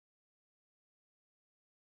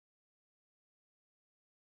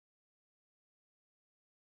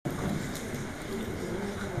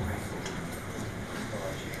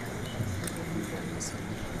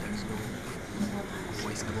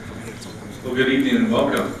Well, good evening and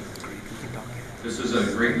welcome. This is a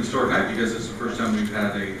great historic night because it's the first time we've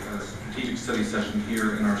had a strategic study session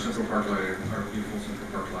here in our Central Park Library, our beautiful Central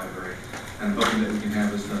Park Library. And I'm hoping that we can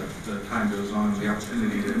have, as the time goes on, the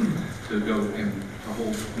opportunity to go and to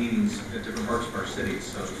hold meetings at different parts of our city.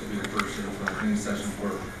 So this will be the first of many sessions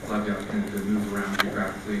where we'll have the opportunity to move around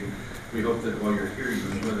geographically. We hope that while you're here, you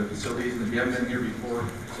enjoy the facilities. And if you haven't been here before,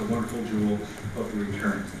 it's a wonderful jewel. Hope you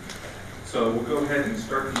return. So we'll go ahead and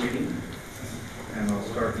start the meeting. And I'll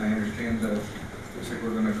start, and I understand looks like we're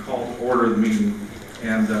going to call to order the meeting.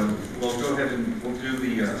 And we'll go ahead and we'll do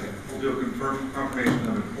a confirmation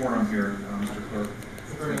of a quorum here, Mr. Clerk.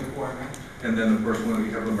 Confirming the quorum. And then, of course,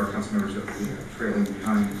 we have one of our council members that will be trailing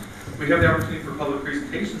behind. We have the opportunity for public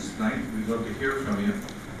presentations tonight. We'd love to hear from you.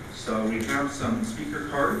 So we have some speaker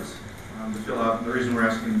cards to fill out. The reason we're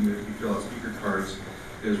asking you to fill out speaker cards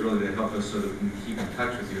is really to help us so that we can keep in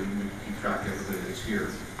touch with you and we can keep track of everybody that's here,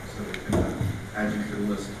 so we can add you to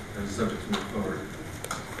the list as a subject to move forward.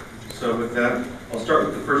 So with that, I'll start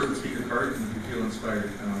with the first speaker card, and if you feel inspired,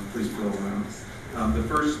 please fill around. The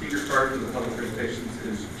first speaker card for the public presentations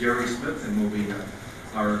is Jerry Smith, and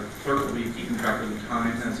our clerk will be keeping track of the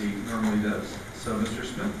time as he normally does. So Mr.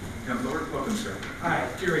 Smith, come forward. Welcome, sir. Hi,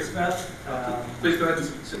 Jerry Smith. Please go ahead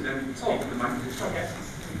and sit down and speak to the mic. Okay.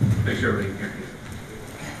 Make sure everybody can hear you.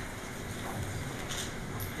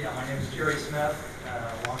 Yeah, my name is Jerry Smith,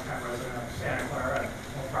 longtime resident of Santa Clara,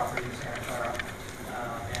 own property in Santa Clara,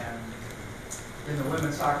 and been the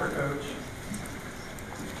women's soccer coach.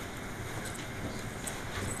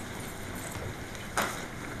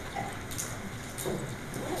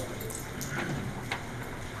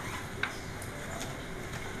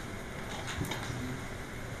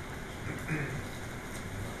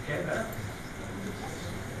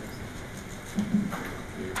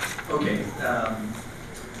 Okay,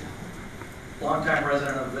 longtime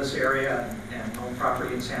resident of this area and own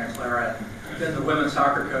property in Santa Clara. I've been the women's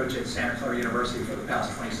soccer coach at Santa Clara University for the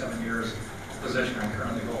past 27 years, position I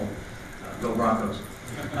currently hold. Go Broncos.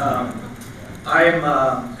 I'm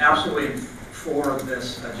absolutely for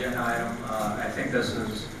this agenda item. I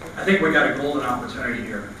think we got a golden opportunity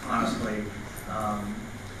here, honestly,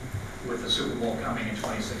 with the Super Bowl coming in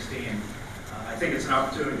 2016. I think it's an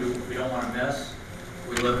opportunity we don't want to miss.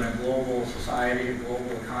 We live in a global society, a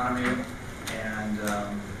global economy, and the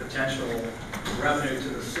potential revenue to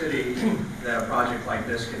the city that a project like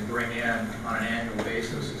this can bring in on an annual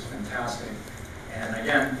basis is fantastic. And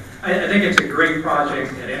again, I think it's a great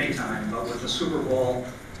project at any time, but with the Super Bowl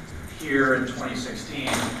here in 2016,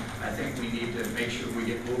 I think we need to make sure we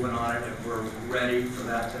get moving on it and we're ready for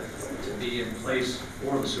that to be in place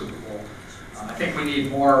for the Super Bowl. I think we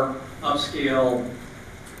need more upscale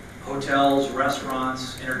hotels,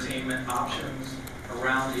 restaurants, entertainment options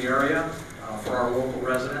around the area for our local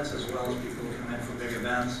residents as well as people who come in for big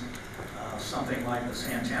events. Something like the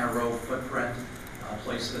Santana Row footprint, a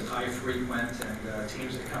place that I frequent, and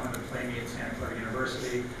teams that come in to play me at Santa Clara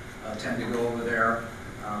University tend to go over there.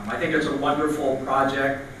 I think it's a wonderful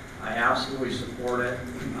project. I absolutely support it.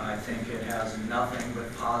 I think it has nothing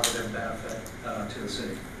but positive benefit to the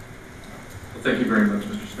city. Well, thank you very much,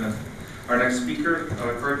 Mr. Smith. Our next speaker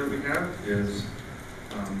card that we have is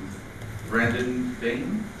Brandon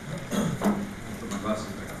Bain. I'll put my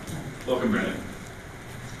glasses back on. Welcome, Brandon.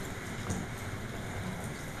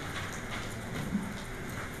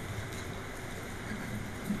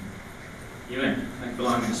 Evening. Thanks for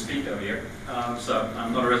allowing me to speak over here. So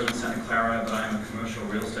I'm not a resident of Santa Clara, but I'm a commercial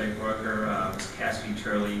real estate broker. It's Casby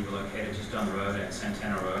Turley. We're located just down the road at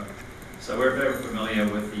Santana Row. So we're very familiar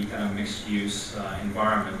with the kind of mixed-use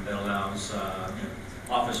environment that allows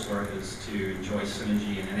office workers to enjoy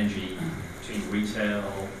synergy and energy between retail,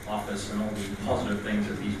 office, and all the positive things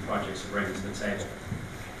that these projects bring to the table.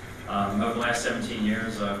 Over the last 17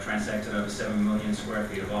 years, I've transacted over 7 million square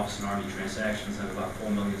feet of office and RV transactions and about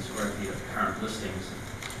 4 million square feet of current listings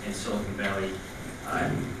in Silicon Valley,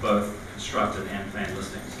 both constructed and planned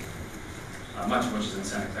listings, much of which is in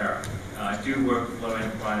Santa Clara. I do work with Flow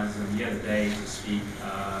Enterprises, and here today to speak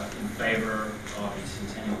in favor of the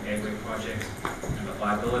Centennial Gateway project and the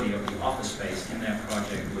viability of the office space in that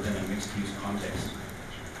project within a mixed-use context.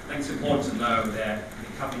 I think it's important to know that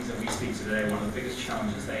the companies that we speak to today, one of the biggest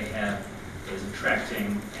challenges they have is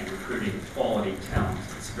attracting and recruiting quality talent.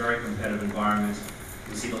 It's a very competitive environment.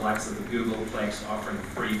 We see the likes of the Googleplex offering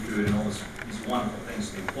free food and all these wonderful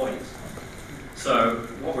things to employees. So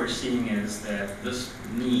what we're seeing is that this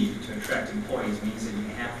need to attract employees means that you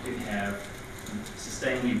have to have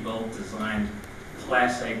sustainably built, designed,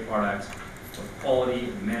 Class A products with quality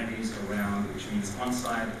amenities around, which means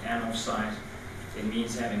on-site and off-site, It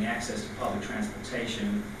means having access to public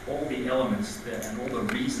transportation, all the elements that, and all the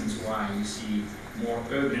reasons why you see more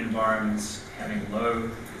urban environments having low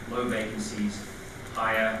vacancies,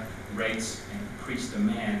 higher rates, and increased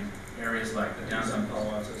demand. Areas like the downtown Palo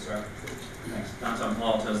Alto, downtown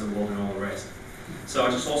Palo Alto is the world and all the rest. So I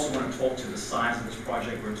just also want to talk to the size of this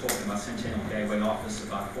project. We're talking about Centennial Gateway office,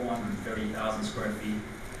 about 430,000 square feet.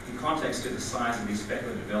 In context to the size of these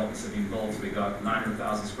speculative developments that have been built, we got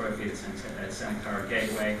 900,000 square feet at Santa Clara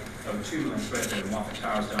Gateway, over 2 million square feet at Moffett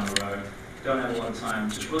Towers down the road. Don't have a lot of time.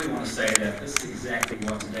 Just really want to say that this is exactly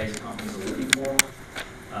what today's companies are looking for.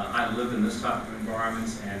 I live in this type of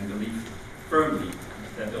environments and believe firmly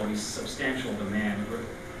that there will be substantial demand.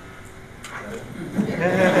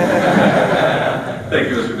 Thank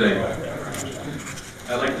you, Mr. Baker.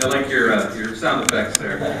 I like your sound effects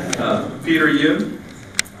there. Peter, you?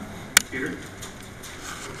 Peter?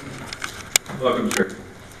 Welcome, sir.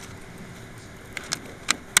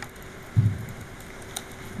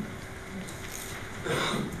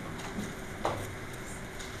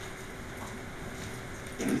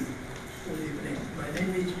 Good evening. My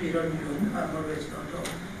name is Peter Yoon. I'm a resident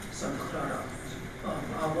of Santa Clara.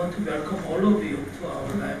 I want to welcome all of you to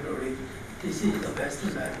our library. This is the best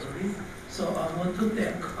library. So I want to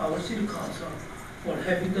thank our city council for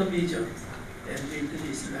having the vision and build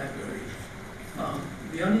this library.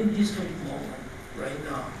 We are in historic moment right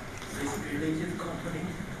now with related company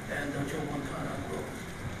and the Joe Montana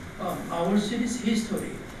Group. Our city's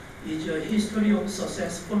history is a history of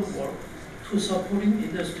successful work to supporting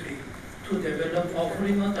industry to develop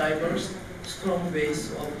offering a diverse, strong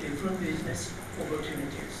base of different business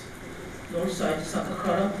opportunities. Northside Santa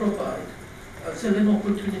Clara provide excellent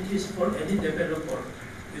opportunities for any developer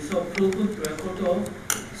with a proven record of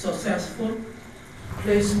successful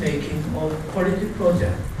placemaking of quality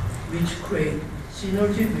project which create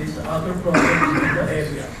synergy with other projects in the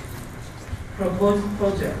area. Proposed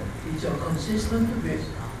project is consistent with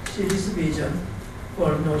city's vision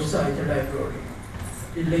for Northside Library.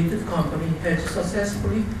 Related company has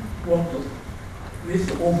successfully worked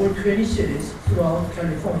with over 20 cities throughout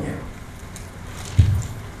California.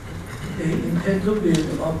 They intend to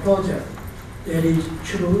build a project that is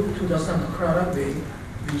true to the Santa Clara way,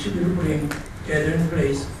 which will bring gathering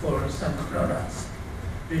place for Santa Clarans.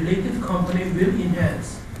 Related company will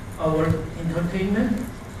enhance our entertainment,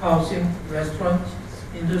 housing, restaurants,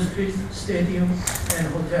 industries, stadium, and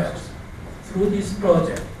hotels. Through this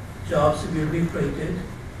project, jobs will be created.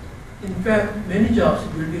 In fact, many jobs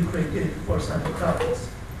will be created for Santa Clarans.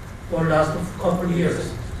 For the last couple of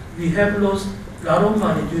years, we have lost a lot of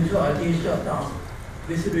money due to RDA shutdown.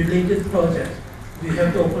 With related projects, we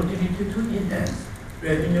have the opportunity to enhance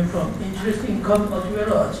revenue from interest income as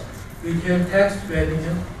well as retail tax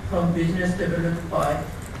revenue from business developed by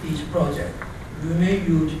each project. We may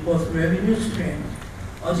use both revenue streams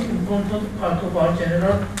as an important part of our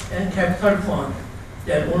general and capital fund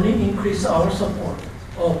that only increase our support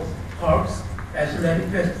of parks, athletic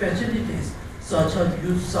facilities such as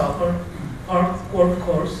youth soccer, park golf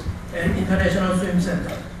course, and international swim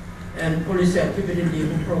center, and police activity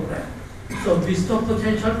living program. So with the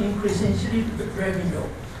potential increase in city revenue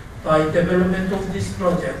by development of this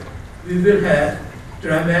project, we will have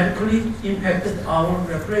dramatically impacted our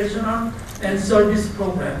recreational and service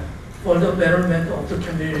program for the betterment of the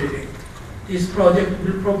community. This project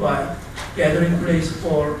will provide gathering place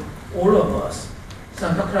for all of us.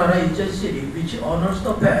 Santa Clara is a city which honors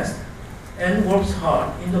the past and works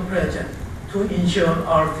hard in the present to ensure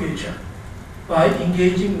our future. By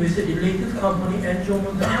engaging with the related company and Joe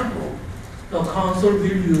Montana Group, the council will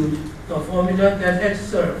use the formula that has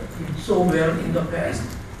served so well in the past.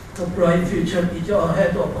 The bright future is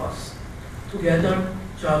ahead of us. Together,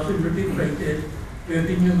 jobs will be created,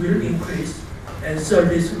 revenue will increase, and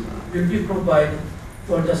service will be provided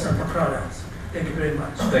for the Santa Clarans. Thank you very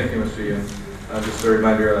much. Thank you, Mr. Yoon. Just a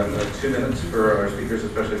reminder, 2 minutes for our speakers,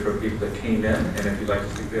 especially for people that came in. And if you'd like to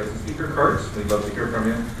speak, we have some speaker cards. We'd love to hear from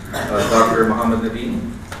you. Dr. Muhammad Nadeem.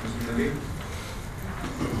 Mr. Nadeem.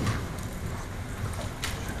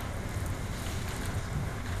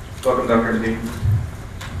 Welcome, Dr. Nadeem.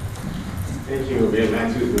 Thank you, Mayor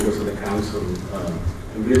Matthews, members of the council.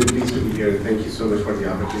 I'm really pleased to be here. Thank you so much for the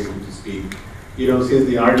opportunity to speak. You know, since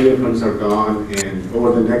the RDA funds are gone and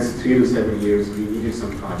over the next 3 to 7 years, we needed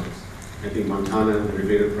some projects. I think Montana and the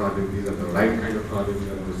related project, these are the right kind of projects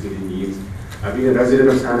that our city needs. I've been a resident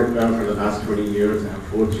of Santa Clara for the last 20 years. I have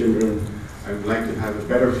 4 children. I would like to have a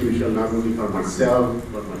better future, not only for myself,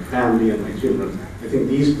 but my family and my children. I think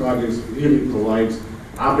these projects really provide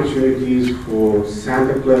opportunities for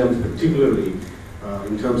Santa Clarans, particularly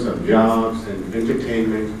in terms of jobs and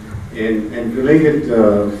entertainment, and related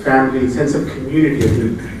family, sense of community.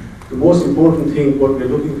 The most important thing, what we're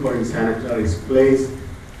looking for in Santa Clara is place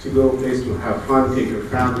to go, place to have fun, take your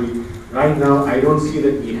family. Right now, I don't see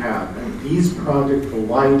that we have. And these projects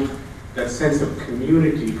provide that sense of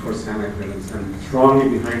community for Santa Clara. I'm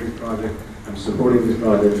strongly behind the project. I'm supporting this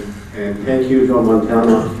project. And thank you, Joe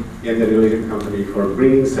Montana and the related company for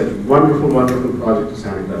bringing such wonderful, wonderful project to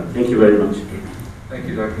Santa Clara. Thank you very much. Thank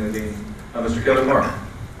you, Dr. Nadine. Mr. Kevin Moore.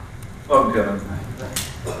 Welcome, Kevin.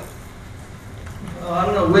 I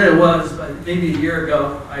don't know when it was, but maybe a year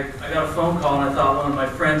ago, I got a phone call and I thought one of my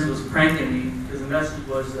friends was pranking me because the message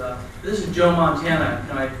was, this is Joe Montana,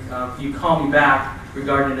 can you call me back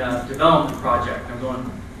regarding a development project? I'm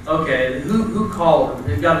going, okay, who called?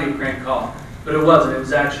 It's got to be a prank call. But it wasn't. It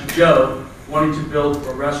was actually Joe wanting to build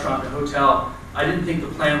a restaurant and a hotel. I didn't think the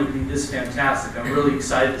plan would be this fantastic. I'm really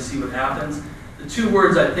excited to see what happens. The two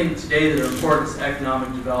words I think today that are important is economic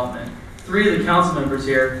development. Three of the council members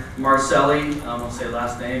here, Marcelli, I'll say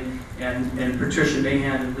last name, and Patricia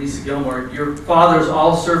Mahan and Lisa Gilmore, your fathers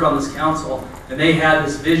all served on this council, and they had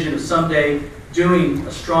this vision of someday doing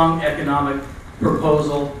a strong economic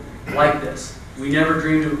proposal like this. We never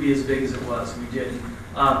dreamed it would be as big as it was. We didn't.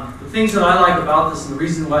 The things that I like about this and the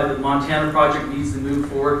reason why the Montana project needs to move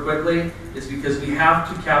forward quickly is because we have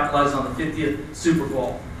to capitalize on the 50th Super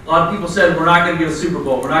Bowl. A lot of people said we're not going to get a Super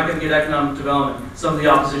Bowl, we're not going to get economic development, some of the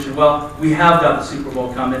opposition. Well, we have got the Super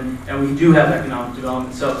Bowl coming, and we do have economic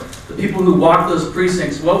development. So the people who walk those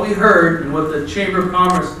precincts, what we heard and what the Chamber of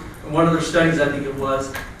Commerce, in one of their studies I think it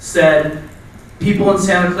was, said people in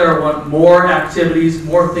Santa Clara want more activities,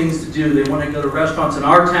 more things to do. They want to go to restaurants in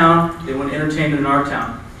our town, they want entertainment in our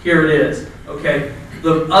town. Here it is, okay?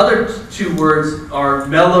 The other two words are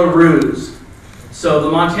Mello-Roos. So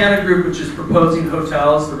the Montana group, which is proposing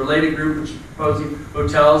hotels, the related group, which is proposing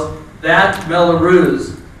hotels, that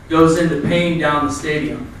Mello-Roos goes into paying down the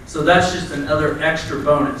stadium. So that's just another extra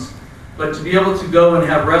bonus. But to be able to go and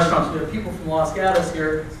have restaurants, we have people from Los Gatos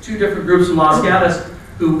here, two different groups from Los Gatos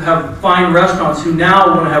who have fine restaurants who now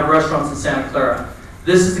want to have restaurants in Santa Clara.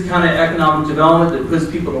 This is the kind of economic development that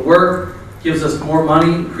puts people to work, gives us more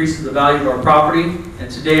money, increases the value of our property.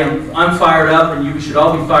 And today I'm fired up, and you should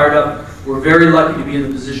all be fired up. We're very lucky to be in the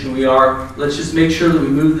position we are. Let's just make sure that we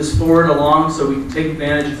move this forward along so we can take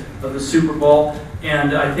advantage of the Super Bowl.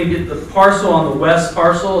 And I think the parcel on the west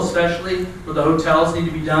parcel, especially where the hotels need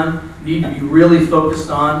to be done, need to be really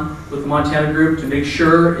focused on with the Montana group to make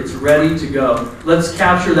sure it's ready to go. Let's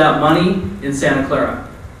capture that money in Santa Clara.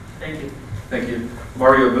 Thank you. Thank you.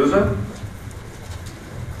 Mario Buza.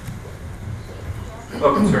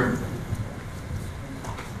 Welcome, sir.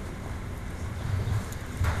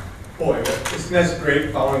 Boy, that's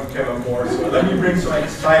great following Kevin Moore, so let me bring some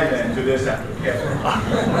excitement to this after Kevin.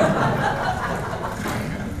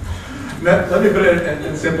 Let me put it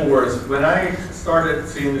in simple words. When I started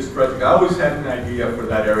seeing this project, I always had an idea for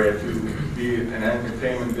that area to be an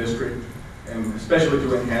entertainment district, and especially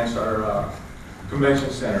to enhance our convention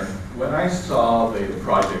center. When I saw the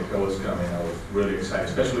project that was coming, I was really excited,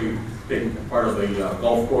 especially being part of the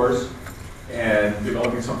golf course and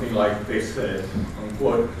developing something like they said,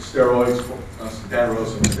 unquote, steroids, Santana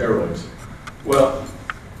Rosa and steroids. Well,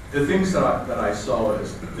 the things that I saw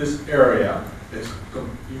is this area is,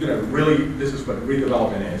 you're gonna really, this is what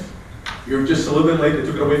redevelopment is. You're just a little bit late, they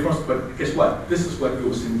took it away from us, but guess what? This is what it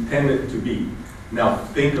was intended to be. Now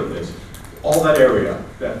think of this, all that area,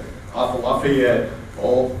 that off of Lafayette,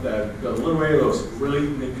 all that, the little area that was really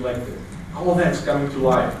neglected, all of that's coming to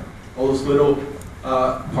life. All those little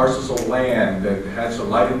parcels of land that had some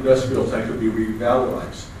light industrials that could be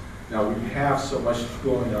revitalized. Now we have so much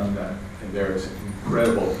going on in there, it's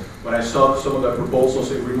incredible. When I saw some of the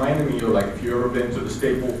proposals, it reminded me of, like, if you've ever been to the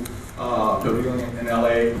Staple Pavilion in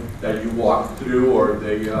LA that you walk through, or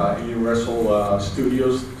the Universal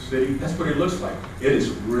Studios City, that's what it looks like. It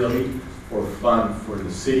is really for fun for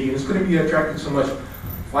the city, and it's going to be attracting so much.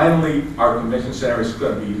 Finally, our convention center is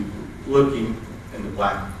going to be looking in the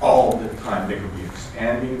black all the time. They could be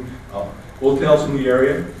expanding hotels in the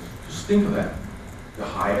area. Just think of that. The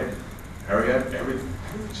Hyatt area, everything.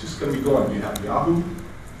 It's just going to be going. You have Yahoo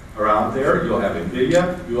around there. You'll have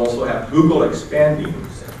NVIDIA. You also have Google expanding.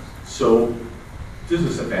 So this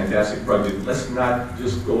is a fantastic project. Let's not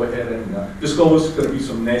just go ahead and, this goal is going to be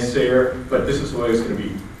some naysayer, but this is the way it's going to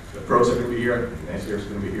be. The pros are going to be here, the naysayers are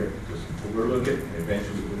going to be here. Just overlook it, and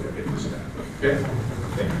eventually we're going to get this done. Okay?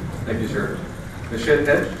 Thank you. Thank you, sir. Ms.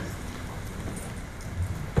 Hedge.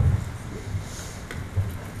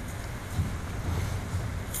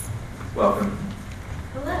 Welcome.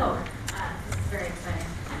 Hello. This is very exciting.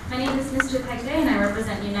 My name is Ms. is Chitay and I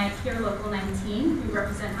represent Unite Here Local 19. We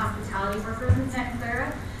represent hospitality workers in Santa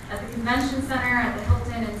Clara at the Convention Center, at the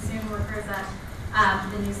Hilton, and soon workers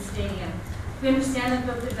at the new stadium. We understand that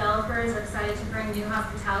both developers are excited to bring new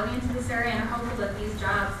hospitality into this area and are hopeful that these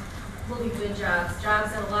jobs will be good jobs,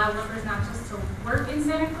 jobs that allow workers not just to work in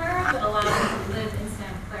Santa Clara, but allow them to live in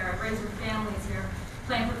Santa Clara, raise their families here,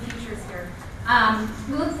 plan for futures here.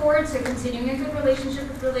 We look forward to continuing a good relationship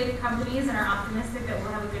with related companies and are optimistic that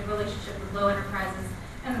we'll have a good relationship with Low Enterprises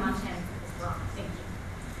and the Montana Group as well. Thank you.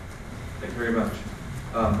 Thank you very much.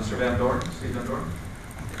 Mr. Van Dorn, Steve Van Dorn.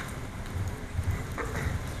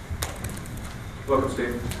 Welcome,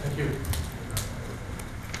 Steve. Thank you.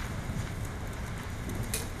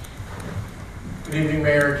 Good evening,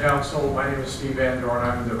 Mayor and Council. My name is Steve Van Dorn.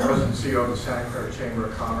 I'm the President and CEO of the Santa Clara Chamber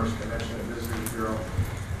of Commerce Convention and Visitors Bureau.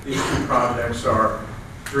 These two projects are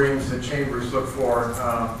dreams that chambers look for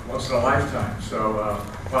once in a lifetime. So,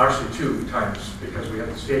 well, actually 2 times because we had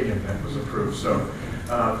the stadium that was approved. So,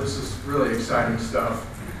 this is really exciting stuff.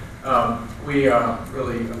 We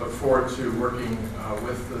really look forward to working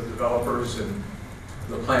with the developers and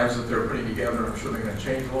the plans that they're putting together. I'm sure they're going to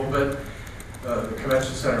change a little bit. The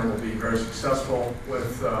Convention Center will be very successful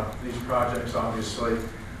with these projects, obviously,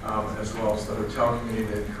 as well as the hotel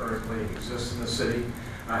community that currently exists in the city.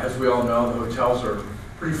 As we all know, the hotels are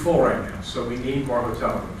pretty full right now, so we need more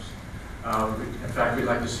hotel rooms. In fact, we'd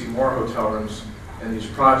like to see more hotel rooms in these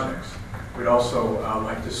projects. We'd also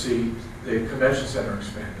like to see the Convention Center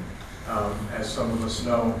expanded. As some of us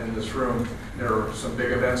know in this room, there are some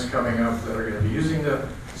big events coming up that are going to be using the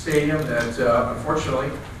stadium that,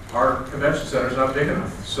 unfortunately, our convention center is not big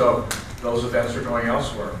enough. So those events are going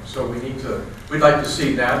elsewhere. So we'd like to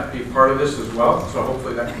see that be part of this as well. So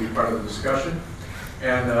hopefully that can be part of the discussion.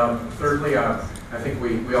 And thirdly, I think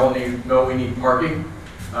we all know we need parking.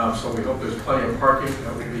 So we hope there's plenty of parking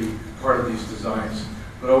that will be part of these designs.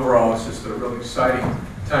 But overall, it's just a really exciting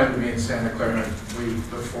time to be in Santa Clara. We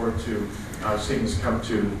look forward to seeing this come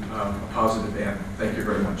to a positive end. Thank you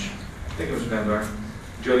very much. Thank you, Mr. Van Dorn.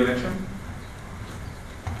 Jody Mitchell.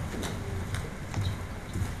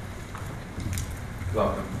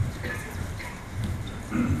 Welcome.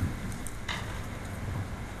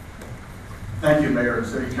 Thank you, Mayor and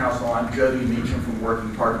City Council. I'm Jody Meacham from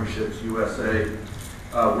Working Partnerships USA.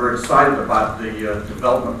 We're excited about the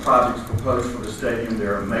development projects proposed for the stadium.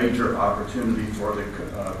 They're a major opportunity for the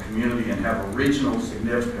community and have a regional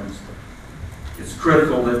significance. It's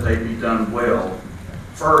critical that they be done well.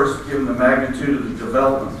 First, given the magnitude of the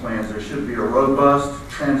development plans, there should be a robust,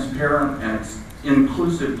 transparent, and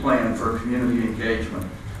inclusive plan for community engagement,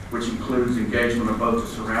 which includes engagement of both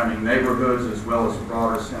the surrounding neighborhoods as well as the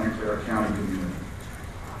broader Santa Clara County community.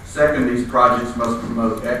 Second, these projects must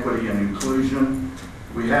promote equity and inclusion.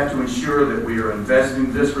 We have to ensure that we are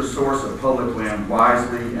investing this resource of public land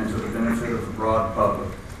wisely and to the benefit of the broad public.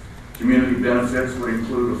 Community benefits would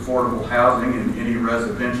include affordable housing in any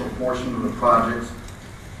residential portion of the projects,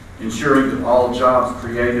 ensuring that all jobs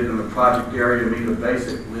created in the project area meet a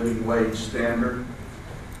basic living wage standard,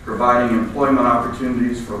 providing employment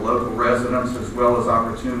opportunities for local residents as well as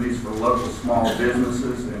opportunities for local small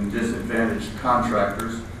businesses and disadvantaged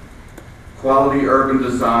contractors, quality urban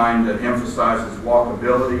design that emphasizes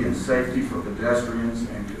walkability and safety for pedestrians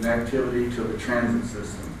and connectivity to the transit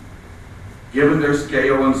system. Given their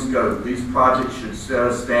scale and scope, these projects should set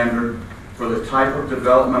a standard for the type of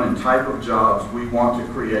development and type of jobs we want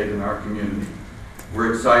to create in our community.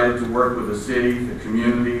 We're excited to work with the city, the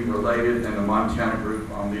community, related, and the Montana Group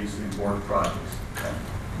on these important projects.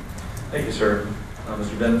 Thank you, sir.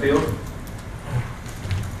 Mr. Benfield.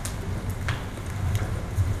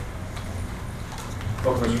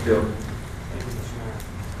 Welcome, Mr. Field. Thank you, Mr. Mayor.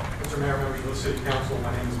 Mr. Mayor, members of the City Council,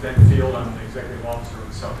 my name is Ben Field. I'm the Executive Officer of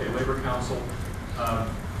the South Bay Labor Council.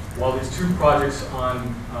 While these two projects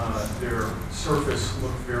on their surface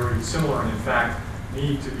look very similar and in fact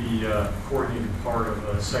need to be a coordinated part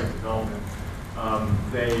of site development,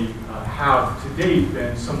 they have to date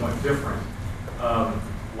been somewhat different.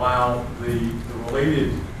 While the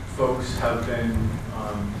related folks have been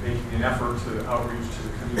making an effort to outreach to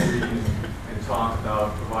the community and talk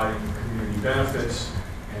about providing community benefits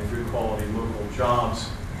and good quality local jobs,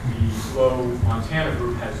 the Low Montana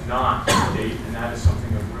Group has not to date, and that is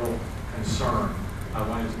something of real concern. I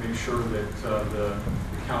wanted to make sure that the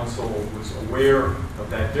council was aware of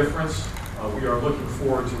that difference. We are looking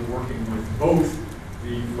forward to working with both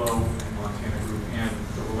the Low and Montana Group and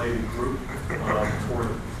the related group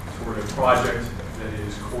toward a project that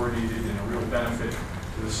is coordinated and a real benefit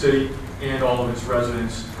to the city and all of its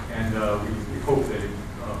residents, and we hope that it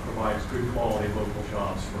provides good quality local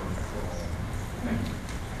jobs for all. Thank you.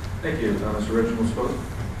 Thank you, Mr. Reginald Spode.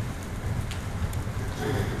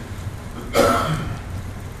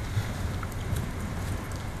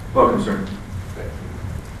 Welcome, sir.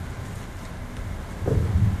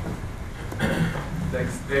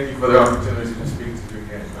 Thank you for the opportunity to speak to you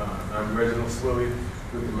again. I'm Reginald Swilley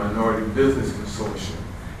with the Minority Business Consortium.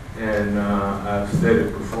 And I've said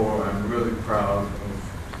it before, I'm really proud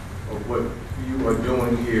of what you are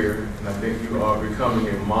doing here. And I think you are becoming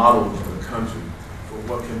a model for the country for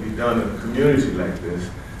what can be done in a community like this.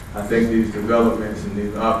 I think these developments and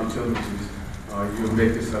these opportunities, you're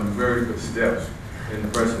making some very good steps in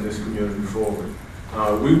pressing this community forward.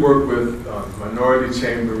 We work with minority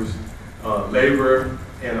chambers, labor,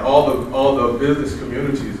 and all the business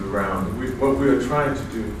communities around. What we are trying to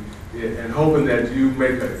do, and hoping that you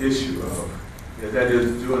make an issue of, that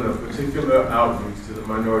is doing a particular outreach to the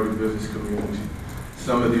minority business community.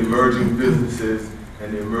 Some of the emerging businesses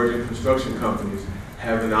and the emerging construction companies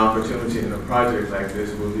have an opportunity in a project like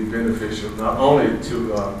this will be beneficial not only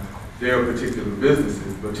to their particular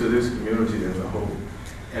businesses, but to this community as a whole.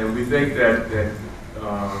 And we think that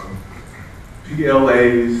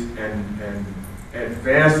PLAs and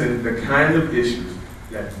advancing the kind of issues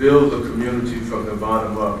that build the community from the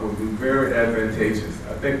bottom up will be very advantageous.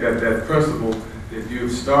 I think that principle that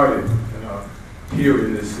you've started here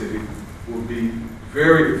in this city will be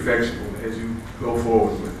very effectual as you go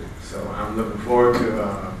forward with it. So I'm looking forward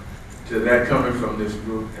to that coming from this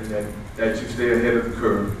group, and that you stay ahead of the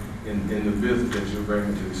curve in the business that you're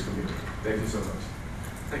bringing to this community. Thank you so much.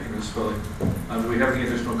 Thank you, Ms. Spilley. Do we have any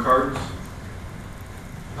additional cards?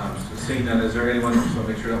 Seeing none, is there anyone, so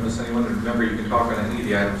make sure I don't miss anyone, and remember you can talk on any of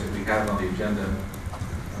the items that we have on the agenda,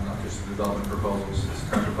 not just the development proposals, it's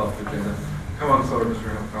kind of public agenda. Come on forward,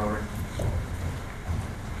 Mr. Hallery.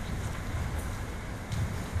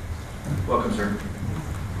 Welcome, sir.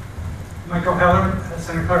 Michael Hallery,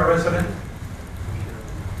 Santa Clara resident.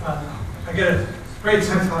 I get a great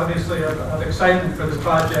sense, obviously, of excitement for this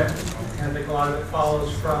project, and I think a lot of it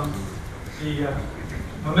follows from the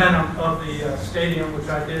momentum of the stadium, which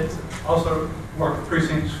I did also work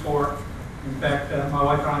precincts for. In fact, my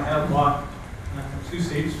wife and I have bought 2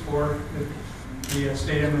 seats for the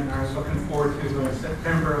stadium, and I was looking forward to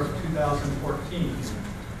September of 2014.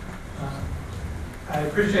 I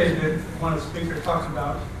appreciate that one of the speakers talks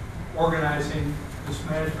about organizing this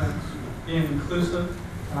management, being inclusive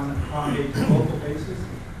on a local basis.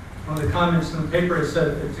 One of the comments in the paper has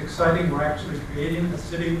said it's exciting, we're actually creating a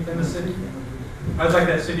city within a city. I'd like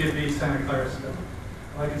that city to be Santa Clara still.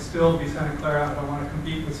 I'd like it still to be Santa Clara. I don't want to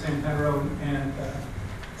compete with San Pedro and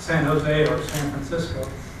San Jose or San Francisco.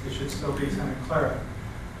 It should still be Santa Clara.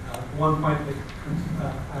 One point that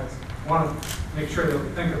I want to make sure that we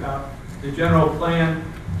think about, the general plan,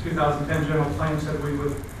 2010 general plan said we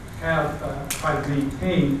would have, try to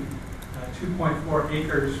maintain 2.4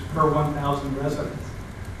 acres per 1,000 residents.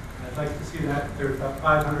 I'd like to see that. There's about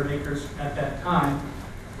 500 acres at that time.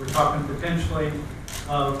 We're talking potentially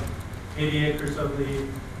of 80 acres of the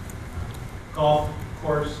golf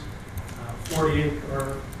course,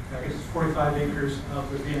 45 acres of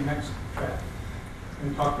the BMX track.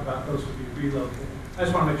 We talked about those would be relocated. I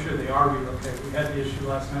just want to make sure they are relocated. We had the issue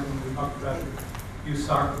last night when we talked about the youth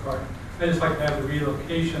soccer park. I just like to have the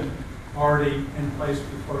relocation already in place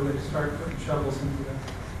before they start putting shovels into the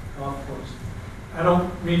golf course. I don't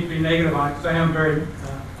mean to be negative on it, because I am very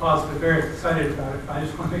positive, very excited about it. I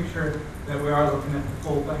just want to make sure that we are looking at the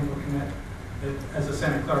full thing, looking at it as a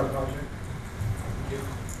Santa Clara project.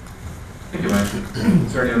 Thank you, Mike.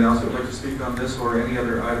 Is there anyone else that would like to speak on this or any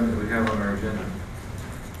other item that we have on our agenda?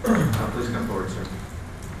 Please come forward, sir.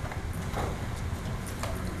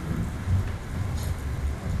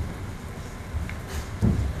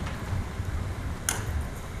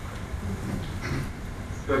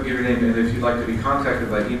 Go ahead and give your name, and if you'd like to be contacted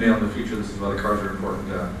by email in the future, this is why the cards are important.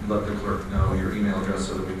 Let the clerk know your email address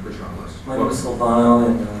so that we can put you on the list. My name is Silvano,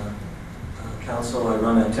 and council, I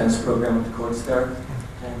run a tennis program at the courts there.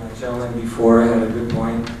 And the gentleman before had a good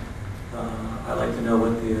point. I'd like to know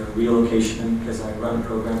what the relocation, because I run a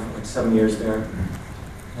program for like 7 years there.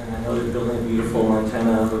 And I know they're building a beautiful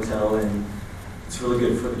Montana hotel, and it's really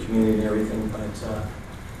good for the community and everything. But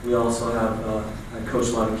we also have, I coach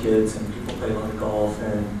a lot of kids, and people play a lot of golf,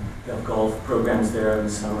 and we have golf programs there in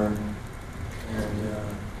the summer.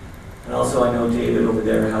 And also I know David over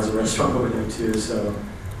there has a restaurant over there too, so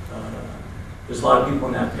there's a lot of people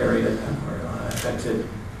in that area that are affected.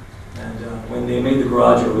 And when they made the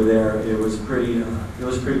garage over there, it was pretty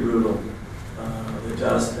brutal. The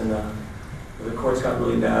dust and the courts got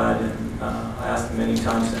really bad, and I asked them many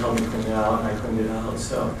times to help me clean it out, and I cleaned it out.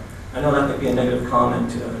 So I know that could be a negative comment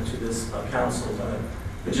to this council, but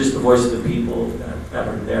but just the voice of the people that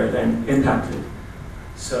are there, then impacted.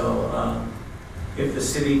 So if the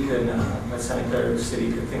city could, Santa Clara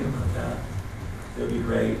City could think about that, it would be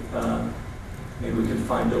great. Maybe we could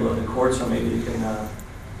find below the courts, or maybe we can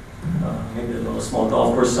maybe a little small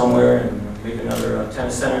golf course somewhere, and maybe another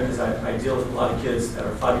tennis center, because I deal with a lot of kids that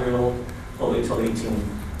are 5-year-old all the way till 18.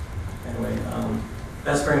 Anyway,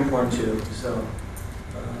 that's very important too. So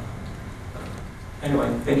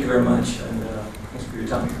anyway, thank you very much, and thanks for your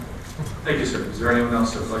time. Thank you, sir. Is there anyone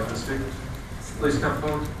else that would like to speak? Please come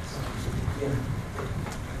forward. Yeah.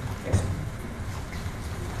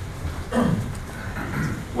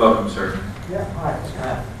 Welcome, sir. Yeah, hi.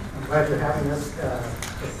 I'm glad you're having this, the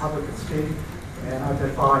public can speak. And I've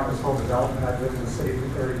been following this whole development. I've lived in the city for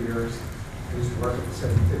 30 years. I used to work at the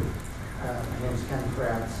city too. My name is Ken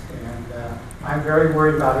Kratz, and I'm very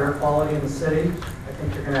worried about air quality in the city. I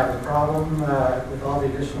think you're going to have a problem with all the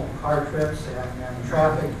additional car trips and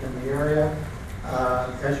traffic in the area.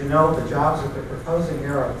 As you know, the jobs that they're proposing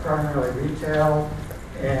here are primarily retail,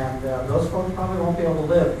 and those folks probably won't be able to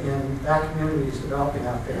live in that community that's developing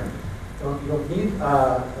out there. You'll need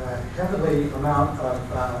a heavily amount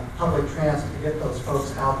of public transit to get those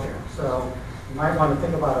folks out there. So you might want to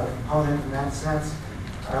think about a component in that sense.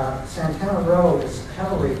 Santana Row is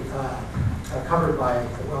heavily covered by,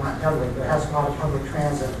 well, not heavily, but has a lot of public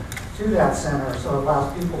transit to that center, so it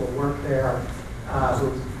allows people to work there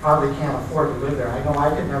who probably can't afford to live there. I know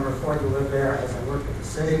I could never afford to live there as I worked at the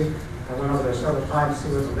city. I went over there several times to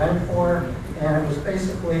see what it was rented for, and it was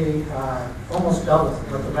basically almost double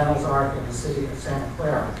what the rentals are in the city of Santa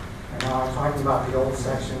Clara. And now I'm talking about the old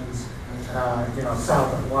sections,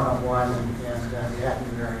 south of 101 and the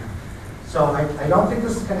Avenue area. So I don't think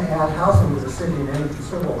this is going to add housing to the city in any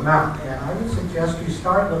considerable amount. And I would suggest you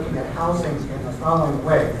start looking at housing in the following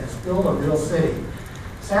way. Let's build a real city.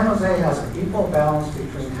 San Jose has an equal balance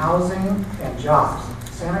between housing and jobs.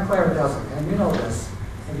 Santa Clara doesn't, and you know this,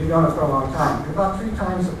 and you've known it for a long time. You're about 3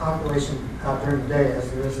 times the population during the day as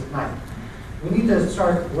there is at night. We need to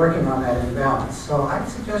start working on that imbalance. So I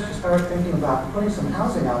suggest you start thinking about putting some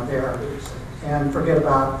housing out there and forget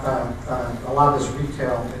about a lot of this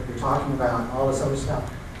retail that you're talking about, all this other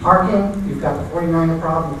stuff. Parking, you've got the 49er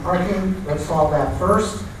problem with parking. Let's solve that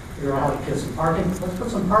first. Figure out how to get some parking. Let's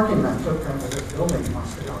put some parking in that footprint where this building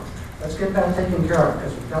wants to go. Let's get that taken care of,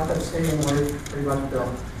 because we've got that stadium pretty much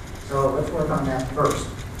built. So let's work on that first.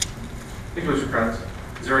 Thank you, Mr. Kratz.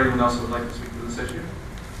 Is there anyone else who would like to speak to this issue?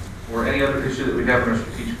 Or any other issue that we have in our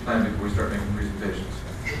strategic plan before we start making presentations?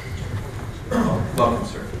 Welcome,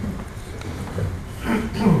 sir.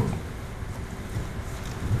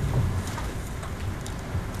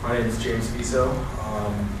 My name is James Viso,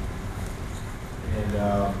 and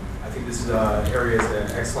I think this is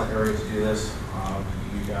an excellent area to do this.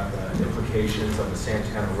 You got the implications of the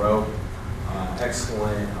Santana Row,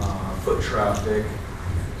 excellent foot traffic,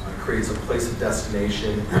 creates a place of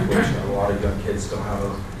destination, which a lot of young kids don't have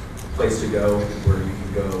a place to go, where you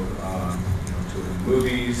can go to the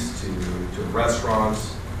movies, to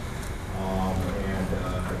restaurants,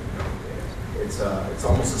 it's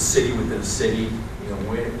almost a city within a city.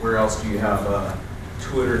 Where else do you have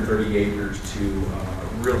 230 acres to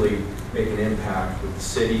really make an impact with the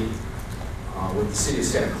city? With the city of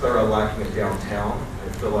Santa Clara lacking a downtown, I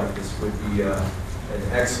feel like this would be an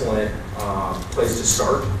excellent place to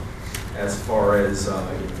start as far as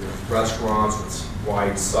restaurants with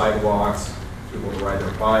wide sidewalks, people to ride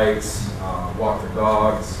their bikes, walk their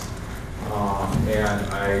dogs.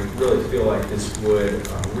 And I really feel like this would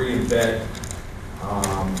reinvent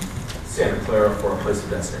Santa Clara for a place of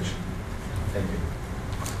destination. Thank you.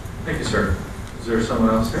 Thank you, sir. Is there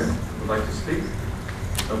someone else here who would like to speak?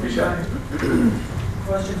 Don't be shy.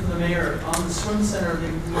 Question for the mayor. On the swim center,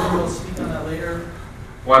 we'll speak on that later.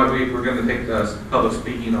 Why don't we're going to take public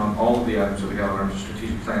speaking on all of the items that we have on our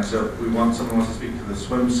strategic plan. So if someone wants to speak to the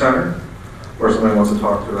swim center, or somebody wants to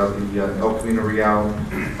talk about the Camino Real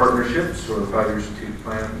partnerships or the 5-year strategic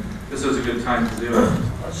plan, this is a good time to do it.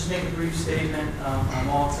 I'll just make a brief statement. I'm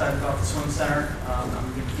all excited about the swim center. I'm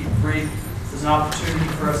going to keep it brief. This is an opportunity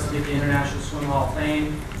for us to get the International Swim Hall of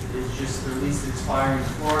Fame. It's just the lease that's expiring in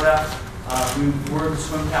Florida. We're the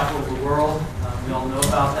swim capital of the world. We all know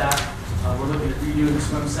about that. We're looking at redoing the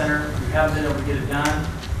swim center. We haven't been able to get it done.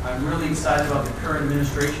 I'm really excited about the current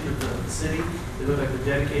administration of the city. They look like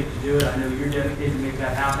they're dedicated to do it. I know you're dedicated to make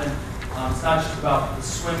that happen. It's not just about the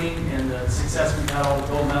swimming and the success we've had, all the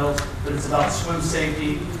gold medals, but it's about swim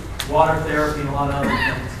safety, water therapy, and a lot of other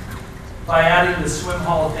things. By adding the Swim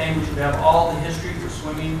Hall of Fame, which would have all the history for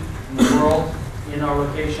swimming in the world, in our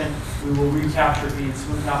location. We will recapture it, being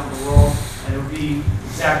smooth capital of the world, and it will be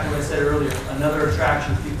exactly what I said earlier, another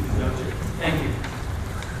attraction for people to go to. Thank you.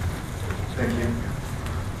 Thank you.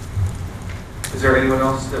 Is there anyone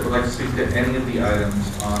else that would like to speak to any of the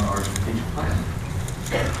items on our strategic plan?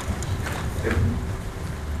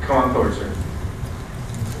 Come on forward, sir.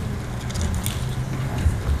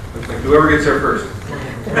 Looks like whoever gets there first.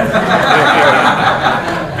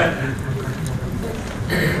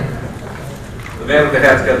 The man with the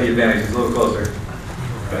hat's got the advantage. He's a little closer.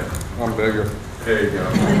 I'm bigger. There you go.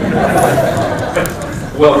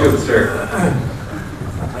 Welcome, sir.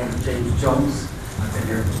 I'm James Jones. I've been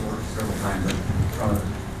here before several times in front of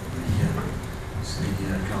the city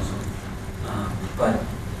council. But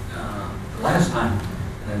the last time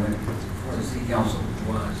that I went before the city council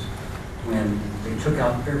was when they took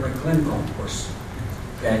out Fairway Glen Golf Course.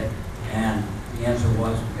 Okay, and the answer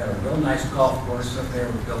was we got a real nice golf course up there.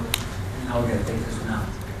 We built, and now we got to take this one out.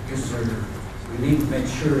 We need to make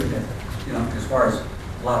sure that, you know, as far as a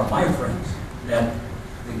lot of my friends, that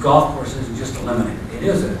the golf course isn't just eliminated. It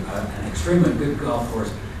is an extremely good golf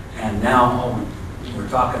course, and now all we're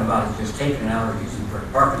talking about is just taking it out or using it for a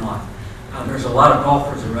parking lot. There's a lot of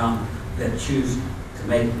golfers around that choose to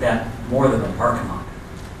make that more than a parking lot.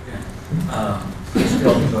 Okay. I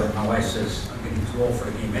still enjoy it. My wife says I'm getting too old for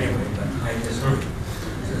the game anyway, but I disagree.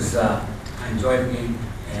 I enjoy the game,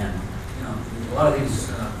 and you know, a lot of these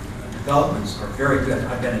developments are very good.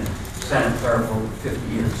 I've been in Santa Clara for over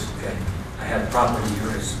 50 years. Okay, I have property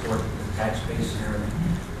here to support the tax base and everything,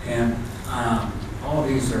 and all of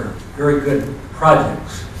these are very good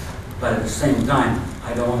projects. But at the same time,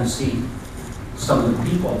 I don't want to see some of the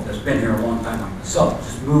people that's been here a long time, like myself,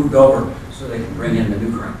 just moved over so they can bring in the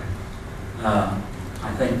new crowd.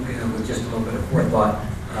 I think with just a little bit of forethought,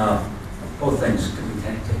 both things can be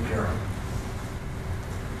taken care of.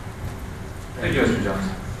 Thank you, Mr.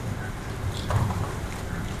 Jones.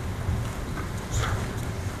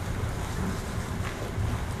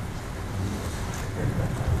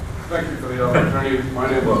 Thank you for the opportunity. My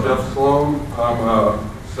name is Jeff Sloan. I'm a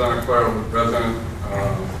Santa Clara resident, a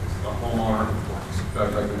homeowner. In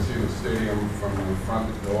fact, I can see the stadium from the front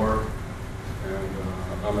door.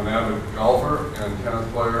 And I'm an avid golfer and tennis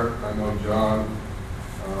player. I know John.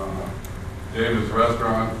 David's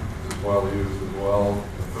restaurant is well used as well.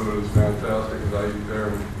 The food is fantastic as I eat there.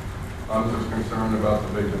 And I'm just concerned about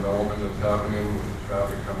the big development that's happening with the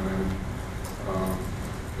traffic coming in.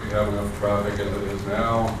 We have enough traffic as it is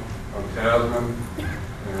now on Tasman,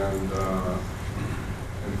 and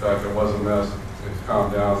in fact it was a mess. It's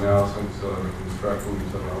calmed down now since the construction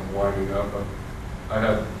is winding up. But I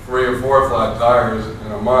had 3 or 4 flat tires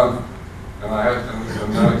in a month, and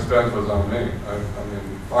and that expense was on me. I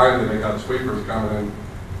mean, finally they got sweepers coming in,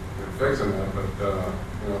 they're fixing that, but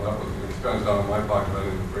you know, that was an expense out of my pocket I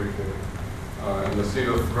didn't appreciate. And to see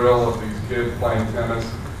the thrill of these kids playing tennis,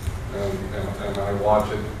 and I watch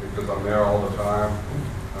it because I'm there all the time.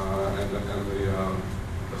 And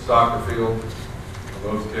the soccer field,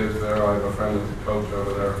 those kids there, I have a friend that's a coach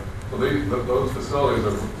over there. So those facilities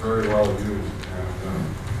are very well used.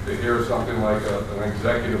 And to hear something like an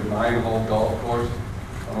executive 9-hole golf course,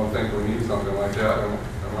 I don't think we need something like that. And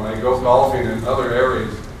when I go golfing in other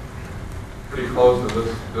areas, pretty close to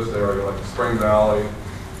this area, like Spring Valley,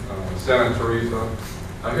 Santa Teresa,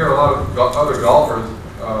 I hear a lot of other golfers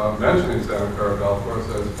mentioning Santa Clara Golf Course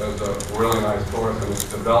as a really nice course, and it's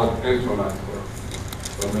developed into a nice course.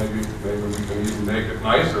 So maybe we can even make it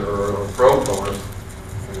nicer, or a pro course,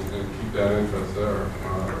 and keep that interest there.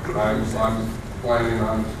 I'm planning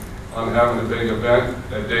on having a big event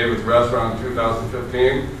at David's Restaurant in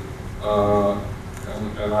 2015,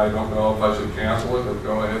 and I don't know if I should cancel it or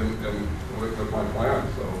go ahead and with my plan.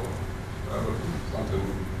 So that would be something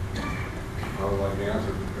I would like to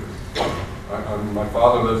answer, because my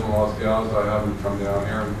father lives in Los Gatos. I have him come down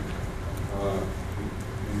here, and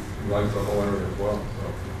he likes the whole area as well. So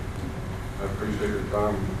I appreciate your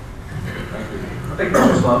time. Thank you. Thank you,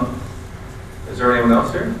 Mr. Sloan. Is there anyone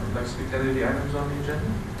else here who'd like to speak to any of the items on the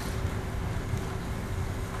agenda?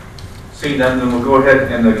 Seeing none, then we'll go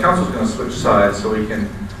ahead, and the council's going to switch sides so we can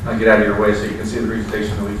get out of your way so you can see the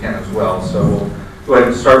presentation that we can as well. So we'll go ahead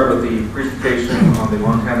and start with the presentation on the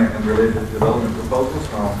Montana and related development proposals.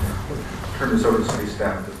 And I'll turn this over to city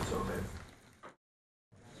staff to facilitate.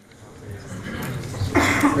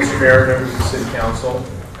 Mr. Mayor, members of the City Council,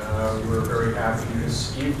 we're very happy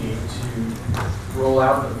this evening to roll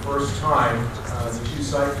out for the first time the 2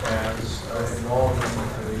 site plans involving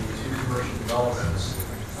the 2 commercial developments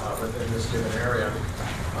within this given area.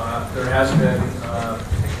 There has been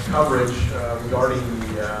coverage regarding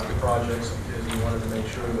the projects, because we wanted to make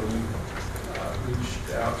sure that we reached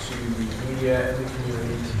out to the media and the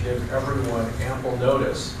community to give everyone ample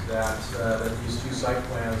notice that, that these two site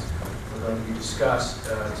plans are going to be discussed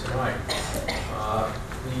tonight.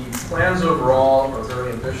 The plans overall are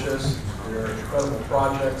very ambitious. They're incredible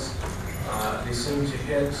projects. They seem to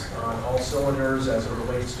hit on all cylinders as it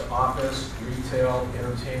relates to office, retail,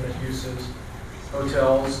 entertainment uses,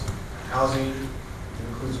 hotels, housing. It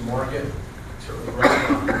includes a market, certainly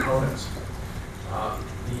restaurant components.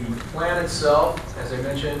 The plan itself, as I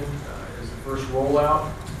mentioned, is the first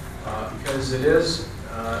rollout because it is,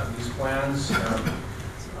 these plans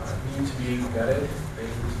need to be vetted. They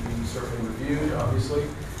need to be certainly reviewed, obviously,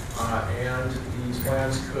 and these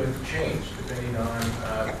plans could change depending on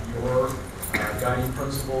your guiding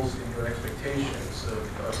principles and your expectations of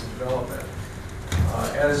the development.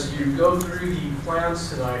 As you go through the plans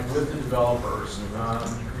tonight with the developers,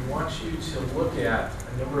 we want you to look at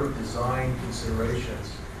a number of design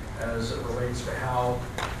considerations as it relates to how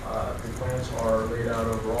the plans are laid out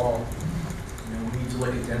overall. We need to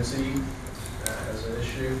look at density as an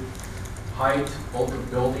issue, height, bulk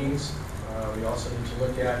of buildings. We also need to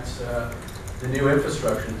look at the new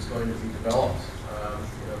infrastructure that's going to be developed.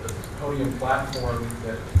 The podium platform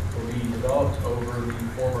that will be developed over the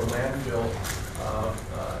former landfill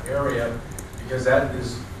area, because that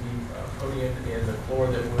is the podium and the floor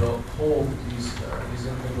that will hold these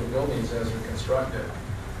individual buildings as they're constructed.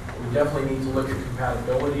 We definitely need to look at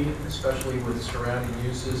compatibility, especially with surrounding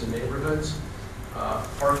uses and neighborhoods.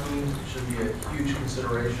 Parking should be a huge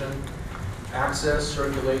consideration. Access,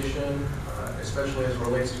 circulation, especially as it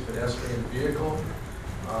relates to pedestrian vehicle.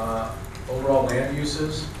 Overall land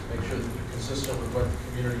uses, make sure that they're consistent with what the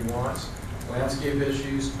community wants. Landscape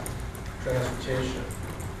issues, transportation.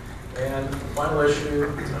 And the final issue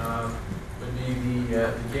would be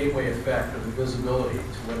the gateway effect of the visibility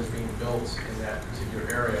to what is being built in that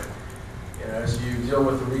particular area. As you deal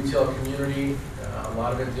with the retail community, a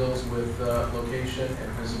lot of it deals with location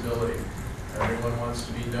and visibility. Everyone wants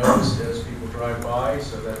to be noticed as people drive by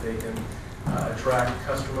so that they can attract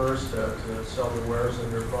customers to sell their wares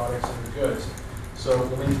and their products and their goods. So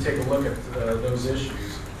we'll need to take a look at those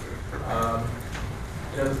issues.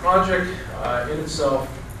 The project in itself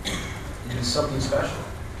is something special.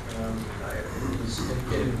 It was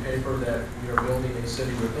indicated in the paper that we are building a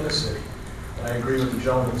city within a city. And I agree with the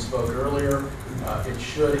gentleman who spoke earlier. It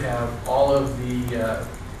should have all of the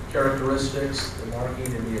characteristics, the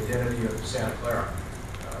marking, and the identity of Santa Clara.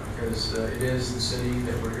 Because it is the city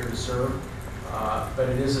that we're here to serve, but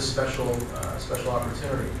it is a special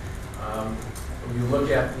opportunity. When you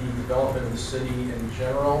look at the development of the city in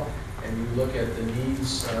general, and you look at the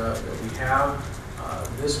needs that we have,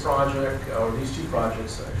 this project, or these two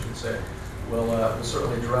projects, I should say, will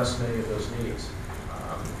certainly address many of those needs.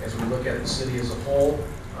 As we look at the city as a whole,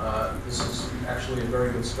 this is actually a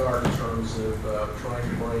very good start in terms of trying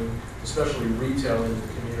to bring, especially retail into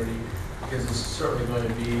the community, because this is certainly going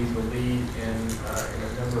to be the lead in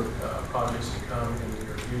a number of projects to come in the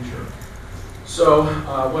near future. So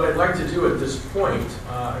what I'd like to do at this point,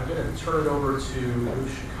 I'm going to turn it over to Ruth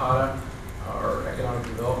Shikata, our Economic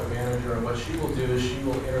Development Manager, and what she will do is she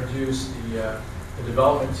will introduce the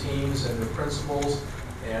development teams and the principals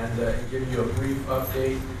and give you a brief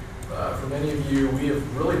update. For many of you, we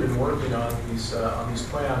have really been working on these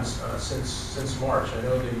plans since March. I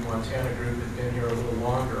know the Montana group has been here a little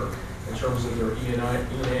longer in terms of their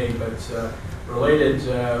E&A, but related,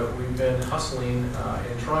 we've been hustling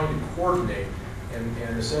and trying to coordinate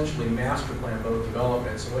and essentially master plan both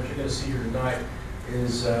developments. And what you're going to see here tonight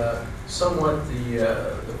is somewhat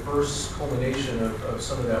the first culmination of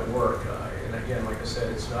some of that work. And again, like I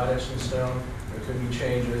said, it's not etched in stone. There could be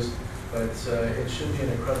changes, but it should be an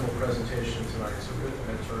incredible presentation tonight. So Ruth, I'm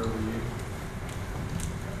going to turn it over to you.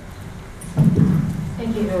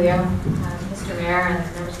 Thank you, Julio. Mr. Mayor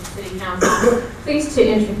and members of the City Council, pleased to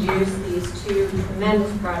introduce these two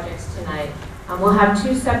tremendous projects tonight. We'll have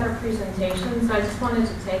two separate presentations, so I just wanted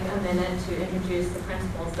to take a minute to introduce the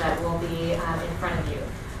principals that will be in front of you.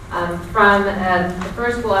 From the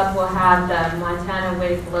first block, we'll have the Montana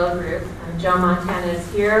Wittig Lowe Group. Joe Montana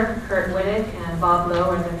is here, Kurt Wittig and Bob Lowe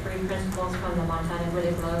are the three principals from the Montana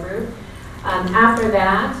Wittig Lowe Group. After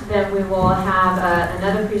that, then we will have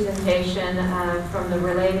another presentation from the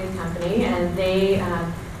related company, and they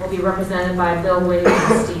will be represented by Bill Wittig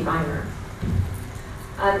and Steve Eimer.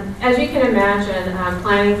 As you can imagine,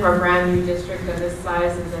 planning for a brand new district of this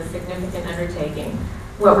size is a significant undertaking.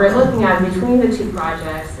 What we're looking at between the two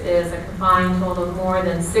projects is a combined total of more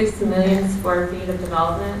than 6 million square feet of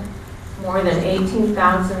development, more than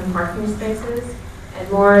 18,000 parking spaces,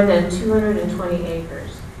 and more than 220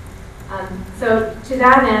 acres. So to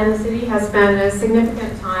that end, the city has spent a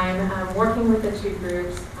significant time working with the two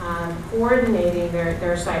groups, coordinating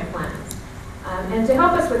their site plans. And to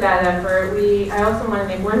help us with that effort, I also want to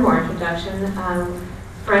make one more introduction.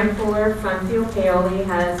 Frank Fuller from Field Paoli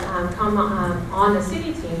has come on the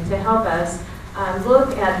city team to help us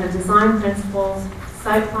look at the design principles,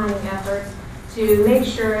 site planning efforts, to make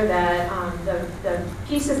sure that the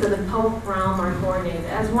pieces of the public realm are coordinated.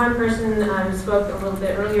 As one person spoke a little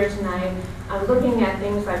bit earlier tonight, looking at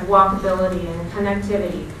things like walkability and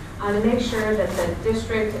connectivity, to make sure that the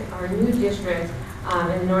district, our new district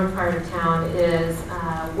in the north part of town, is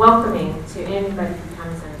welcoming to anybody who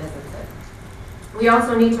comes and visits it. We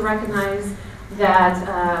also need to recognize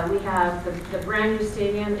that we have the brand new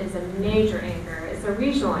stadium is a major anchor. It's a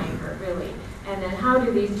regional anchor, really. And then how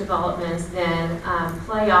do these developments then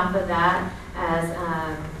play off of that as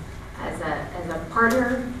a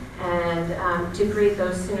partner and to create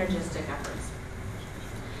those synergistic efforts?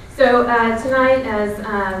 So tonight, as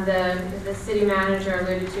the city manager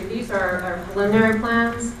alluded to, these are our preliminary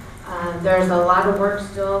plans. There's a lot of work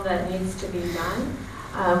still that needs to be done.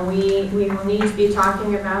 We will need to be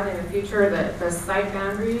talking about in the future the site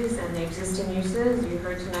boundaries and the existing uses. You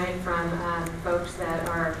heard tonight from folks that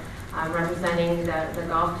are representing the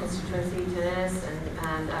golf constituency, tennis,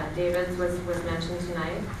 and David's was mentioned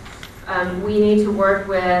tonight. We need to work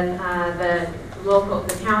with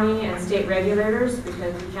the county and state regulators,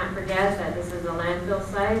 because we can't forget that this is a landfill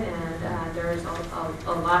site, and there's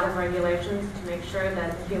a lot of regulations to make sure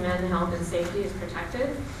that human health and safety is protected.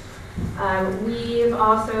 We've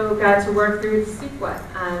also got to work through the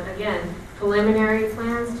CEQA. Again, preliminary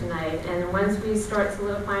plans tonight, and once we start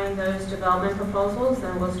solidifying those development proposals,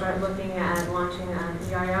 then we'll start looking at launching an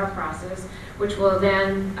EIR process, which will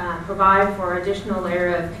then provide for additional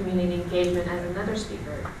layer of community engagement, as another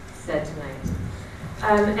speaker said tonight.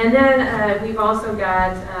 And then we've also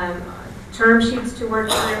got term sheets to work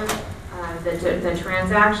through, the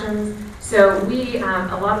transactions. So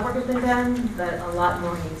a lot of work has been done, but a lot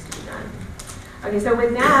more needs to be done. Okay, so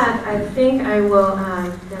with that, I think I will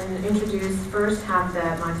then introduce, first have the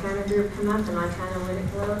Montana group come up, the Montana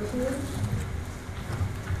Whitlow team.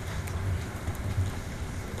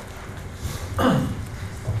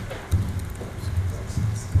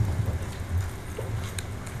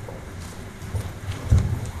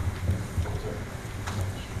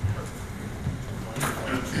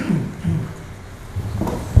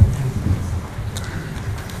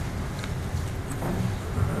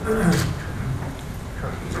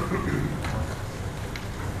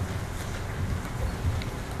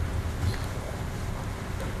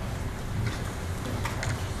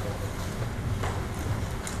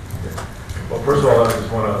 Well, first of all, I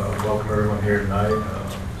just want to welcome everyone here tonight,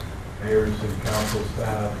 mayor, city council,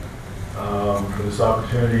 staff, for this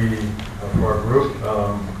opportunity for our group.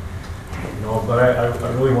 But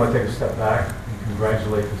I really want to take a step back and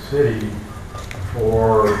congratulate the city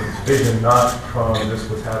for its vision, not from this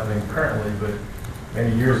what's happening currently, but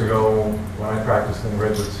many years ago when I practiced in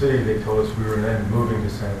Redwood City, they told us we were then moving to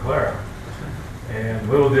Santa Clara. And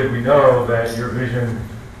little did we know that your vision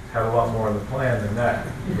had a lot more on the plan than that.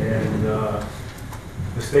 And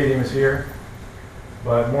the stadium is here,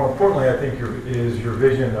 but more importantly, I think is your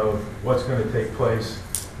vision of what's going to take place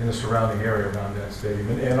in the surrounding area around that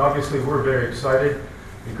stadium. And obviously, we're very excited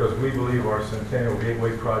because we believe our Centennial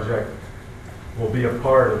Gateway project will be a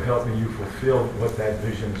part of helping you fulfill what that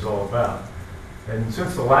vision is all about. And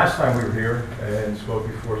since the last time we were here and spoke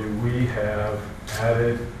before you, we have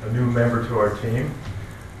added a new member to our team.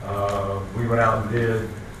 We went out and did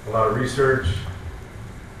a lot of research,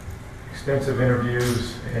 extensive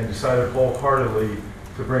interviews, and decided wholeheartedly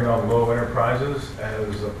to bring on Low Enterprises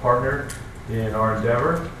as a partner in our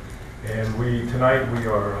endeavor. And tonight we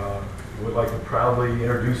would like to proudly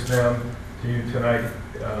introduce them to you tonight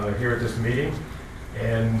here at this meeting.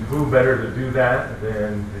 And who better to do that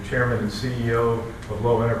than the chairman and CEO of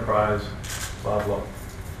Low Enterprise, Bob Lowe.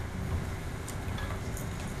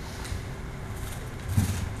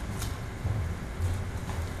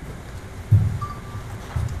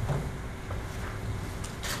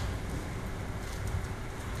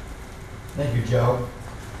 Thank you, Joe.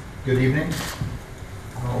 Good evening.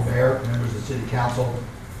 Honorable Mayor, members of the City Council.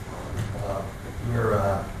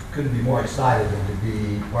 We're couldn't be more excited than to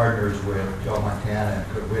be partners with Joe Montana and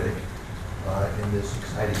Kurt Wittig in this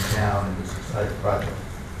exciting town and this exciting project.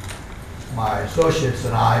 My associates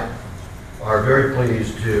and I are very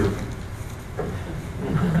pleased to,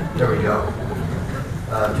 there we go,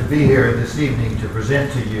 to be here this evening to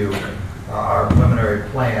present to you our preliminary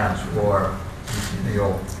plans for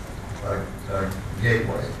Centennial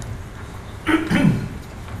Gateway.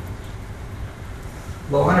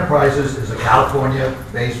 Low Enterprises is a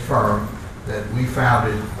California-based firm that we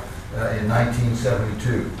founded in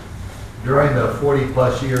 1972. During the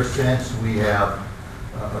 40-plus years since, we have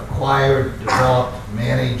acquired, developed,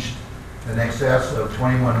 managed in excess of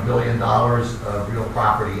 $21 billion of real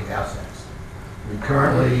property assets. We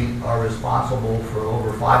currently are responsible for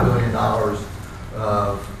over $5 billion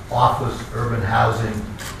of office, urban housing,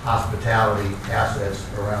 hospitality assets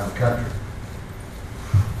around the country.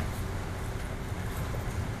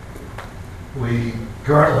 We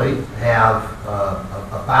currently have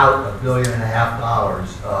about $1.5 billion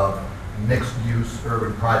of mixed-use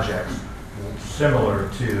urban projects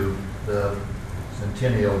similar to the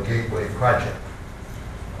Centennial Gateway project.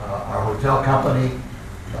 Our hotel company,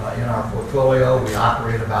 in our portfolio, we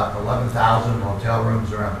operate about 11,000 hotel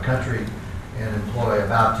rooms around the country and employ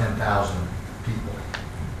about 10,000 people.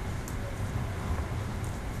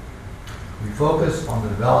 We focus on the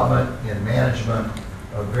development and management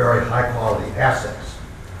of very high-quality assets.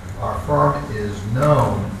 Our firm is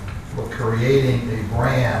known for creating a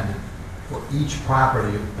brand for each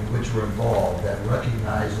property in which we're involved that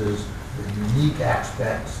recognizes the unique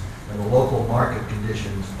aspects and the local market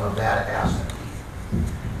conditions of that asset.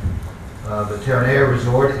 The Terranea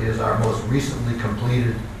Resort is our most recently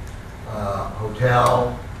completed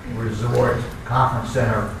hotel, resort, conference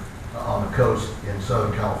center on the coast in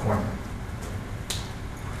Southern California.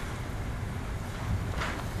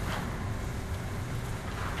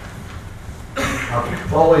 Our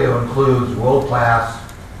portfolio includes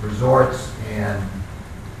world-class resorts and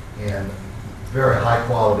very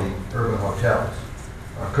high-quality urban hotels.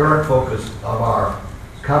 Our current focus of our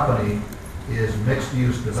company is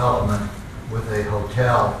mixed-use development with a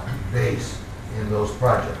hotel base in those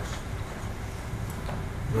projects.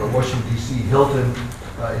 The Washington, D.C. Hilton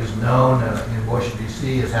is known in Washington,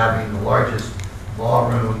 D.C. as having the largest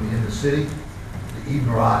ballroom in the city. The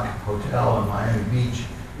Eden Rock Hotel in Miami Beach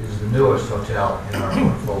is the newest hotel in our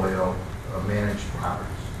portfolio of managed properties.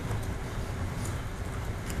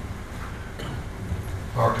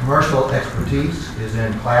 Our commercial expertise is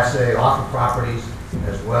in Class A office properties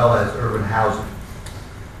as well as urban housing.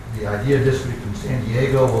 The Idea District in San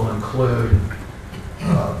Diego will include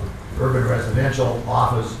urban residential,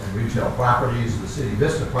 office, and retail properties. The City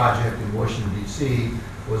Vista project in Washington, D.C.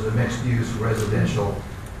 was a mixed-use residential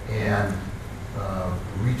and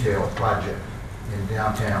retail project in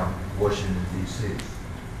downtown Washington, D.C.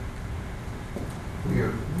 We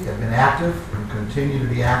have been active and continue to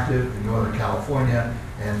be active in Northern California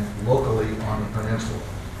and locally on the peninsula.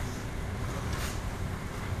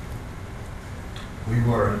 We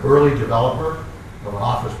were an early developer of an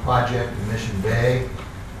office project in Mission Bay.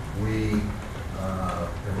 We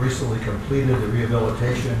have recently completed the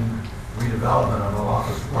rehabilitation, redevelopment of an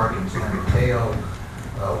office park in San Mateo,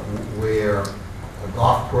 where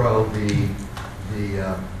Golf Pro, the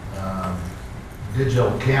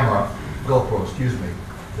digital camera, GoPro, excuse me,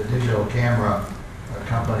 the digital camera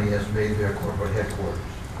company has made their corporate headquarters.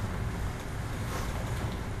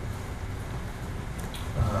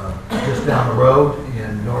 Just down the road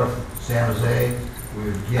in North San Jose,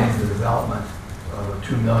 we're beginning the development of a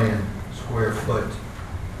 2 million square foot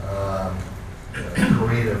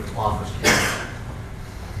creative office campus.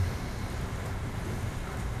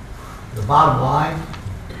 The bottom line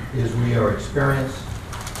is we are experienced,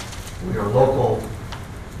 we are local,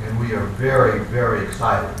 and we are very, very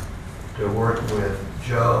excited to work with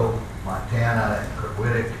Joe, Montana, and Kurt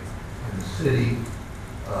Wittick in the city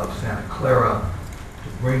of Santa Clara to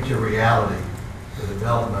bring to reality the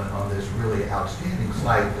development on this really outstanding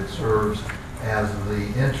site that serves as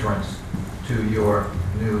the entrance to your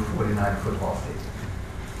new 49 football stadium.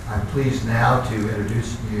 I'm pleased now to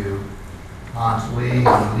introduce you Hans Lee,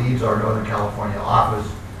 who leads our Northern California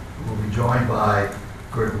office, who will be joined by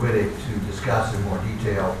Kurt Wittick to discuss in more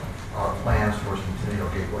detail our plans for Centennial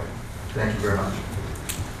Gateway. Thank you very much.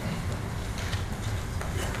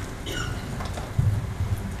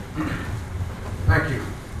 Thank you.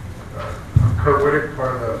 I'm Kurt Wittick,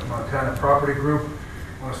 part of the Montana Property Group.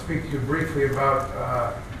 I want to speak to you briefly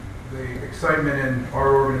about the excitement in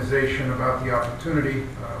our organization about the opportunity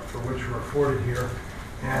for which we're afforded here,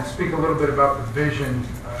 and speak a little bit about the vision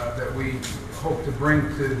that we hope to bring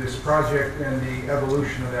to this project and the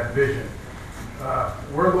evolution of that vision.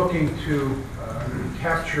 We're looking to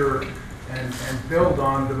capture and build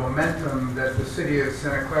on the momentum that the city of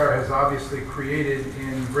Santa Clara has obviously created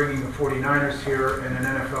in bringing the 49ers here in an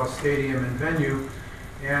NFL stadium and venue.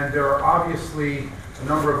 And there are obviously a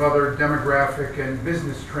number of other demographic and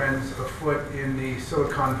business trends afoot in the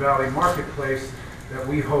Silicon Valley marketplace that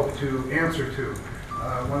we hope to answer to.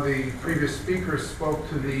 One of the previous speakers spoke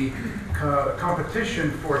to the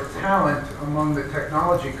competition for talent among the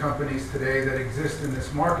technology companies today that exist in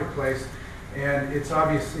this marketplace. And it's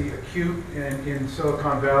obviously acute in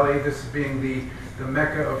Silicon Valley, this being the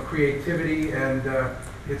mecca of creativity, and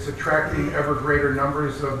it's attracting ever greater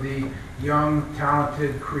numbers of the young,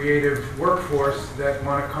 talented, creative workforce that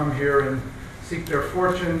want to come here and seek their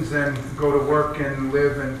fortunes and go to work and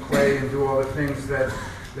live and play and do all the things that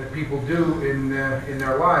people do in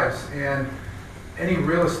their lives. And any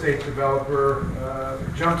real estate developer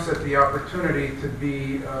jumps at the opportunity to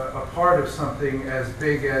be a part of something as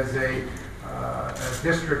big as a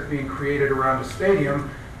district being created around a stadium.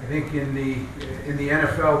 I think in the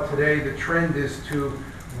NFL today, the trend is to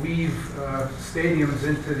weave stadiums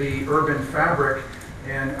into the urban fabric,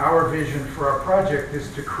 and our vision for our project is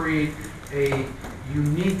to create a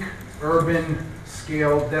unique urban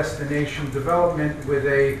scale destination development with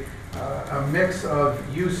a mix of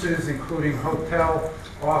uses including hotel,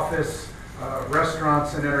 office,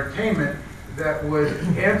 restaurants, and entertainment that would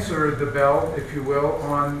answer the bell, if you will,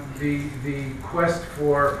 on the quest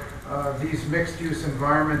for these mixed-use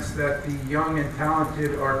environments that the young and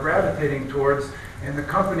talented are gravitating towards, and the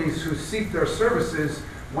companies who seek their services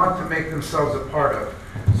want to make themselves a part of.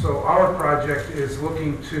 So our project is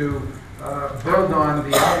looking to build on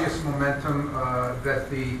the obvious momentum that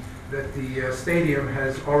the stadium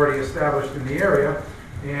has already established in the area,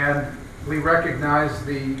 and we recognize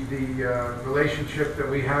the relationship that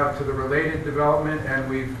we have to the related development, and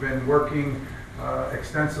we've been working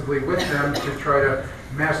extensively with them to try to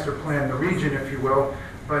master plan the region, if you will.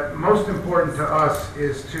 But most important to us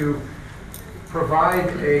is to provide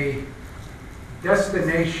a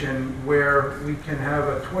destination where we can have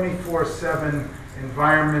a 24/7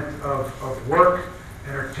 environment of work,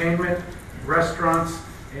 entertainment, restaurants,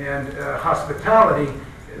 and hospitality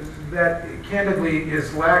that candidly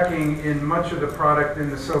is lacking in much of the product in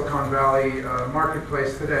the Silicon Valley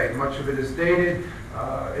marketplace today. Much of it is dated.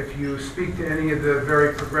 If you speak to any of the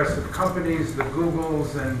very progressive companies, the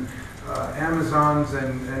Googles and Amazons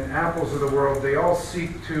and Apples of the world, they all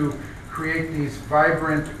seek to create these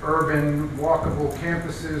vibrant, urban, walkable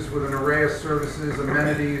campuses with an array of services,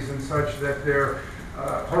 amenities, and such that their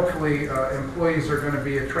hopefully employees are going to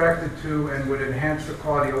be attracted to and would enhance the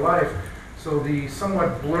quality of life. So the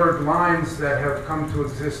somewhat blurred lines that have come to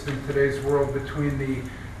exist in today's world between the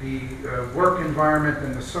work environment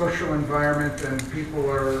and the social environment, and people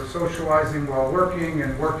are socializing while working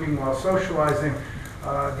and working while socializing,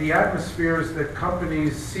 the atmospheres that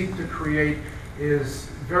companies seek to create is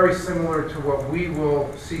very similar to what we will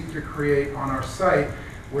seek to create on our site,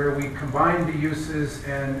 where we combine the uses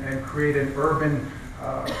and create an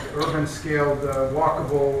urban-scaled,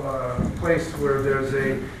 walkable place where there's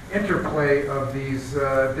a interplay of these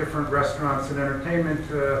different restaurants and entertainment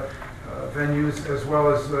venues, as well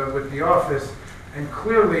as with the office. And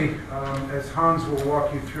clearly, as Hans will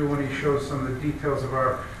walk you through when he shows some of the details of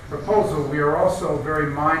our proposal, we are also very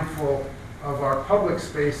mindful of our public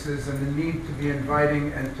spaces and the need to be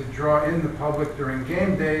inviting and to draw in the public during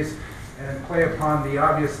game days and play upon the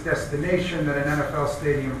obvious destination that an NFL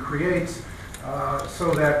stadium creates,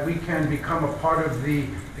 so that we can become a part of the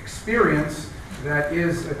experience that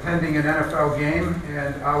is attending an NFL game,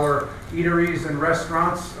 and our eateries and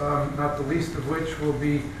restaurants, not the least of which will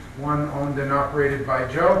be one owned and operated by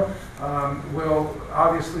Joe, will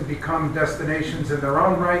obviously become destinations in their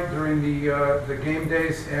own right during the game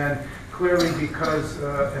days. And clearly, because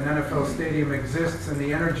an NFL stadium exists and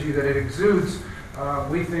the energy that it exudes,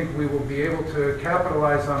 we think we will be able to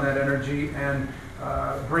capitalize on that energy and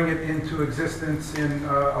bring it into existence in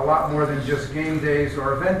a lot more than just game days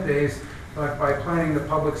or event days, but by planning the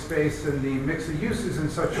public space and the mix of uses in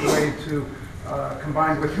such a way to,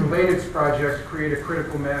 combined with Related's project, create a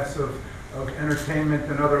critical mass of entertainment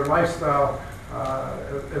and other lifestyle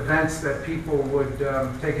events that people would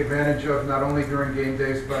take advantage of, not only during game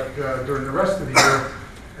days, but during the rest of the year.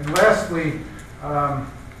 And lastly,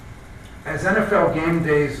 as NFL game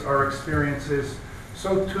days are experiences,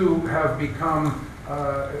 so too have become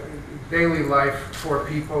daily life for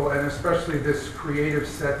people, and especially this creative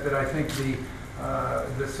set that I think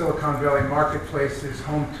the Silicon Valley marketplace is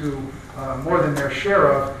home to more than their share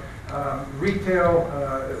of. Retail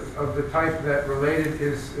of the type that Related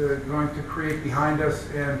is going to create behind us,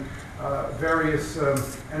 and various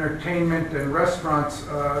entertainment and restaurants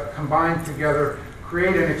combined together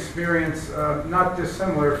create an experience not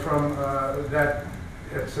dissimilar from that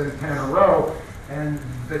at Santana Row. And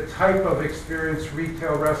the type of experience,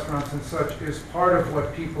 retail, restaurants, and such, is part of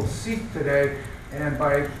what people seek today And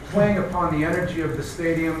by playing upon the energy of the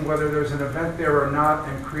stadium, whether there's an event there or not,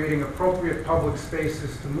 and creating appropriate public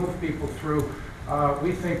spaces to move people through,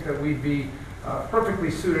 we think that we'd be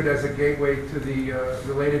perfectly suited as a gateway to the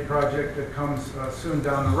related project that comes soon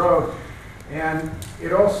down the road. And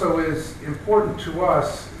it also is important to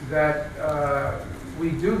us that we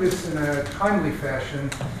do this in a timely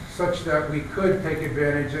fashion such that we could take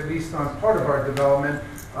advantage, at least on part of our development,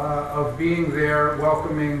 of being there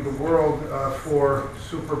welcoming the world for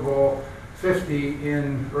Super Bowl 50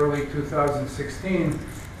 in early 2016.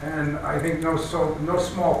 And I think no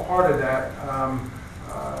small part of that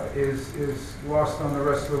is lost on the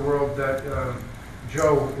rest of the world that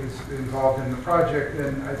Joe is involved in the project,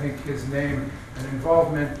 and I think his name and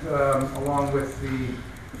involvement, along with the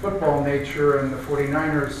football nature and the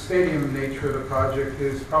 49ers stadium nature of the project,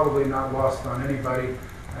 is probably not lost on anybody.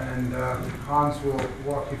 And Hans will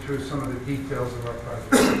walk you through some of the details of our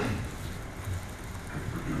project.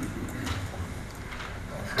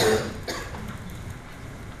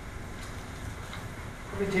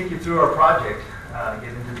 Let me take you through our project, get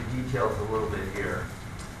into the details a little bit here.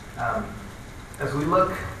 As we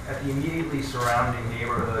look at the immediately surrounding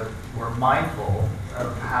neighborhood, we're mindful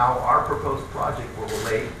of how our proposed project will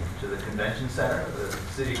relate to the convention center, the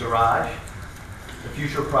city garage, the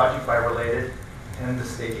future project by Related, and the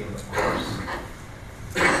stadium, of course.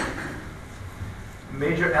 A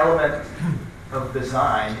major element of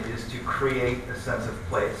design is to create a sense of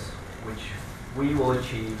place, which we will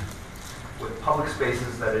achieve with public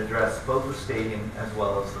spaces that address both the stadium as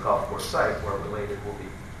well as the golf course site where Related will be.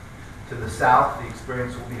 To the south, the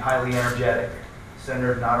experience will be highly energetic,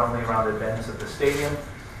 centered not only around events at the stadium,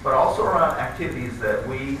 but also around activities that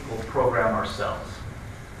we will program ourselves.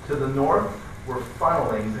 To the north, we're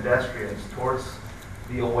funneling pedestrians towards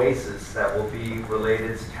the oasis that will be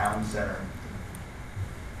Related's town center.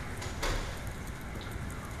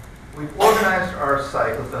 We've organized our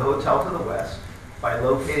site with the hotel to the west. By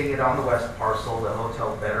locating it on the west parcel, the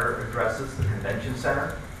hotel better addresses the convention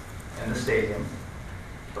center and the stadium.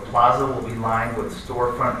 The plaza will be lined with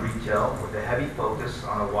storefront retail with a heavy focus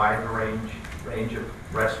on a wide range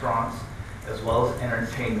of restaurants as well as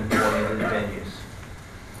entertainment-oriented venues.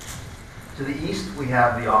 To the east, we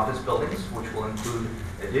have the office buildings, which will include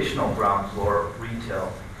additional ground floor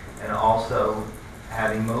retail and also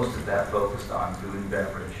having most of that focused on food and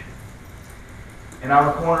beverage. And on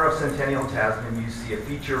the corner of Centennial and Tasman, you see a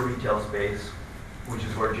feature retail space, which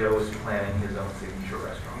is where Joe is planning his own signature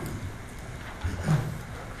restaurant.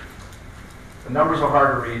 The numbers are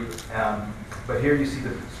hard to read, but here you see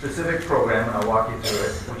the specific program, and I'll walk you through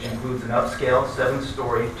it, which includes an upscale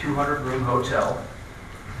 7-story, 200-room hotel,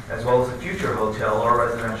 as well as a future hotel or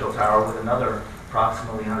residential tower with another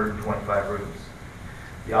approximately 125 rooms.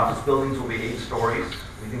 The office buildings will be 8 stories.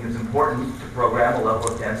 We think it's important to program a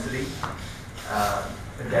level of density, a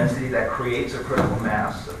density that creates a critical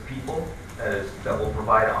mass of people that will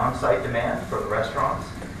provide on-site demand for the restaurants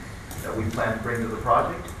that we plan to bring to the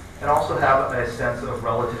project, and also have a sense of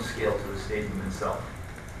relative scale to the stadium itself.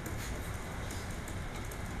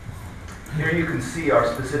 Here you can see our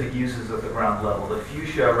specific uses of the ground level. The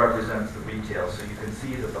fuchsia represents the retail, so you can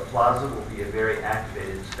see that the plaza will be a very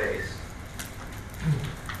activated space.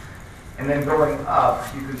 And then going up,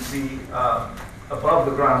 you can see above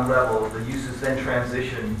the ground level, the uses then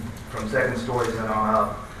transition from second stories and on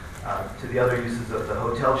up to the other uses of the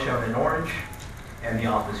hotel shown in orange and the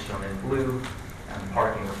office shown in blue, and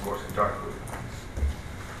parking, of course, in dark blue.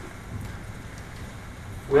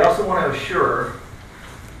 We also want to assure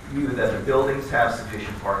you that the buildings have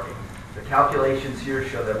sufficient parking. The calculations here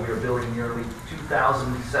show that we are building nearly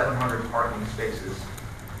 2,700 parking spaces.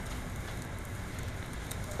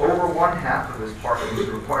 Over 1/2 of this parking is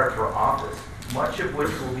required for office, much of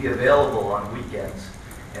which will be available on weekends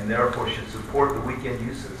and therefore should support the weekend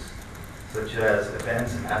uses, such as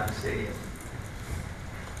events at the stadium.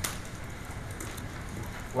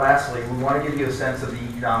 Lastly, we want to give you a sense of the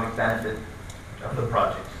economic benefit of the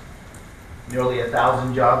project. Nearly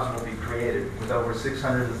 1,000 jobs will be created, with over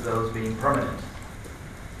 600 of those being permanent.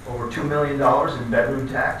 Over $2 million in bedroom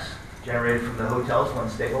tax generated from the hotels when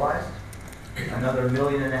stabilized. Another $1.5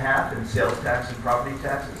 million in sales tax and property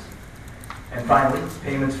taxes. And finally,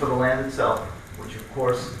 payments for the land itself, which of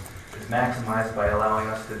course is maximized by allowing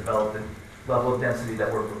us to develop the level of density that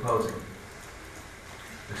we're proposing.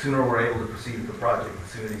 The sooner we're able to proceed with the project, the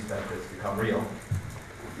sooner these benefits become real.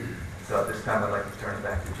 So at this time, I'd like to turn it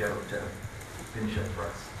back to Joe to finish up for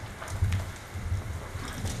us.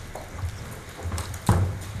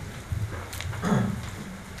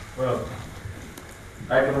 Well,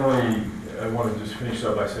 I want to just finish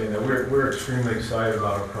up by saying that we're extremely excited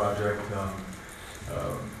about our project.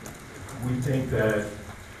 we think that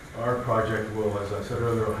our project will, as I said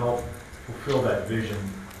earlier, will help fulfill that vision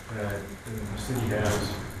that the city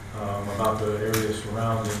has about the area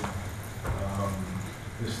surrounding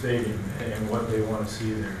the stadium and what they want to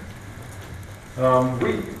see there.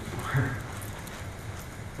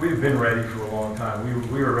 We've been ready for a long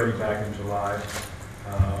time. We were ready back in July.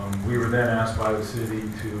 We were then asked by the city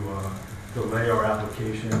to delay our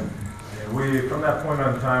application. And from that point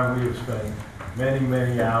on time, we have spent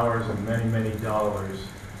many hours and many dollars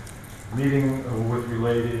meeting with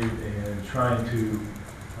Related and trying to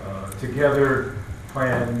together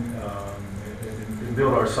plan and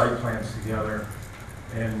build our site plans together.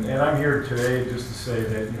 And I'm here today just to say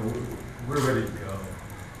that we're ready to go.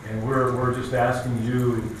 And we're just asking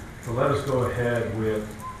you to let us go ahead with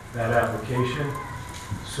that application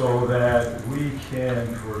so that we can,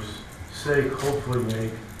 for sake, hopefully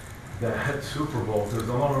make that Super Bowl, because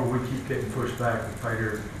the longer we keep getting pushed back, the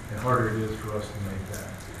tighter and harder it is for us to make that.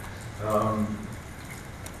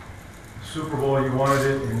 Super Bowl, you wanted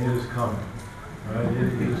it, and it is coming. Right?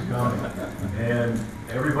 It is coming. And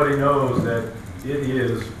everybody knows that it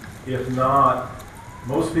is, if not,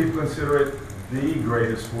 most people consider it the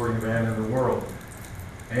greatest sporting event in the world.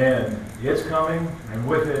 And it's coming, and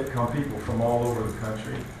with it come people from all over the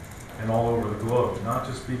country and all over the globe, not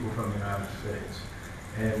just people from the United States.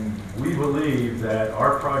 And we believe that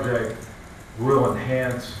our project will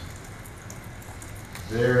enhance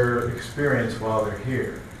their experience while they're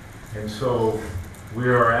here. And so we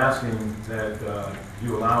are asking that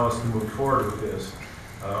you allow us to move forward with this.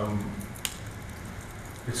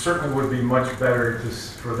 It certainly would be much better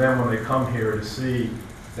for them when they come here to see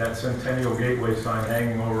that Centennial Gateway sign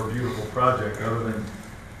hanging over a beautiful project other than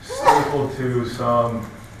stapled to some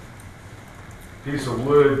piece of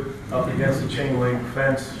wood up against a chain link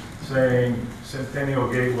fence saying Centennial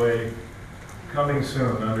Gateway coming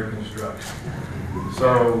soon, under construction.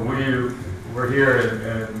 So we're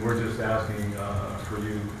here and we're just asking for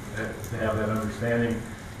you to have that understanding,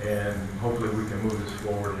 and hopefully we can move this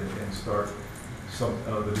forward and start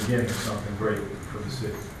the beginning of something great for the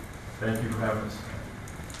city. Thank you for having us.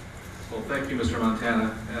 Well, thank you, Mr.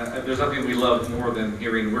 Montana. There's nothing we love more than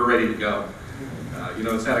hearing "we're ready to go."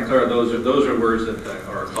 In Santa Clara, those are words that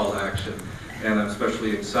are a call to action. And I'm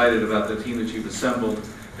especially excited about the team that you've assembled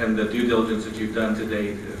and the due diligence that you've done to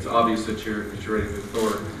date. It's obvious that you're ready to move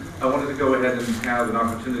forward. I wanted to go ahead and have an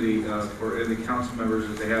opportunity for any council members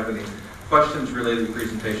if they have any questions related to the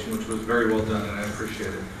presentation, which was very well done, and I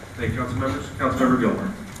appreciate it. Thank you, council members. Councilmember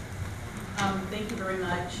Gilmore. Thank you very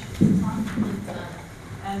much.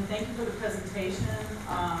 And thank you for the presentation.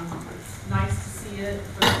 It's nice to see it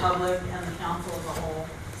for the public and the council as a whole.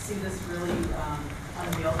 See this really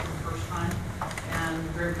unveiled for the first time. And I'm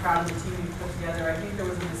very proud of the team you put together. I think there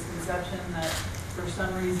was a misconception that for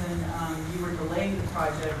some reason you were delaying the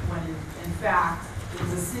project when in fact it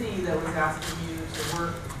was a city that was asking you to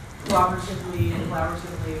work cooperatively and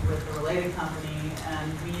collaboratively with the Related company,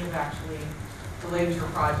 and we have actually delayed your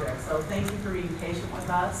project. So thank you for being patient with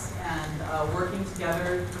us and working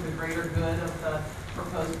together for the greater good of the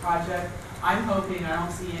proposed project. I'm hoping, I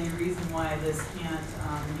don't see any reason why this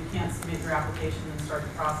you can't submit your application and start the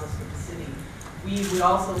process with the city. We would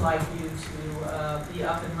also like you to be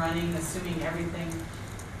up and running, assuming everything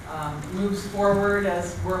moves forward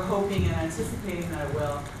as we're hoping and anticipating that it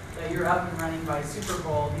will, that you're up and running by Super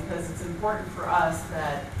Bowl, because it's important for us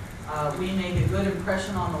that we make a good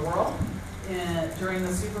impression on the world during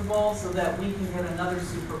the Super Bowl so that we can get another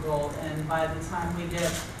Super Bowl. And by the time we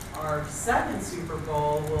get our second Super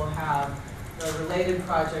Bowl, we'll have the Related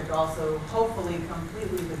project also hopefully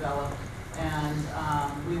completely developed. And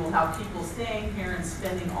we will have people staying here and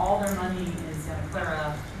spending all their money in Santa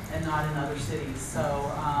Clara and not in other cities.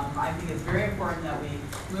 So I think it's very important that we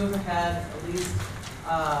move ahead, at least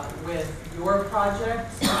with your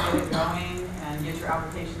project, get it going and get your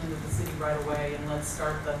application into the city right away, and let's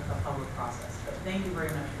start the public process. But thank you very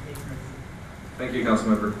much for being here. Thank you,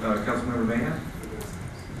 Councilmember. Councilmember Mahan.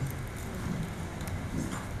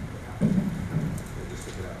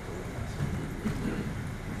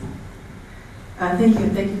 Thank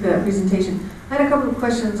you for that presentation. I had a couple of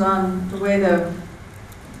questions on the way the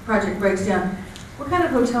project breaks down. What kind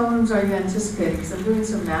of hotel rooms are you anticipating? Because I'm doing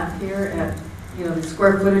some math here at the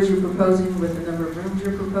square footage you're proposing with the number of rooms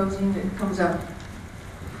you're proposing. It comes out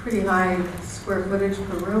pretty high square footage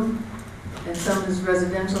per room, and some is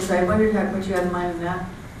residential. So I wondered what you had in mind on that.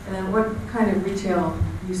 And then what kind of retail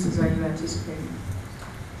uses are you anticipating?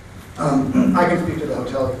 I can speak to the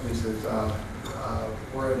hotel uses.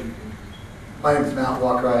 My name is Matt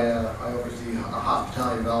Walker. I oversee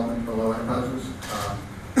hospitality development for Low Enterprises.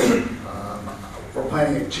 we're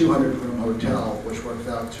planning a 200-room hotel, which works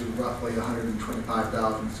out to roughly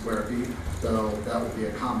 125,000 square feet. So that will be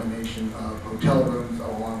a combination of hotel rooms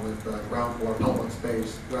along with ground floor public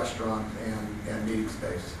space, restaurant, and meeting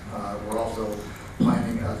space. We're also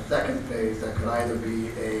planning a second phase that could either be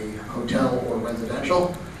a hotel or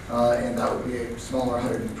residential, and that would be a smaller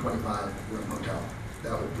 125-room hotel.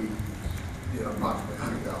 That would be approximately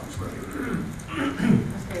 100,000 square feet.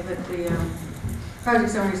 Okay, but the project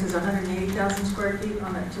summary says 180,000 square feet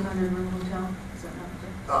on that 200-room hotel. Is that not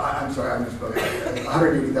correct? I'm sorry, I misspoke.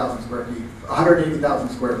 180,000 square feet. 180,000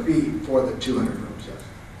 square feet for the 200 rooms, yes.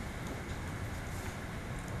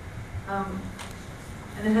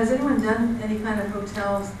 And then has anyone done any kind of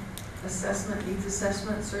hotel assessment, needs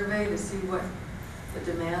assessment survey to see what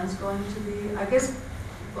the demand's going to be? I guess,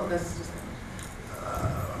 well, that's just...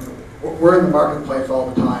 We're in the marketplace all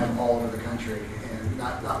the time, all over the country, and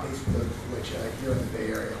not least of which here in the Bay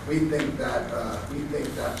Area. We think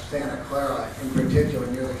that Santa Clara, in particular,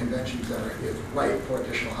 near the convention center, is ripe for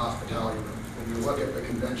additional hospitality rooms. When you look at the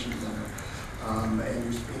convention center and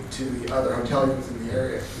you speak to the other hotel units in the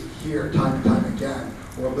area, you hear time and time again,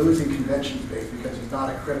 we're losing convention space because there's not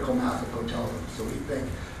a critical mass of hotel rooms. So we think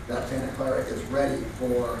that Santa Clara is ready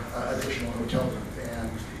for additional hotel rooms, and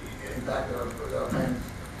in fact, there are plans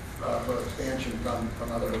for expansion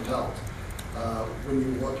from other hotels. When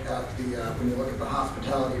you look at the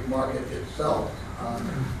hospitality market itself,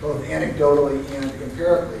 both anecdotally and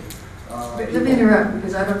empirically. Let me interrupt,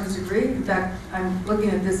 because I don't disagree. In fact, I'm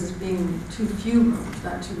looking at this as being too few rooms,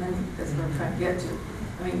 not too many. That's what I'm trying to get to.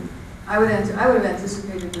 I mean, I would have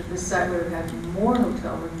anticipated that this site would have had more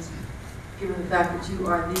hotel rooms, given the fact that you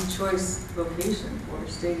are the choice location for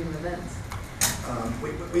stadium events.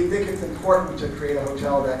 We think it's important to create a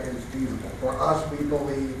hotel that is feasible. For us, we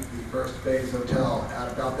believe the first phase hotel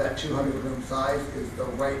at about that 200-room size is the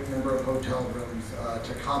right number of hotel rooms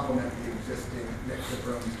to complement the existing mix of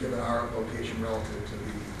rooms given our location relative to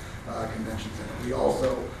the convention center. We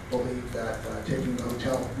also believe that taking the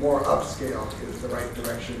hotel more upscale is the right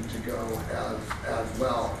direction to go as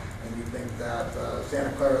well. And we think that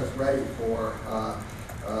Santa Clara is ready for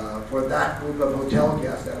that group of hotel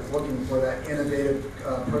guests that is looking for that innovative,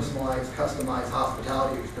 personalized, customized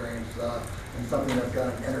hospitality experience and something that's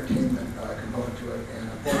got an entertainment component to it and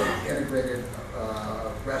a fully integrated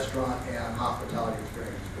restaurant and hospitality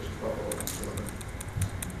experience, which is what we're looking to deliver.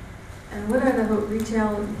 And what are the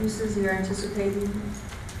retail uses you're anticipating?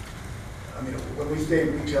 I mean, when we say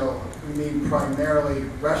retail, we mean primarily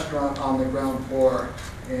restaurant on the ground floor,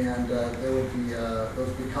 and there would be those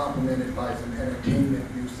would be complemented by some entertainment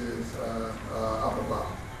uses up above.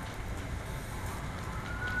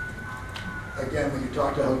 Again, when you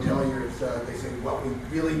talk to hoteliers, they say what we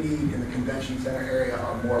really need in the convention center area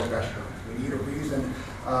are more restaurants. We need a reason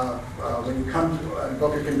when you come to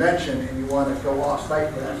book a convention and you want to go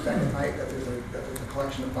off-site for that second night, that there's a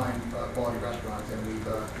collection of fine quality restaurants, and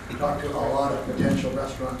we've talked to a lot of potential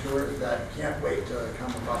restaurateurs that can't wait to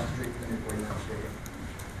come across the street from the 49 Stadium.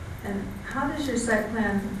 And how does your site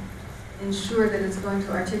plan ensure that it's going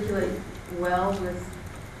to articulate well with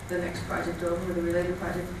the next project over, with the related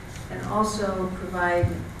project, and also provide,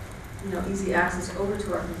 easy access over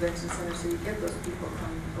to our convention center so you get those people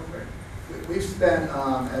coming over? We've spent,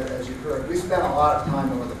 as you've heard, we've spent a lot of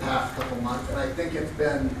time over the past couple months, and I think it's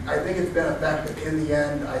been effective. In the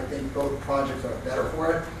end, I think both projects are better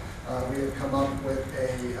for it. We have come up with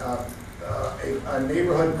a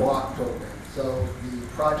neighborhood block program. So the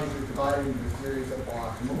project is divided into a series of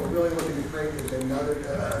blocks, and what we're really looking to create is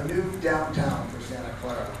a new downtown for Santa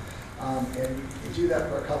Clara. And we do that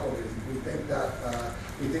for a couple of reasons.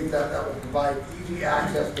 We think that will provide easy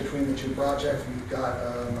access between the two projects. We've got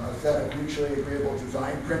a set of mutually agreeable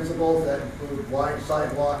design principles that include wide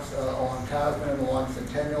sidewalks along Tasman and along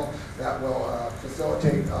Centennial that will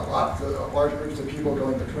facilitate large groups of people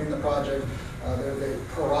going between the projects. There's a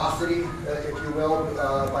porosity, if you will,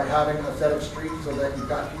 by having a set of streets so that you've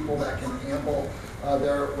got people that can amble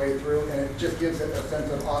their way through, and it just gives it a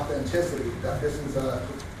sense of authenticity that this is a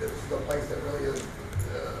place that really is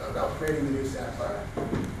about creating the new Santa Clara.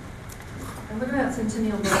 And what about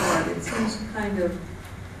Centennial Boulevard? It seems kind of,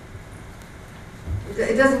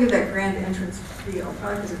 it doesn't give that grand entrance feel,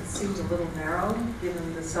 probably because it seems a little narrow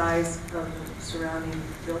given the size of the surrounding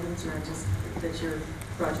buildings, or just that your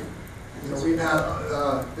project. We've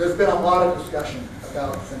had, there's been a lot of discussion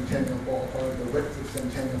about Centennial Boulevard. The width of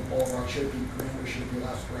Centennial Boulevard should be grander, should be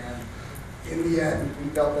less grand. In the end, we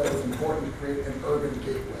felt that it was important to create an urban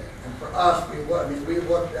gateway. And for us, we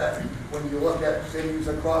looked at, when you look at cities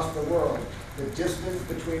across the world, the distance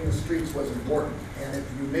between the streets was important. And if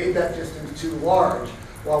you made that distance too large,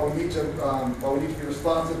 while we need to be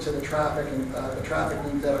responsive to the traffic and the traffic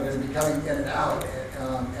needs that are going to be coming in and out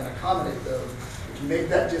and accommodate those, if you make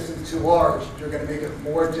that distance too large, you're going to make it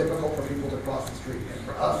more difficult for people to cross the street. And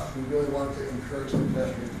for us, we really want to encourage the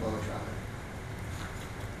pedestrian flow of traffic.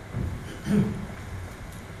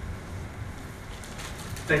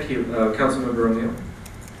 Thank you. Councilmember O'Neill.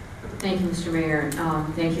 Thank you, Mr. Mayor.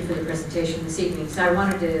 Thank you for the presentation this evening. So I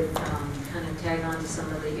wanted to kind of tag on to some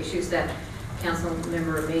of the issues that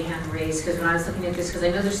Councilmember Mahan raised, because when I was looking at this, because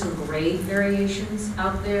I know there's some grade variations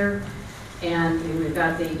out there, and we've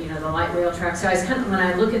got the the light rail track. So I was kind of, when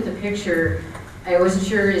I look at the picture, I wasn't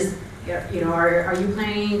sure are you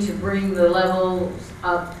planning to bring the levels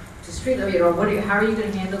up to street level? How are you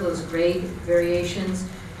going to handle those grade variations?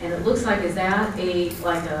 And it looks like, is that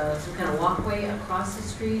some kind of walkway across the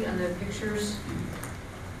street on the pictures?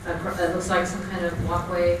 It looks like some kind of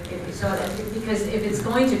walkway. Because if it's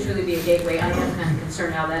going to truly be a gateway, I am kind of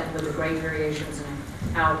concerned how that, with the grade variations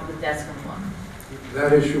and how that's going to look.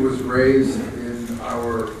 That issue was raised in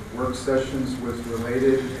our work sessions with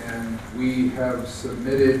Related, and we have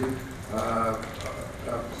submitted a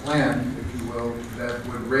plan, if you will, that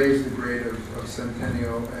would raise the grade of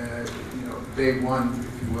Centennial, day one,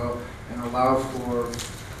 if you will, and allow for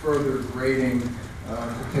further grading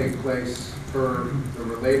to take place per the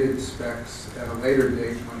Related specs at a later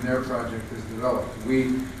date when their project is developed.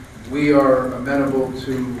 We are amenable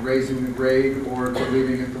to raising the grade or to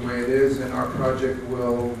leaving it the way it is, and our project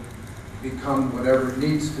will become whatever it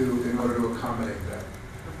needs to in order to accommodate that.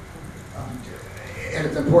 And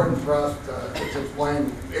it's important for us to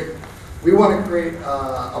explain, we want to create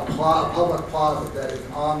a public plaza that is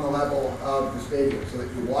on the level of the stadium, so that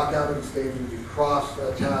you walk out of the stadium, you cross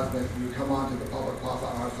Tasman, and you come onto the public plaza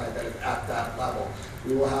on our side that is at that level.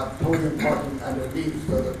 We will have podium parking underneath,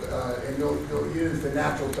 so that, and you'll use the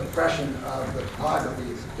natural depression of the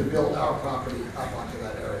topography to build our property up onto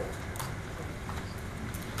that area.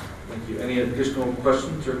 Thank you. Any additional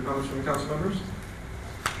questions or comments from the council members?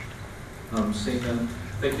 Seeing none.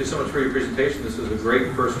 Thank you so much for your presentation. This is a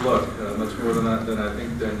great first look, much more than I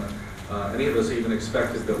think than any of us even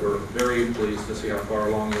expected, but we're very pleased to see how far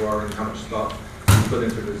along you are and how much thought you put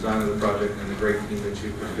into the design of the project and the great team that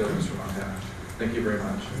you put together, Mr. Montana. Thank you very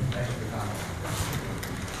much. Thank you for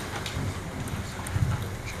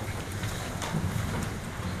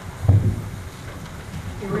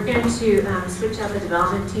And we're going to switch out the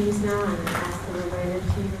development teams now and ask the Related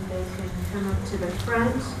team if they can come up to the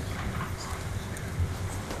front.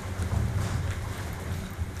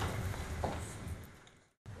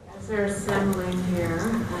 As they're assembling here,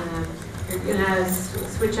 you're going to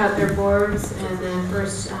switch out their boards, and then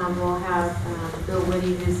first we'll have Bill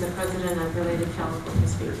Whitty, who's the president of Related California,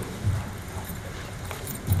 speaking.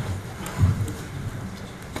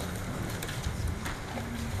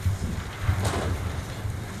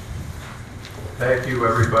 Thank you,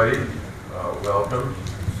 everybody. Welcome.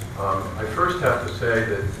 I first have to say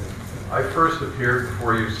that I first appeared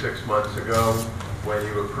before you 6 months ago when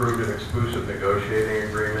you approved an exclusive negotiating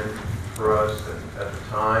agreement for us. And at the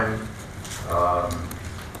time,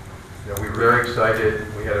 we were very excited.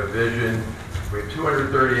 We had a vision. We had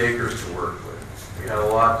 230 acres to work with. We had a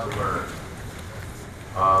lot to learn.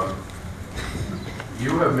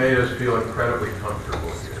 You have made us feel incredibly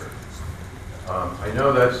comfortable here. I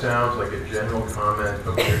know that sounds like a general comment,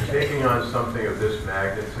 but when you're taking on something of this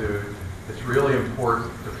magnitude, it's really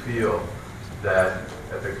important to feel that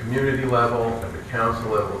at the community level, at the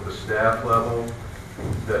council level, at the staff level,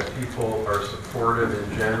 that people are supportive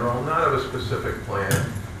in general, not of a specific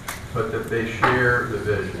plan, but that they share the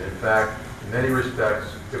vision. In fact, in many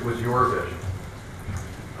respects, it was your vision.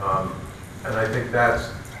 And I think that's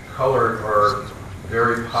colored our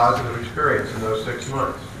very positive experience in those 6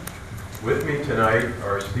 months. With me tonight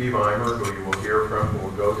are Steve Eimer, who you will hear from, who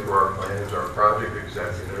will go through our plan, as our project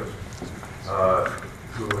executive,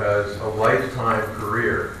 who has a lifetime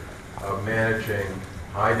career of managing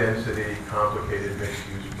high-density, complicated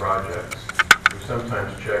mixed-use projects. We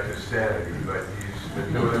sometimes check his sanity, but he's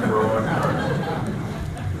been doing it for a long time.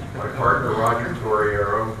 My partner, Roger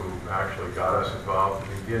Torriero, who actually got us involved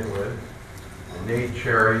to begin with, and Nate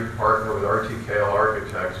Cherry, partner with RTKL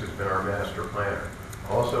Architects, who's been our master planner.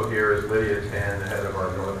 Also here is Lydia Tan, the head of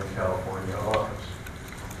our Northern California office.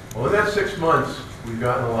 Well, in that 6 months, we've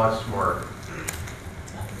gotten a lot smarter.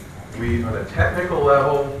 On a technical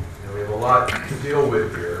level, and we have a lot to deal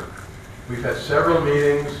with here, we've had several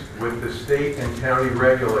meetings with the state and county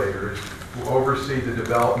regulators who oversee the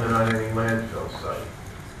development on any landfill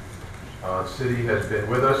site. City has been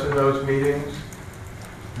with us in those meetings.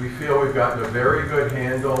 We feel we've gotten a very good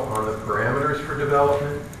handle on the parameters for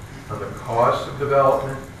development, on the cost of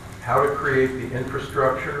development, how to create the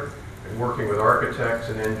infrastructure, and working with architects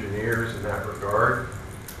and engineers in that regard.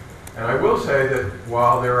 And I will say that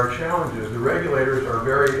while there are challenges, the regulators are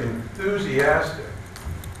very enthusiastic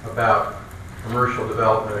about commercial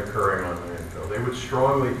development occurring on landfill. They would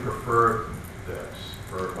strongly prefer this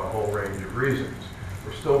for a whole range of reasons.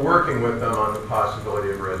 We're still working with them on the possibility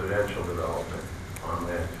of residential development on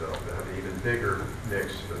landfill to have an even bigger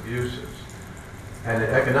mix of uses. And the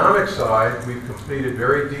economic side, we've completed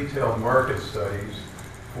very detailed market studies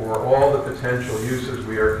for all the potential uses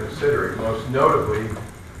we are considering, most notably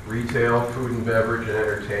retail, food and beverage and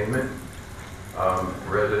entertainment,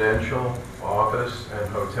 residential, office, and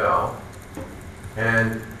hotel.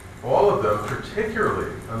 And all of them,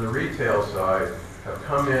 particularly on the retail side, have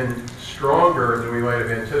come in stronger than we might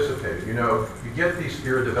have anticipated. You know, you get these,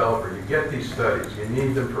 you're a developer, you get these studies, you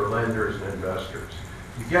need them for lenders and investors.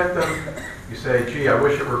 You get them, you say, gee, I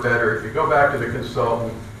wish it were better. You go back to the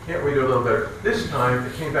consultant, can't we do a little better? This time,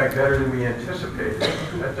 it came back better than we anticipated.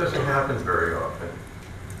 That doesn't happen very often.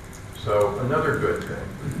 So, another good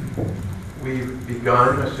thing. We've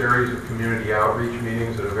begun a series of community outreach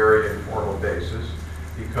meetings at a very informal basis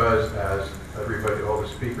because, as everybody, all the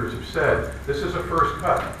speakers have said, this is a first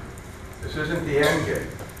cut. This isn't the end game.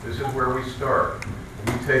 This is where we start.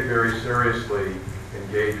 We take very seriously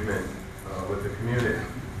engagement with the community.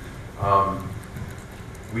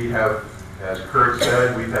 We have, as Kurt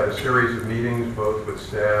said, we've had a series of meetings both with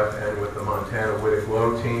staff and with the Montana Whittick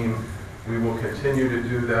Low team. We will continue to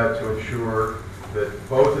do that to ensure that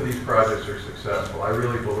both of these projects are successful. I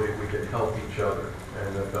really believe we can help each other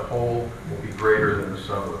and that the whole will be greater than the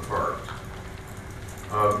sum of the parts.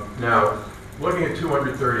 Now, looking at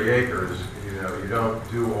 230 acres, you know, you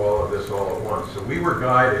don't do all of this all at once. So we were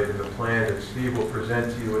guided in the plan that Steve will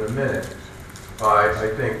present to you in a minute by, I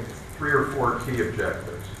think, 3 or 4 key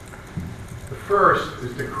objectives. The first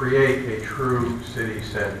is to create a true city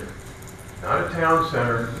center. Not a town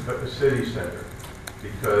center, but a city center.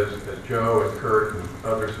 Because, as Joe and Kurt and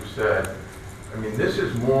others have said, I mean, this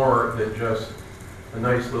is more than just a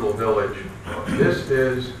nice little village. This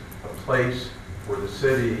is a place for the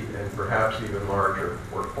city, and perhaps even larger,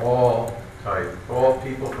 where all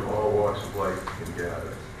people from all walks of life can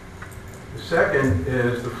gather. The second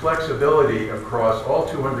is the flexibility across all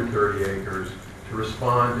 230 acres to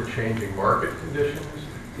respond to changing market conditions,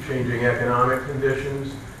 changing economic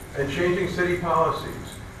conditions, and changing city policies.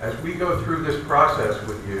 As we go through this process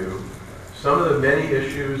with you, some of the many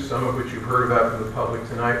issues, some of which you've heard about from the public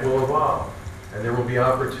tonight, will evolve, and there will be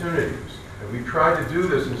opportunities. And we've tried to do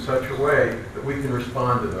this in such a way that we can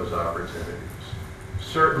respond to those opportunities.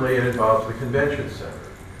 Certainly it involves the convention center.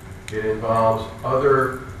 It involves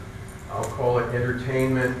other, I'll call it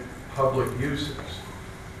entertainment, public uses.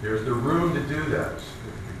 There's the room to do that.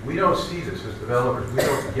 We don't see this as developers. We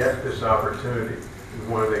don't get this opportunity.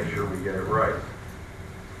 We want to make sure we get it right.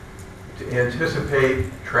 To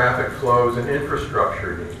anticipate traffic flows and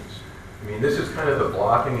infrastructure needs. I mean, this is kind of the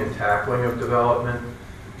blocking and tackling of development.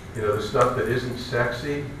 You know, the stuff that isn't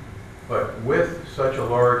sexy, but with such a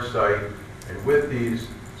large site and with these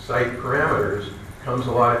site parameters comes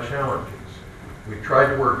a lot of challenges. We've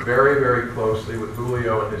tried to work very, very closely with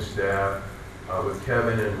Julio and his staff, with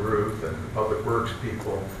Kevin and Ruth and the Public Works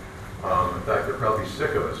people. In fact, they're probably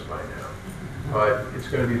sick of us by now. But it's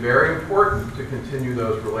going to be very important to continue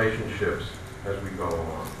those relationships as we go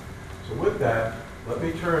along. So with that, let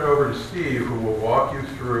me turn it over to Steve, who will walk you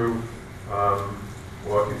through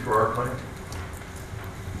our plan.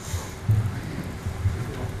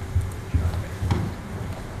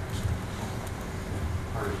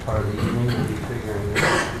 First part of the evening, we'll be figuring this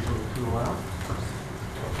little tool out.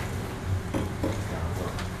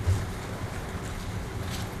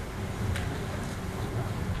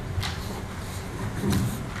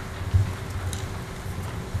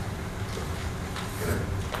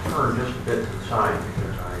 Turn just a bit to the side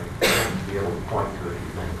because I want to be able to point to a few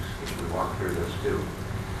things as we walk through this too.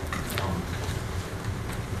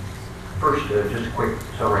 First, just a quick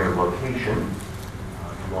summary of location.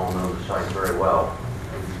 You all know the site very well.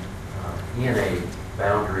 ENA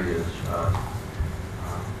boundary is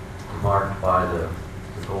marked by the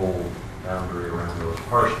gold boundary around those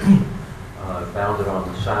parcels. Bounded on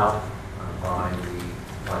the south by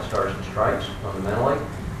Stars and Stripes fundamentally,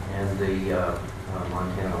 and the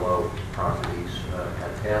Montana Low properties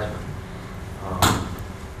at Tasman.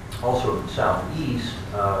 Also to the southeast,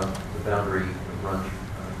 the boundary runs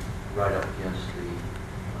right up against the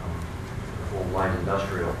whole light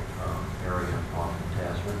industrial area off of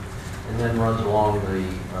Tasman, and then runs along the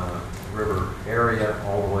river area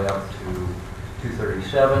all the way up to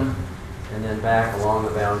 237, and then back along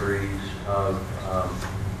the boundaries of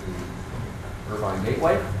the Irvine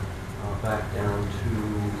Gateway, back down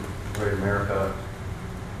to Great America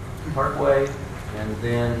Parkway, and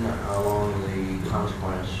then along the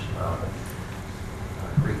Consequence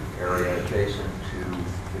Creek area adjacent to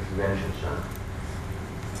the Convention Center.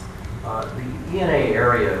 The ENA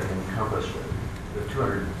area encompassed the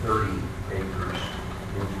 230 acres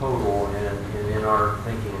in total, and in our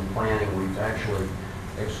thinking and planning, we've actually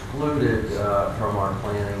excluded from our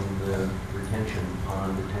planning the detention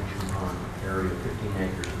pond area, 15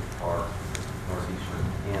 acres at the far northeastern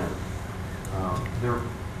end.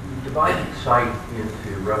 We divided the site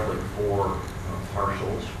into roughly 4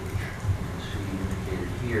 parcels, which you can see indicated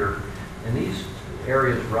here, and these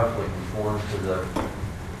areas roughly conform to the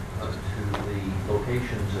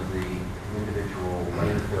locations of the individual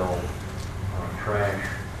landfill trash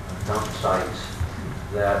dump sites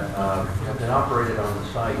that have been operated on the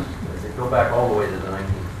site. They go back all the way to the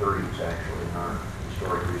 1930s, actually, in our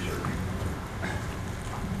historic research.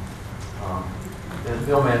 As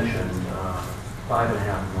Bill mentioned,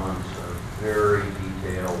 5.5 months of very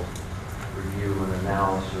detailed review and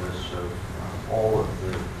analysis of all of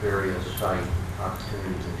the various site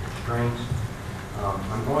opportunities and constraints.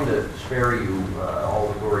 I'm going to spare you all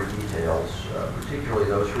the gory details, particularly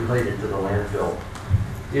those related to the landfill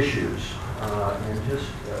issues, and just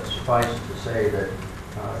suffice it to say that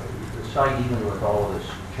the site, even with all of its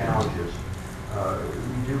challenges,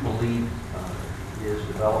 we do believe is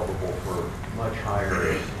developable for much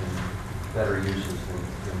higher and better uses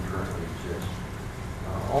than currently exist.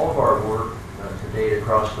 All of our work to date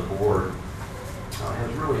across the board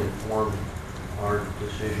has really informed our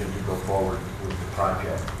decision to go forward with the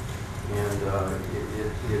project. And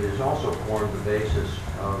it has also formed the basis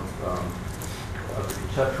of the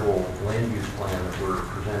conceptual land use plan that we're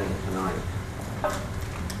presenting tonight.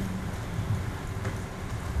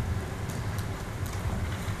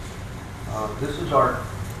 This is our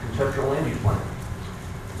conceptual land use plan.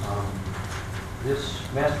 This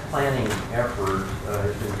master planning effort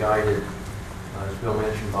has been guided, as Bill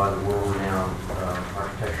mentioned, by the world-renowned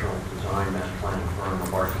architectural design master planning firm of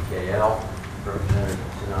RTKL, represented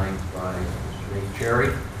tonight by Mr. Nate Cherry,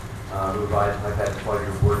 who I've had the pleasure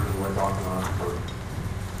of working with off and on for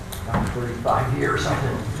about 35 years, I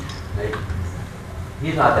think.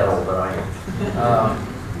 He's not that old, but I am.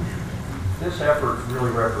 This effort really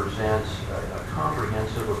represents a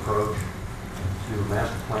comprehensive approach to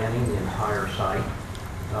master planning the entire site,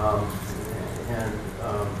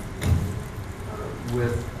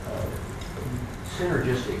 with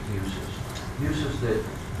synergistic uses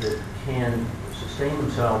that can sustain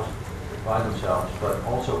themselves by themselves, but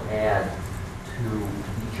also add to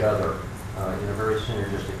each other in a very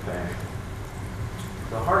synergistic fashion.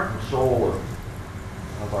 The heart and soul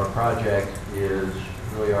of our project is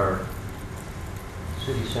really our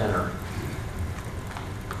city center,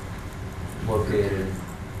 located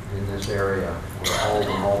in this area where all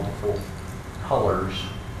the multiple colors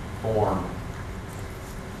form.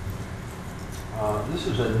 This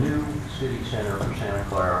is a new city center for Santa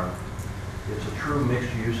Clara. It's a true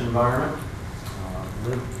mixed-use environment.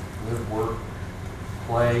 Live, work,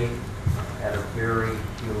 play at a very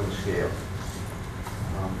human scale.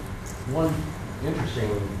 One interesting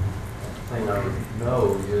thing I would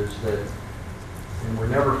note is that, and we're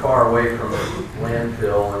never far away from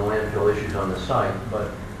landfill and landfill issues on the site,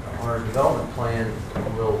 but our development plan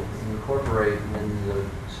will incorporate in the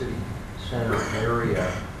city center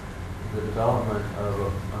area the development of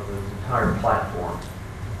an entire platform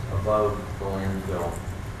above the landfill.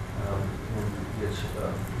 And it's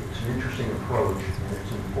an interesting approach, and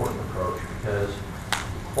it's an important approach because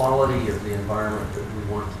the quality of the environment that we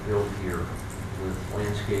want to build here with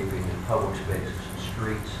landscaping and public spaces and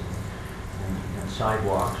streets and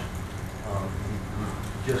sidewalks,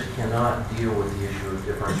 we just cannot deal with the issue of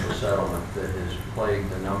differential settlement that has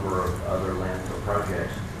plagued a number of other landfill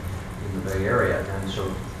projects in the Bay Area. And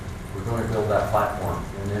so we're going to build that platform,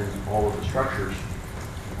 and then all of the structures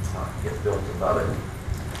get built above it.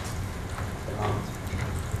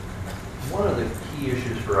 One of the key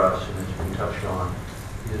issues for us, and it's been touched on,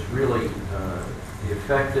 is really the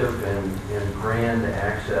effective and grand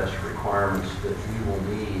access requirements that we will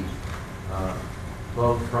need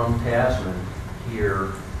both from Tasman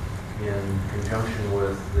here in conjunction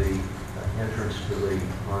with the entrance to the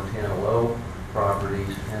Montana Low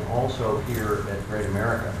properties and also here at Great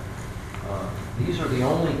America. These are the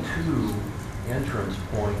only 2 entrance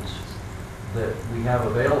points that we have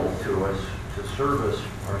available to us to service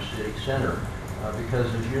our city center.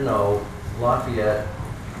 Because as you know, Lafayette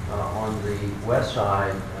on the west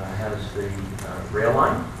side has the rail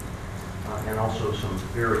line, and also some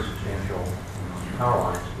very substantial power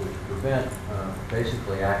lines which prevent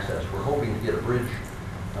basically access. We're hoping to get a bridge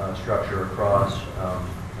structure across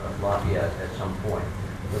Lafayette at some point.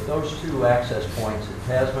 But those two access points at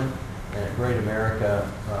Tasman and at Great America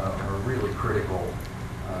are really critical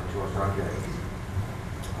to our project.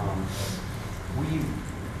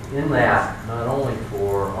 In that, not only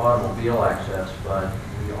for automobile access, but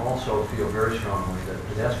we also feel very strongly that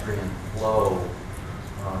pedestrian flow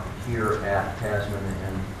here at Tasman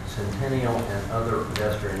and Centennial and other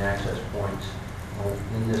pedestrian access points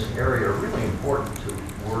in this area are really important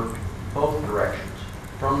to work both directions,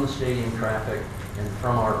 from the stadium traffic and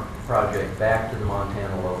from our project back to the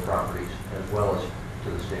Montana Low properties as well as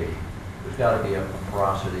to the stadium. There's got to be a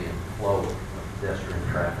porosity and flow of pedestrian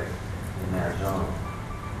traffic in that zone.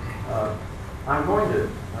 I'm going to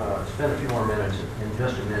spend a few more minutes in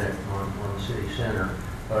just a minute on the city center,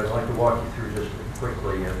 but I'd like to walk you through just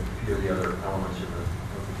quickly a few of the other elements of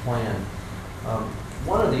the plan.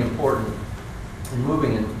 One of the important, in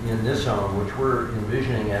moving in this zone, which we're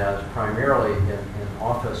envisioning as primarily an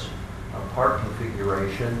office park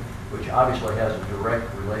configuration, which obviously has a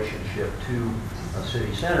direct relationship to a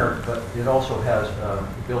city center, but it also has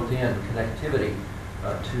built-in connectivity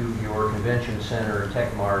to your convention center,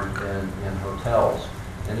 tech mart, and hotels.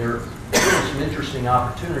 And there are really some interesting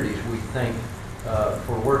opportunities, we think,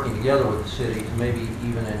 for working together with the city to maybe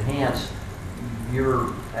even enhance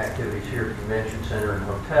your activities here at the convention center and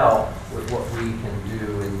hotel with what we can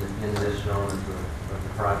do in this zone of the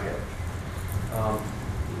project.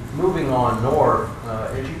 Moving on north,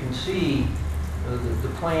 as you can see, the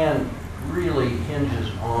plan really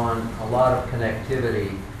hinges on a lot of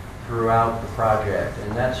connectivity throughout the project,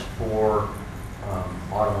 and that's for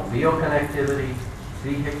automobile connectivity,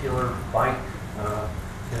 vehicular, bike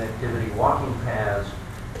connectivity, walking paths.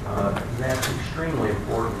 That's extremely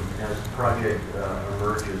important as the project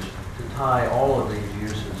emerges to tie all of these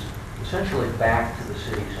uses essentially back to the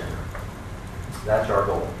city center. That's our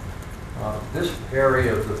goal. This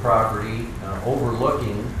area of the property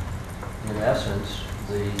overlooking, in essence,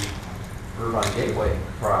 the Irvine Gateway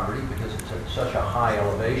property, because it's at such a high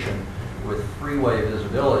elevation with freeway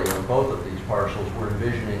visibility on both of these parcels, we're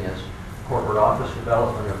envisioning as corporate office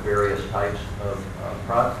development of various types of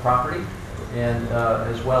property, and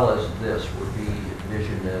as well as this would be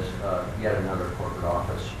envisioned as yet another corporate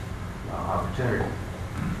office opportunity.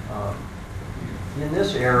 In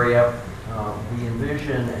this area, we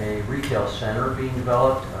envision a retail center being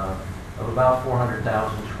developed of about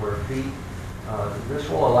 400,000 square feet. This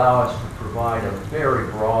will allow us to provide a very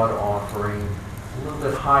broad offering, a little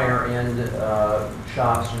bit higher end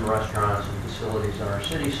shops and restaurants and facilities in our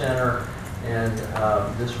city center, and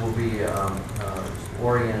this will be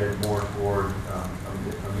oriented more toward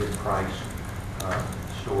a mid-price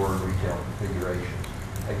store and retail configuration.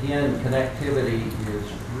 Again, connectivity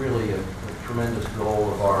is really a tremendous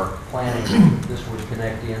goal of our planning. This would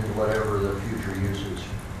connect into whatever the future uses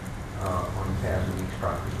on the Tasman East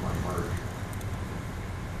properties might emerge.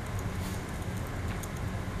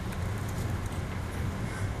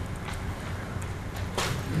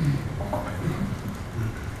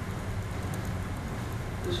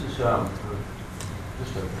 This is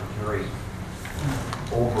just a very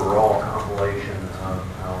overall compilation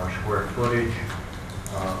of our square footage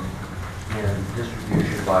and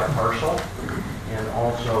distribution by parcel, and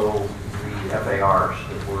also the FARs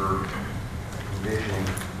that we're envisioning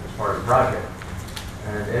as part of the project.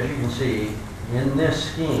 And as you can see, in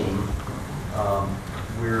this scheme,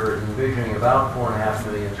 we're envisioning about 4.5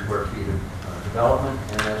 million square feet of development,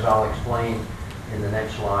 and as I'll explain in the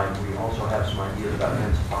next slide, we also have some ideas about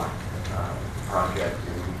densifying the project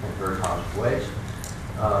in very positive ways.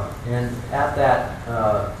 And at that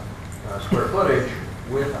square footage,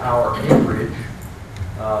 with our acreage,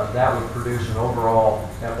 that would produce an overall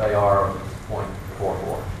FAR of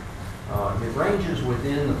 0.44. It ranges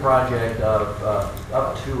within the project of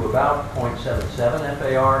up to about 0.77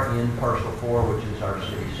 FAR in parcel 4, which is our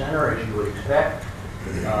city center, as you would expect.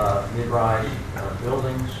 Mid-rise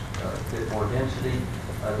buildings, a bit more density,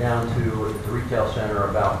 down to the retail center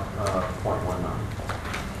about 0.19.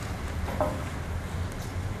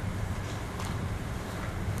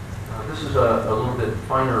 This is a little bit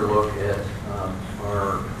finer look at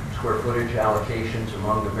our square footage allocations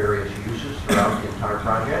among the various uses throughout the entire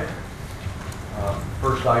project.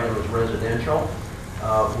 First item is residential,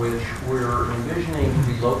 which we're envisioning to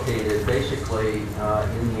be located basically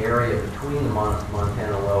in the area between the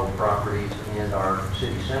Montana Low properties and our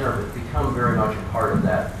city center, but become very much a part of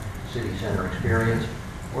that city center experience.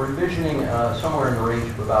 We're envisioning somewhere in the range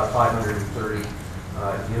of about 530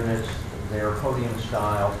 units. They're podium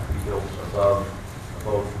style, built above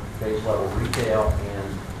both base level retail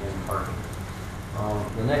and parking.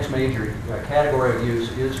 The next major category of use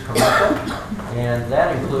is commercial, and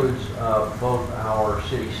that includes both our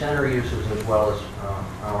city center uses as well as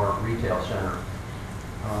our retail center.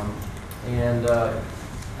 And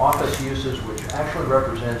office uses, which actually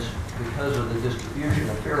represents, because of the distribution,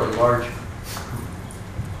 a fairly large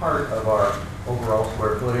part of our overall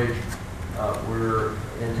square footage. We're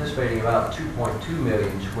anticipating about 2.2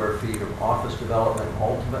 million square feet of office development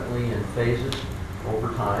ultimately in phases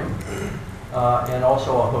over time. And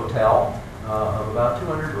also a hotel of about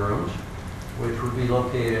 200 rooms, which would be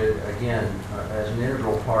located, again, as an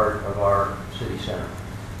integral part of our city center.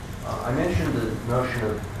 I mentioned the notion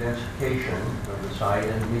of densification of the site,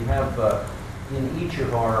 and we have in each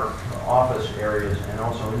of our office areas and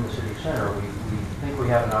also in the city center, we think we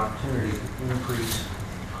have an opportunity to increase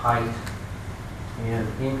height and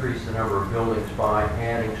increase the number of buildings by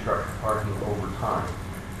adding structured parking over time.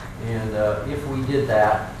 And if we did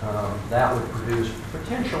that, that would produce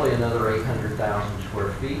potentially another 800,000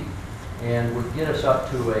 square feet and would get us up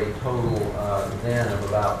to a total then of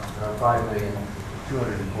about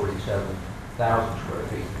 5,247,000 square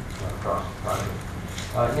feet across the project.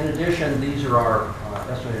 In addition, these are our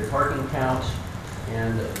estimated parking counts,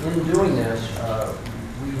 and in doing this,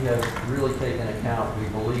 we have really taken account, we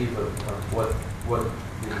believe, of what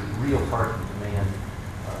the real parking demand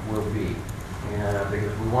will be. And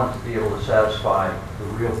because we want to be able to satisfy the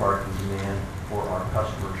real parking demand for our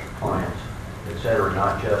customers, clients, et cetera,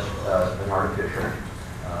 not just an artificial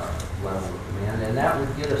level of demand. And that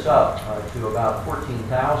would get us up to about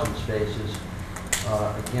 14,000 spaces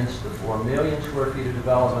against the 4 million square feet of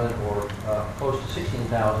development, or close to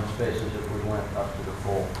 16,000 spaces if we went up to the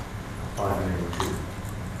full 5 million too.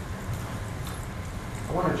 I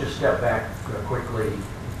want to just step back quickly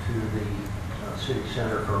to the city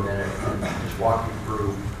center for a minute and just walk you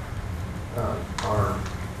through our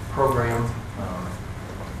program.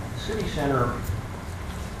 The city center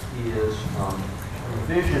is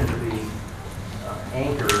envisioned to be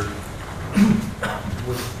anchored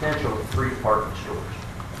with potential 3 department stores.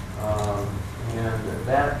 And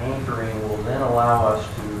that anchoring will then allow us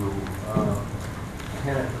to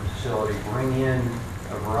tenant the facility, bring in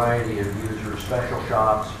a variety of users, special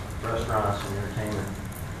shops, restaurants, and entertainment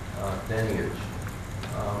venues.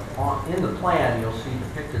 In the plan, you'll see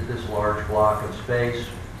depicted this large block of space,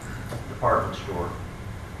 department store.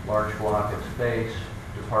 Large block of space,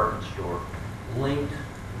 department store. Linked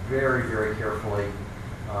very, very carefully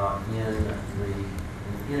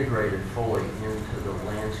integrated fully into the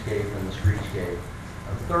landscape and the streetscape.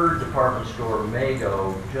 A third department store may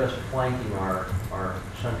go just flanking our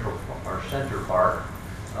center park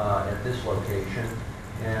at this location.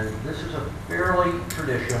 And this is a fairly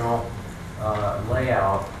traditional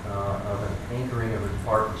layout of an anchoring of a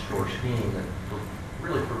department store scheme that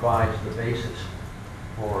really provides the basis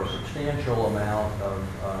for a substantial amount of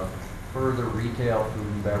further retail, food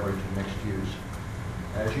and beverage, and mixed use.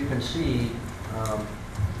 As you can see,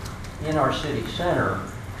 in our city center,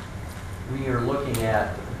 we are looking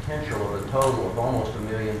at the potential of a total of almost 1.5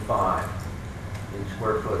 million in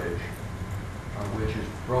square footage, which is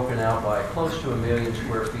broken out by close to 1 million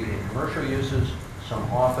square feet in commercial uses, some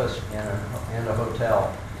office, and a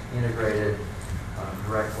hotel integrated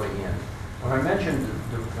directly in. When I mentioned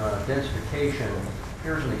the densification,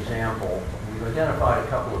 here's an example. We've identified a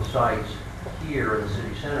couple of sites here in the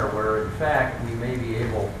city center where, in fact, we may be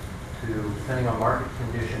able to, depending on market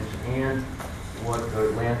conditions and what the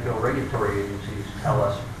landfill regulatory agencies tell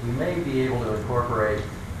us, we may be able to incorporate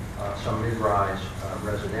some mid-rise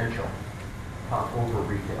residential over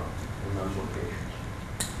retail in those locations.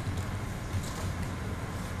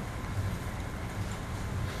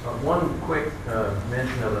 One quick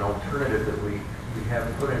mention of an alternative that we have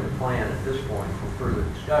put in the plan at this point for further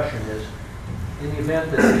discussion is, in the event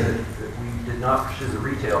that we did not pursue the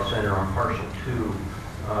retail center on parcel 2,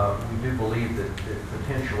 we do believe that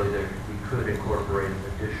potentially we could incorporate an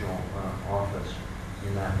additional office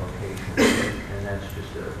in that location. And that's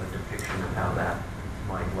just a depiction of how that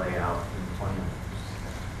might lay out in the plan.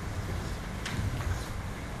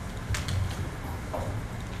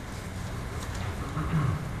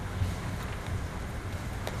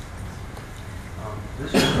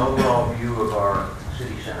 This is an overall view of our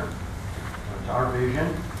city center. It's our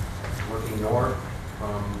vision, looking north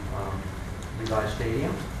from Levi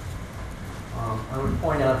Stadium. I would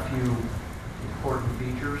point out a few important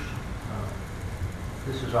features.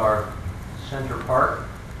 This is our center park,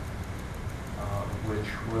 which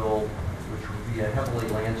will be a heavily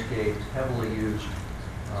landscaped, heavily used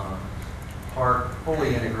park,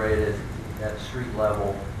 fully integrated at street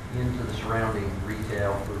level into the surrounding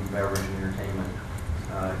retail, food and beverage, and entertainment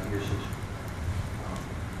uses.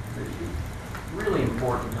 It's really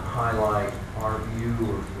important to highlight our view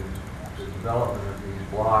of the development of these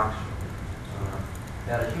blocks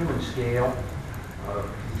at a human scale, a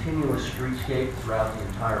continuous streetscape throughout the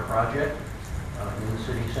entire project in the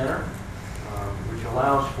city center, which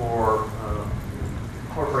allows for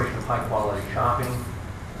incorporation of high-quality shopping,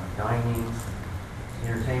 dining,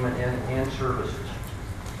 entertainment, and services.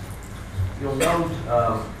 You'll note,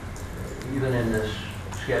 even in this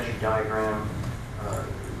sketchy diagram,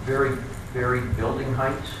 very varied building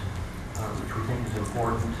heights, which we think is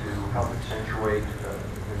important to help accentuate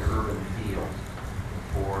an urban feel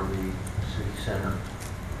for the city center.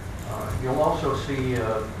 You'll also see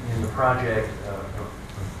in the project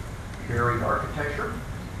varied architecture,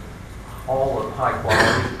 all of high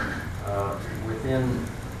quality within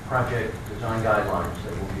project design guidelines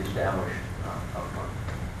that will be established up front.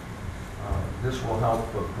 This will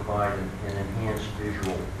help provide an enhanced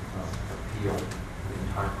visual appeal to the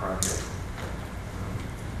entire project.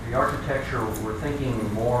 The architecture, we're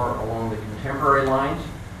thinking more along the contemporary lines,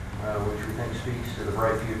 which we think speaks to the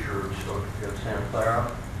bright future of Santa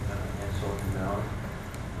Clara and Silicon Valley.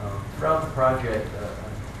 Throughout the project,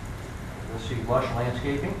 you'll see lush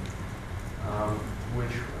landscaping,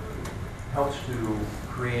 which helps to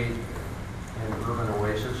create an urban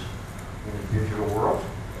oasis in a digital world.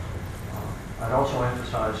 I'd also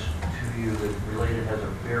emphasize to you that Related has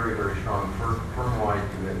a very, very strong firm-wide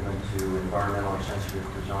commitment to environmentally sensitive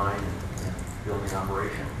design and building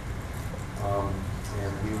operation.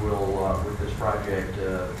 And we will, with this project,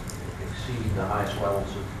 exceed the highest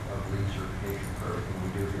levels of LEED certification for everything we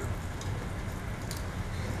do here.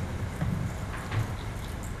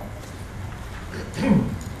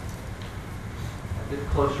 A bit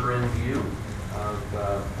closer in view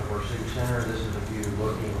of our city center. This is a view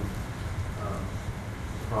looking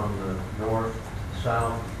from the north to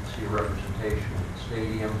south. You can see a representation of the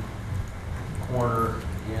stadium, corner,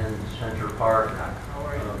 again, Center Park,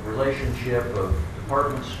 relationship of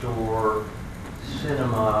department store,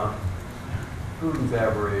 cinema, food and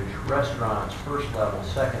beverage, restaurants, first level,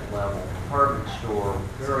 second level, department store,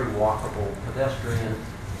 very walkable, pedestrian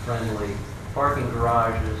friendly, parking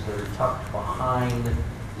garages that are tucked behind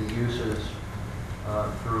the uses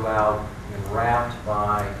throughout and wrapped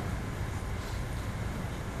by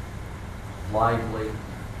lively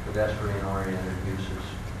pedestrian-oriented uses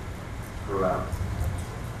throughout.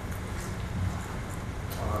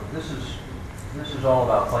 This is all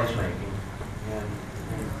about placemaking, and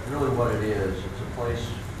really what it is, it's a place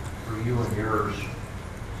for you and yours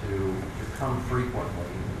to come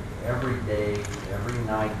frequently, every day, every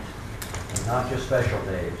night, and not just special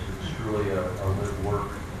days. It's truly a live, work,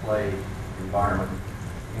 play environment.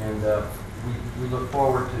 And we look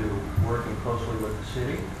forward to working closely with the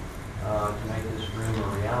city to make this dream a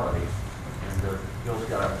reality. And Bill's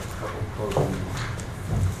got a couple of closing remarks.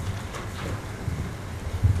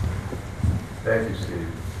 Thank you, Steve.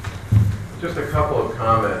 Just a couple of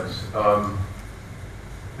comments.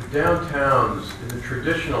 The downtowns, in the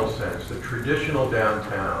traditional sense, the traditional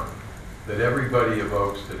downtown that everybody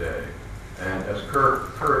evokes today, and as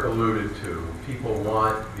Kurt alluded to, people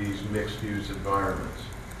want these mixed-use environments.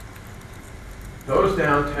 Those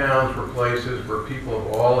downtowns were places where people of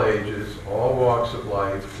all ages, all walks of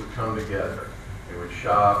life would come together. They would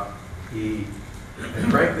shop, eat,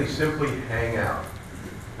 and frankly, simply hang out.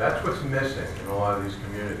 That's what's missing in a lot of these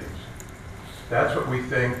communities. That's what we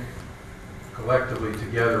think collectively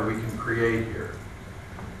together we can create here.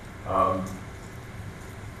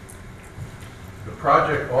 The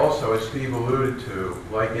project also, as Steve alluded to,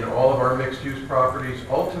 like in all of our mixed-use properties,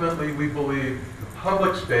 ultimately we believe the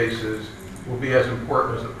public spaces will be as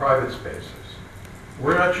important as the private spaces.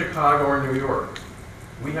 We're not Chicago or New York.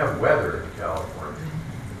 We have weather in California.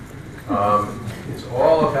 It's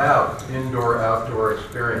all about indoor-outdoor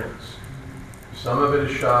experience. Some of it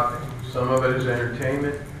is shopping, some of it is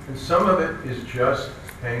entertainment, and some of it is just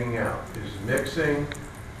hanging out, is mixing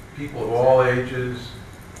people of all ages,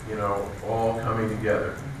 you know, all coming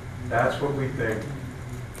together. That's what we think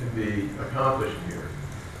can be accomplished here.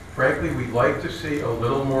 Frankly, we'd like to see a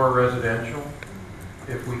little more residential,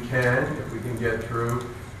 if we can get through,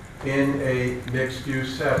 in a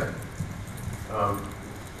mixed-use setting.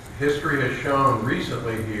 History has shown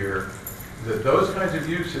recently here that those kinds of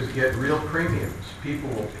uses get real premiums. People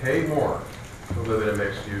will pay more to live in a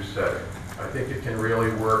mixed-use setting. I think it can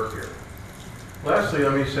really work here. Lastly,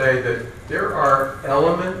 let me say that there are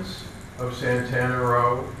elements of Santana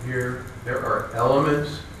Row here. There are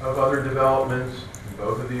elements of other developments, in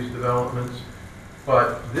both of these developments,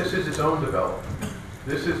 But this is its own development.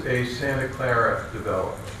 This is a Santa Clara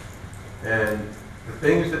development. And the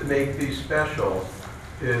things that make these special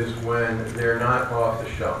is when they're not off the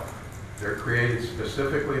shelf. They're created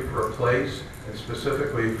specifically for a place and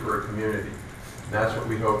specifically for a community. And that's what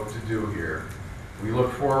we hope to do here. We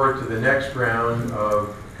look forward to the next round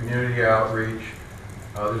of community outreach.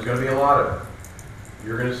 There's going to be a lot of it.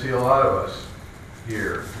 You're going to see a lot of us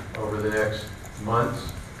here over the next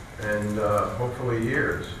months and hopefully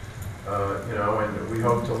years. And we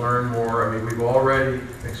hope to learn more. I mean, we've already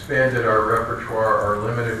expanded our repertoire, our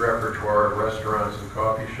limited repertoire of restaurants and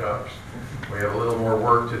coffee shops. We have a little more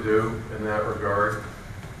work to do in that regard.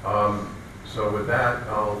 So with that,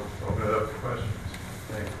 I'll open it up to questions.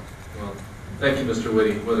 Thank you. Well, thank you, Mr.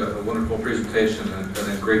 Whitty. What a wonderful presentation and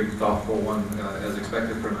a great, thoughtful one, as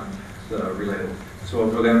expected from the related. So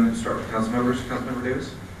we'll go down and start with council members. Councilmember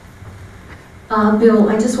Davis. Bill,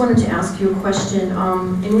 I just wanted to ask you a question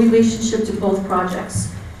in relationship to both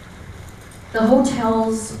projects. The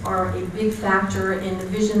hotels are a big factor in the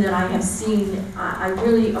vision that I have seen. I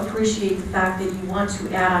really appreciate the fact that you want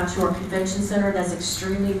to add on to our convention center. That's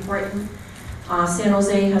extremely important. San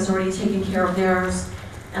Jose has already taken care of theirs.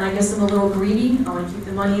 And I guess I'm a little greedy. I want to keep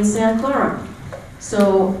the money in Santa Clara.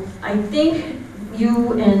 So I think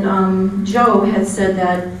you and Joe had said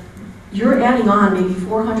that you're adding on maybe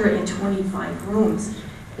 425 rooms.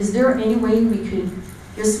 Is there any way we could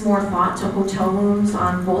give some more thought to hotel rooms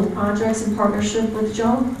on both projects in partnership with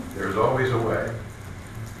Joe? There's always a way.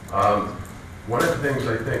 One of the things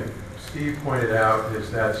I think Steve pointed out is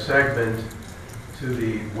that segment to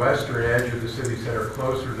the western edge of the city center,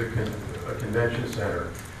 closer to a convention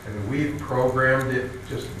center. And we've programmed it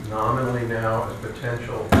just nominally now as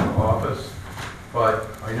potential office. But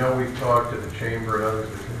I know we've talked to the chamber and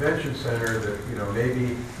others at the convention center that,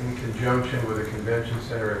 maybe in conjunction with a convention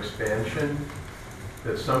center expansion,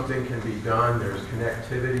 that something can be done. There's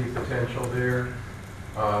connectivity potential there.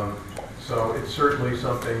 So it's certainly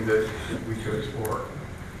something that we could explore.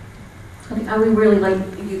 Okay, I would really like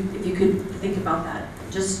if you could think about that.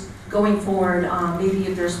 Just going forward, maybe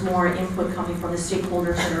if there's more input coming from the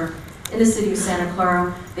stakeholders that are in the city of Santa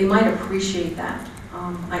Clara, they might appreciate that.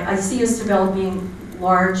 I see us developing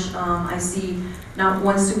large. I see not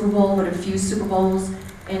one Super Bowl, but a few Super Bowls.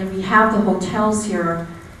 And if we have the hotels here,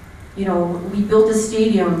 we build a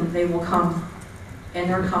stadium, they will come, and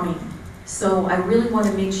they're coming. So I really want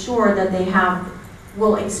to make sure that they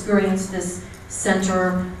will experience this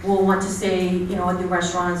center, will want to stay, at the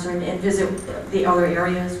restaurants and visit the other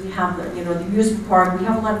areas. We have the amusement park. We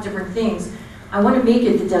have a lot of different things. I want to make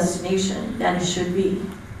it the destination that it should be.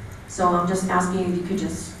 So I'm just asking if you could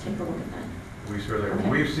just take a look at that. We certainly, okay.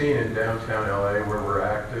 We've seen in downtown LA where we're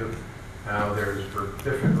active, how there's, for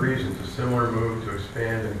different reasons, a similar move to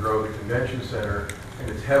expand and grow the convention center, and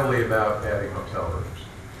it's heavily about adding hotel rooms,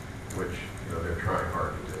 which, they're trying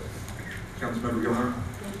hard to do. Councilmember Gilmore.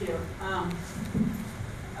 Thank you.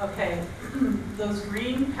 Okay, those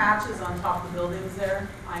green patches on top of the buildings there,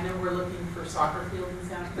 I know we're looking for soccer fields in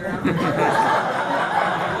Santa Clara.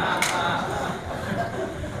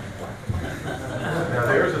 Now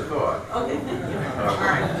there's a thought. Okay, thank you. All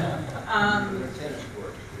right.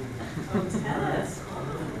 Tennis.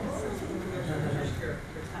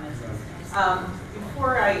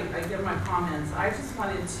 Before I give my comments, I just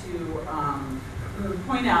wanted to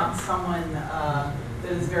point out someone that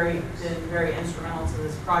has been very instrumental to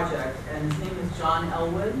this project, and his name is John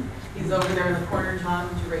Elwood. He's over there in the corner. John,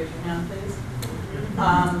 would you raise your hand, please?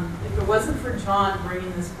 If it wasn't for John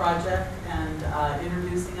bringing this project and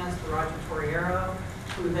introducing us to Roger Torriero,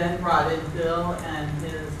 who then brought in Bill and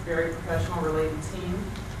his very professional related team,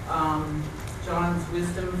 John's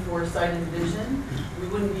wisdom, foresight, and vision, we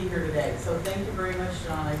wouldn't be here today. So thank you very much,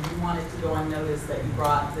 John. I didn't want it to go unnoticed that you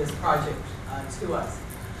brought this project to us.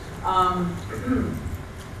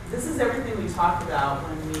 This is everything we talked about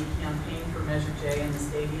when we campaigned for Measure J in the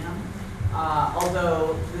stadium.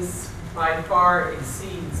 Although this by far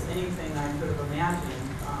exceeds anything I could have imagined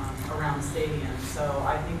around the stadium. So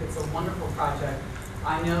I think it's a wonderful project.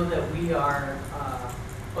 I know that we are,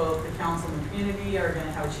 both the council and the community are going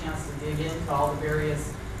to have a chance to dig into all the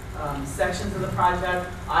various sections of the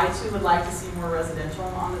project. I too would like to see more residential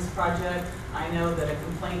on this project. I know that a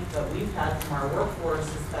complaint that we've had from our workforce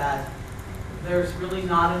is that there's really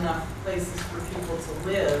not enough places for people to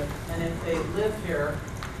live, and if they live here,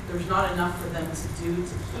 there's not enough for them to do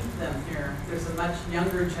to keep them here. There's a much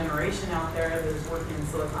younger generation out there that is working in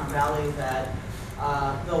Silicon Valley that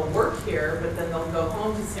they'll work here, but then they'll go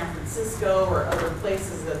home to San Francisco or other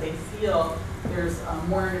places that they feel there's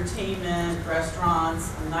more entertainment,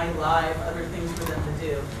 restaurants, a nightlife, other things for them to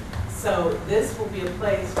do. So this will be a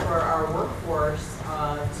place for our workforce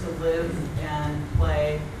to live and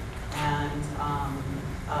play and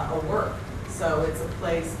work. So it's a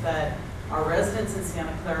place that our residents in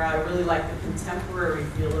Santa Clara, I really like the contemporary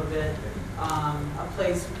feel of it, a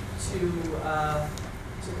place to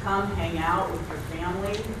come hang out with your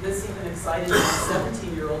family. This even excited my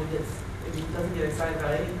 17-year-old he doesn't get excited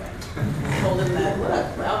about anything. I told him that,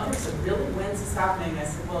 look, out there said, really, when's this happening? I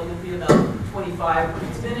said, well, you'll be about 25 when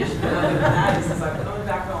it's finished, but other than that, he says, I'm coming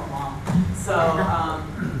back home, Mom. So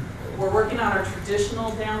we're working on our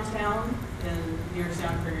traditional downtown near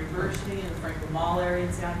Santa Clara University and the Franklin Mall area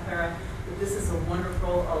in Santa Clara. But this is a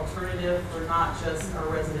wonderful alternative for not just our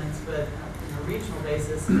residents, but on a regional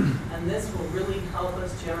basis. And this will really help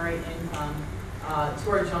us generate income to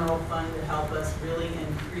our general fund to help us really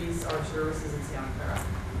increase our services in Santa Clara.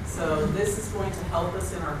 So this is going to help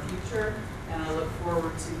us in our future, and I look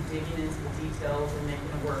forward to digging into the details and making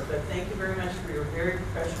it work. But thank you very much for your very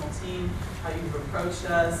professional team, how you've approached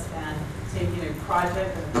us, and taking a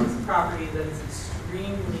project and a piece of property that is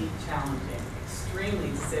extremely challenging, extremely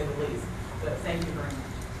to say the least. But thank you very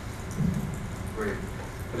much. Great.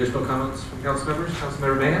 Additional comments from council members?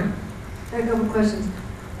 Councilmember Mahan? I have a couple questions.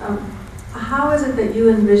 How is it that you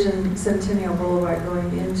envision Centennial Boulevard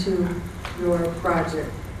going into your project,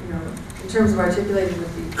 you know, in terms of articulating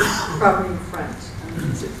with the property in front?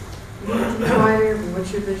 Is it wider?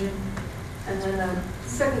 What's your vision? And then a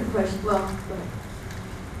second question, well, go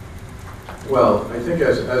ahead. Well, I think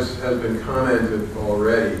as has been commented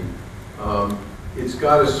already, it's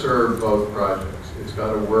got to serve both projects. It's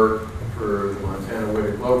got to work for the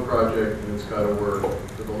Montana-Whittick Low project, and it's got to work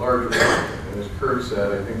for the larger project. And as Kurt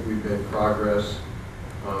said, I think we've made progress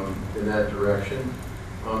in that direction.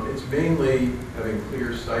 It's mainly having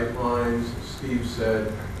clear sight lines. As Steve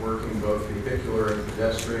said, working both vehicular and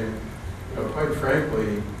pedestrian. You know, quite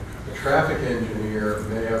frankly, a traffic engineer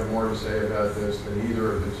may have more to say about this than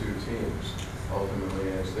either of the two teams,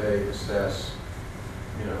 ultimately, as they assess,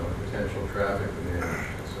 you know, potential traffic demand,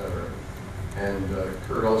 et cetera. And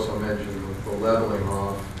Kurt also mentioned the leveling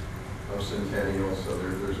off of Centennial, so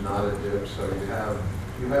there's not a dip. So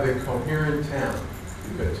you have a coherent town.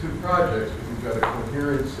 You've got two projects, but you've got a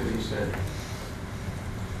coherent city center.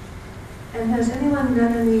 And has anyone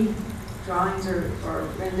done any drawings or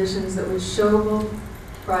renditions that would show both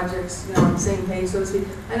projects, you know, on the same page, so to speak?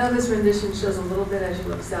 I know this rendition shows a little bit as you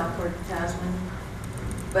look south toward Tasman,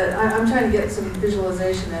 but I'm trying to get some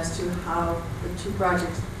visualization as to how the two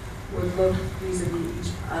projects would look vis-a-vis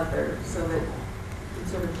each other, so that you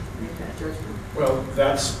sort of make that judgment. Well,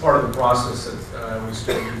 that's part of the process that we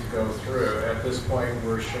still need to go through. At this point,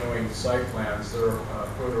 we're showing site plans. They're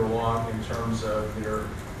further along in terms of their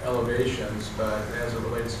elevations, but as it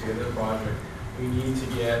relates to the project, we need to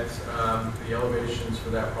get the elevations for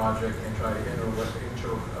that project and try to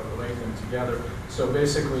interrelate them together. So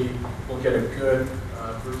basically, we'll get a good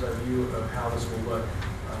bird's eye view of how this will look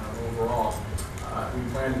overall.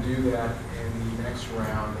 We plan to do that in the next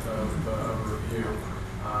round of review.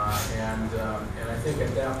 And I think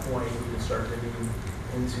at that point, we can start getting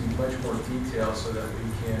into much more detail so that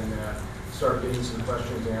we can start getting some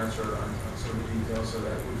questions answered on some of the details so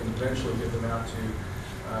that we can eventually get them out to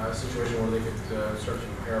a situation where they could start to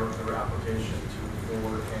prepare their application to move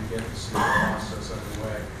forward and get the city process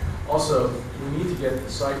underway. Also, we need to get the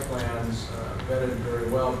site plans vetted very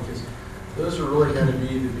well, because those are really going to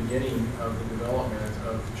be the beginning of the development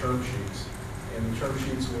of the term sheets. And the term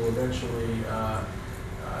sheets will eventually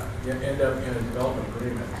end up in a development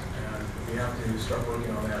agreement. And we have to start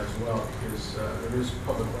working on that as well, because there is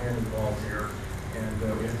public land involved here, and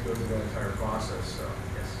we have to go through that entire process. So,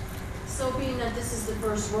 yes. So being that this is the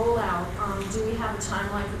first rollout, do we have a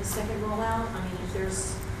timeline for the second rollout? I mean, if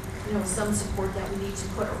there's, you know, some support that we need to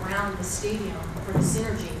put around the stadium for the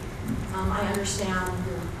synergy, I understand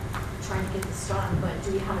you're trying to get this done, but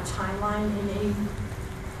do we have a timeline in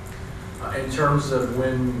any? In terms of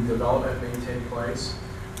when development may take place,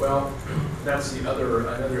 well, that's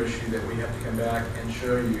another issue that we have to come back and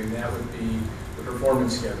show you, and that would be the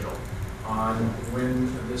performance schedule on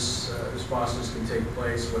when this process can take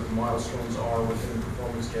place, what the milestones are within the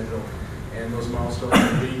performance schedule, and those milestones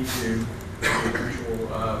will lead to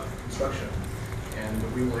eventual construction.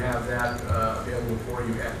 And we will have that available for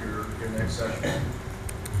you at your next session.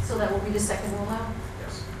 So that will be the second rollout?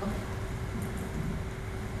 Yes. Okay.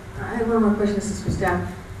 I have one more question. This is for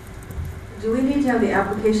staff. Do we need to have the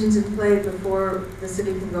applications in play before the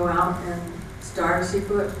city can go out and start a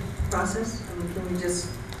CEQA process? I mean, can we just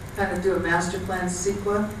kind of do a master plan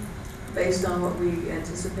CEQA based on what we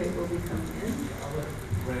anticipate will be coming in? I'll let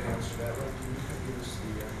Ray answer that. Ray, can you give us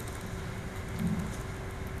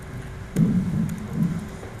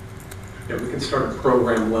Yeah, we can start a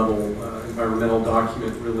program level environmental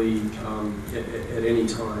document really at any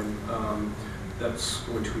time. That's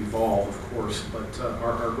going to evolve, of course, but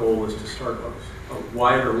our goal is to start a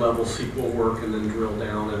wider level SQL work and then drill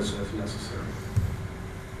down as necessary.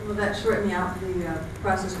 Will that shorten the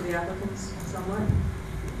process for the applicants somewhat?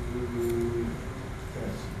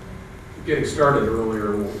 Getting started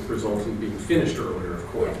earlier will result in being finished earlier, of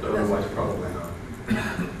course, but otherwise probably not.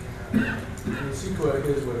 CEQA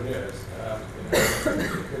is what it is. It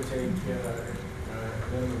could take a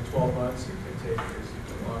minimum of 12 months. It could take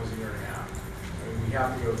as long as a year and a half. I mean, we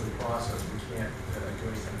have to go through the process. We can't do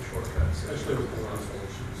anything shortcuts, especially with the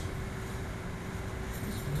resolutions.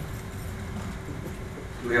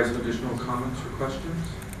 Do we have some additional comments or questions?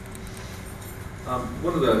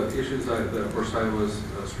 One of the issues that, of course, I was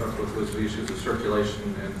struck with was the issues of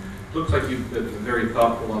circulation, and it looks like you've been very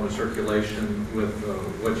thoughtful on the circulation with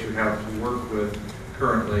what you have to work with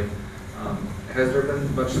currently. Has there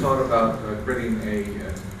been much thought about creating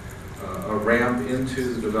a ramp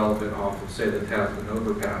into the development off of, say, the Tasman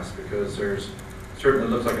overpass? Because there's certainly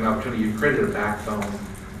looks like an opportunity. You've created a backbone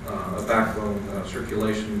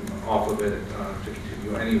circulation off of it to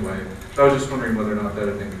continue anyway. So I was just wondering whether or not that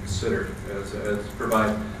had been considered as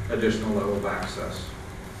provide additional level of access.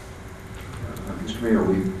 Mr. Mayor,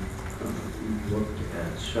 we've looked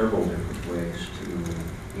at several different ways to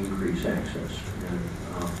increase access and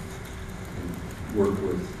worked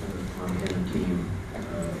with the Montana team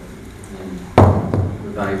in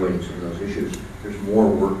evaluating some of those issues. There's more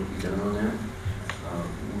work to be done on that.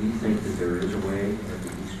 We think that there is a way at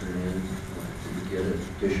the eastern end to get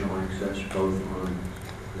additional access both on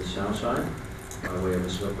the south side by way of a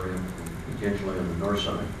slip ramp and potentially on the north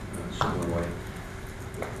side, similar way.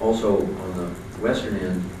 Also on the western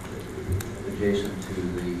end, adjacent to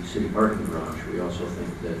the city parking garage, we also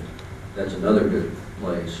think that that's another good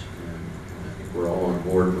place, and I think we're all on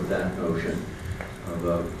board with that notion of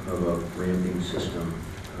a ramping system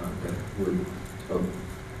that would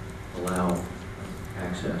allow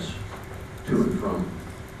access to and from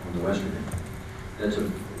on the western end. That's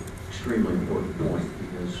an extremely important point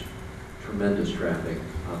because tremendous traffic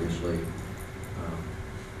obviously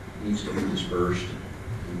needs to be dispersed,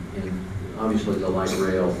 and obviously the light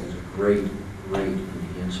rail is a great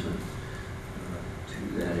enhancement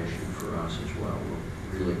to that issue for us as well.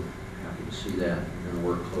 We're really happy to see that. We're going to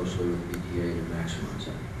work closely with BTA to maximize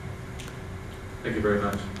that. Thank you very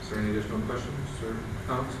much. Is there any additional questions or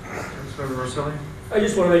comments? Councilmember Rosselli? I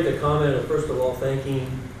just want to make the comment of, first of all, thanking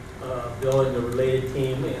Bill and the related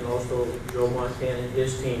team and also Joe Montana and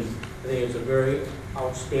his team. I think it's a very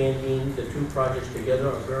outstanding, the two projects together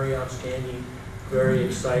are very outstanding, very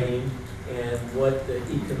exciting, and what the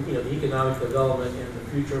economic development and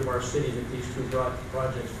the future of our city that these two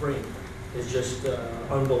projects bring is just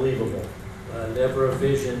unbelievable. Never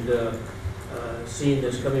envisioned seeing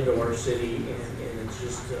this coming to our city, and it's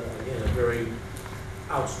just, again, a very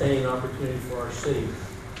outstanding opportunity for our city.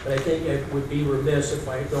 But I think it would be remiss if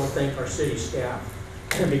I don't thank our city staff,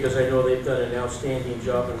 because I know they've done an outstanding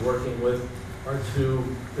job in working with our two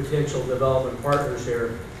potential development partners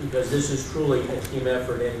here, because this is truly a team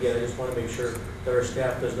effort. And again, I just want to make sure that our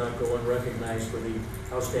staff does not go unrecognized for the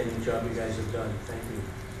outstanding job you guys have done. Thank you.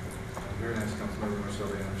 Very nice, Councilmember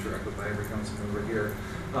Marcelli. I'm sure echoed by every council member here.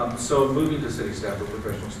 So moving to city staff or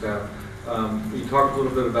professional staff, we talked a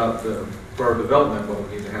little bit about for our development, what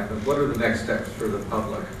would need to happen. What are the next steps for the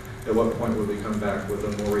public? At what point would we come back with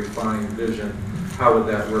a more refined vision? How would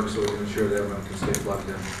that work so we can ensure that everyone can stay plugged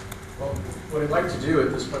in? Well, what I'd like to do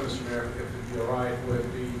at this point, Mr. Mayor, if it would be all right, would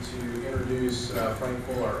be to introduce Frank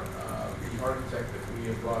Fuller, the architect that we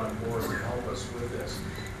have brought on board to help us with this.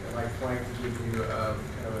 I'd like Frank to give you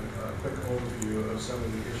kind of a quick overview of some of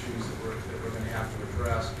the issues that we're going to have to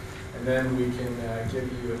address. And then we can give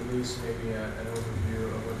you at least maybe an overview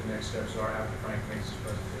of what the next steps are after Frank makes his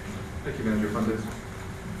presentation. Thank you, Manager Fuentes.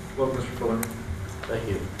 Welcome, Mr. Fuller. Thank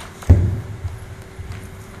you.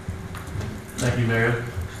 Thank you, Mayor,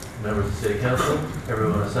 members of the City Council,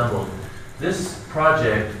 everyone assembled. This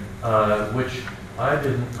project, which I've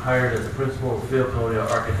been hired as a principal of Field Colonial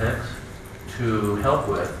Architects to help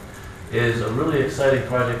with, is a really exciting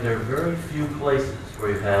project. There are very few places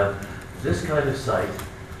where you have this kind of site,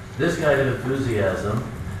 this kind of enthusiasm,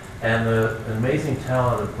 and the amazing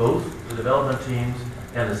talent of both the development teams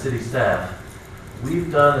and the city staff.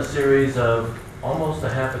 We've done a series of almost a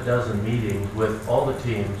half a dozen meetings with all the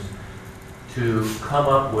teams to come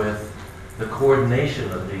up with the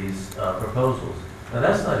coordination of these proposals. Now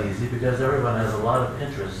that's not easy because everyone has a lot of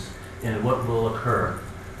interest in what will occur.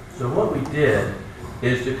 So what we did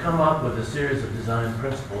is to come up with a series of design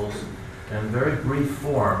principles in very brief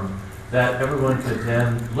form that everyone could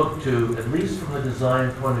then look to, at least from the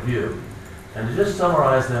design point of view. And to just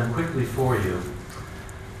summarize them quickly for you,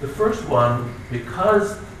 the first one,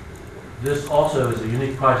 because this also is a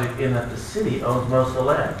unique project in that the city owns most of the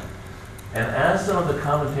land. And as some of the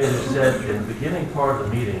commentators said in the beginning part of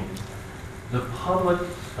the meeting, the public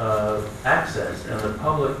access and the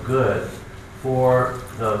public good for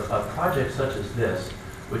a project such as this,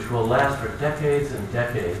 which will last for decades and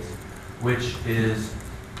decades, which is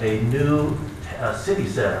a new city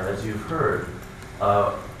center, as you've heard,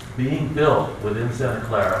 being built within Santa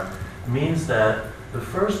Clara, means that the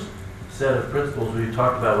first set of principles we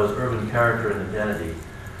talked about was urban character and identity.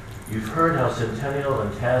 You've heard how Centennial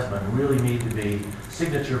and Tasman really need to be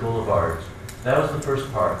signature boulevards. That was the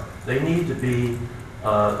first part. They need to be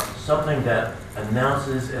something that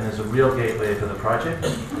announces and is a real gateway for the project.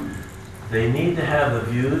 They need to have the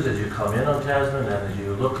views as you come in on Tasman and as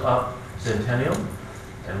you look up Centennial,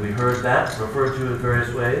 and we heard that referred to in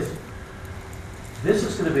various ways. This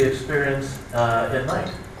is going to be experienced at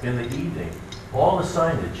night, in the evening. All the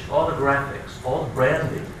signage, all the graphics, all the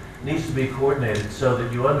branding needs to be coordinated so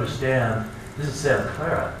that you understand this is Santa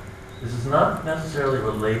Clara. This is not necessarily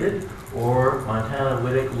related or Montana,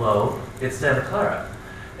 Whittick, Low. It's Santa Clara.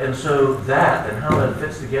 And so that and how that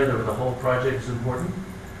fits together with the whole project is important.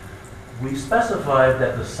 We specified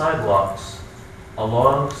that the sidewalks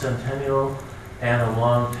along Centennial and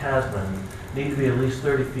along Tasman need to be at least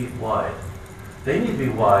 30 feet wide. They need to be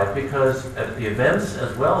wide because at the events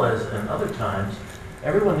as well as in other times,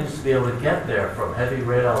 everyone needs to be able to get there from heavy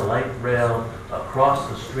rail, light rail, across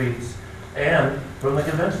the streets, and from the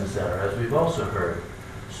convention center, as we've also heard.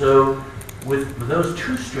 So with those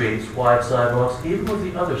two streets, wide sidewalks, even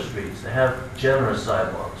with the other streets, they have generous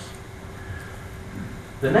sidewalks.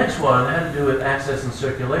 The next one had to do with access and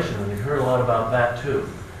circulation, and you've heard a lot about that too.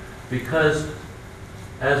 Because,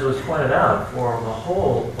 as was pointed out, for the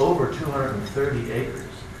whole over 230 acres,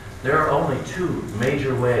 there are only two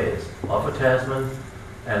major ways, off of Tasman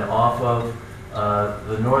and off of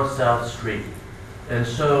the north-south street. And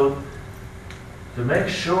so, to make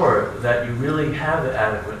sure that you really have the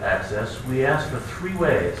adequate access, we asked for three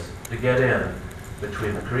ways to get in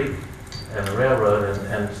between the creek and the railroad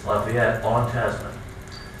and Lafayette on Tasman.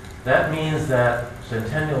 That means that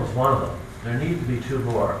Centennial is one of them. There need to be two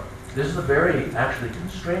more. This is a very actually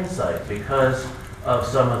constrained site because of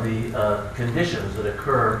some of the conditions that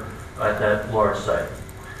occur at that large site.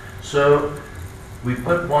 So we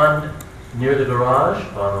put one near the garage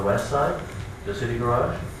on the west side, the city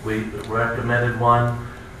garage. We recommended one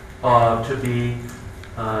to be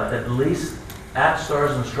at least at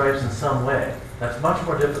Stars and Stripes in some way. That's much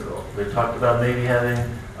more difficult. We talked about maybe having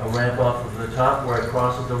a ramp off of the top where it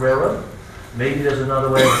crosses the railroad. Maybe there's another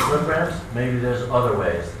way with slip ramps. Maybe there's other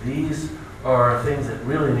ways. These are things that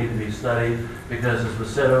really need to be studied because, as was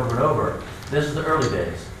said over and over, this is the early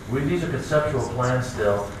days. These are conceptual plans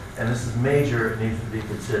still, and this is major. It needs to be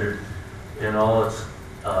considered in all its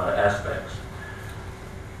aspects.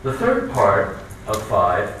 The third part of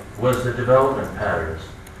 5 was the development patterns.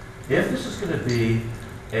 If this is going to be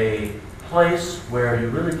a place where you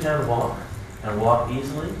really can walk and walk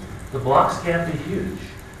easily, the blocks can't be huge.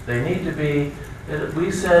 They need to be,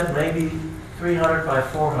 we said maybe 300 by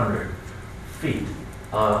 400 feet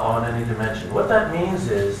on any dimension. What that means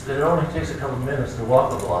is that it only takes a couple of minutes to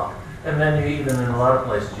walk a block, and then you even in a lot of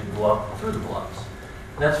places you can walk through the blocks.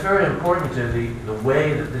 That's very important to the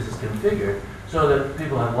way that this is configured so that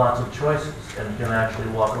people have lots of choices and can actually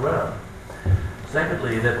walk around.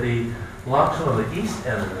 Secondly, that the blocks on the east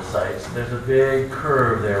end of the sites, there's a big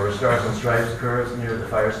curve there where Stars and Stripes curves near the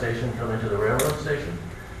fire station come into the railroad station.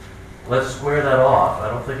 Let's square that off. I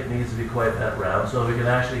don't think it needs to be quite that round, so we can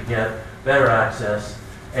actually get better access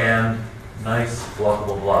and nice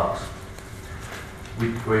walkable blocks. We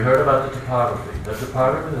heard about the topography. The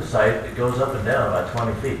topography of the site, it goes up and down about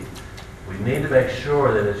 20 feet. We need to make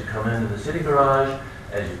sure that as you come into the city garage,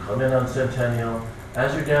 as you come in on Centennial,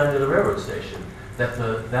 as you're down to the railroad station, that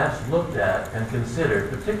that's looked at and considered,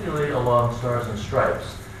 particularly along Stars and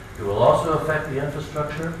Stripes. It will also affect the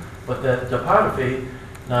infrastructure, but the topography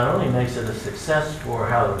not only makes it a success for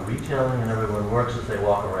how the retailing and everyone works as they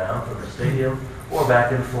walk around from the stadium or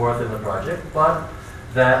back and forth in the project, but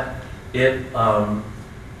that it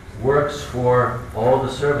works for all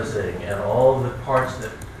the servicing and all the parts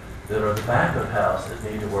that are the back of house that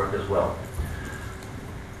need to work as well.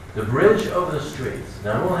 The bridge over the streets.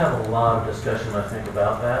 Now we'll have a lot of discussion, I think,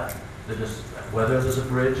 about that, whether there's a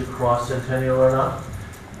bridge across Centennial or not.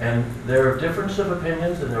 And there are differences of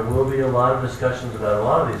opinions, and there will be a lot of discussions about a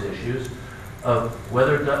lot of these issues of what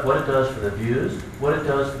it does for the views, what it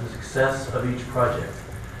does for the success of each project.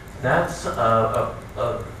 That's, I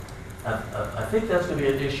think that's going to be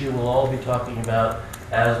an issue we'll all be talking about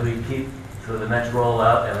as we keep through the next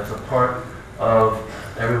rollout, and it's a part of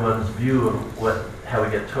everyone's view of how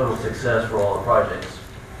we get total success for all the projects.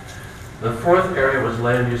 The fourth area was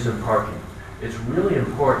land use and parking. It's really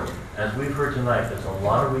important. As we've heard tonight, there's a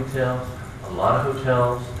lot of retail, a lot of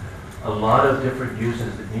hotels, a lot of different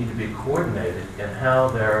uses that need to be coordinated in how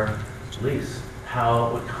they're leased,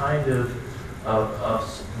 what kind of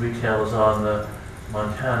retail is on the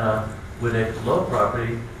Montana-Whittick Low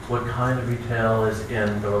property, what kind of retail is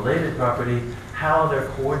in the related property, how they're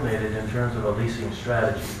coordinated in terms of a leasing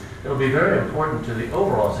strategy. It'll be very important to the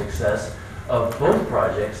overall success of both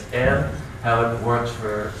projects and how it works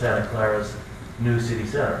for Santa Clara's new city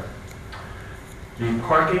center. The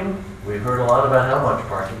parking, we've heard a lot about how much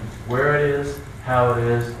parking, where it is, how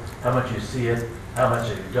much you see it, how much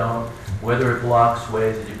you don't, whether it blocks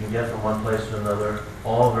ways that you can get from one place to another,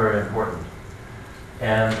 all very important.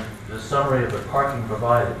 And the summary of the parking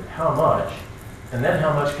provided, how much, and then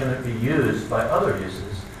how much can it be used by other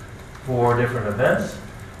uses for different events,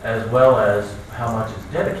 as well as how much is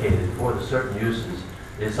dedicated for the certain uses,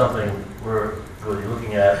 is something we're really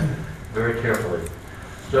looking at very carefully.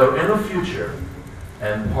 So in the future,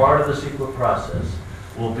 and part of the CEQA process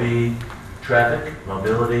will be traffic,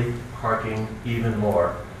 mobility, parking, even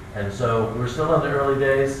more. And so we're still in the early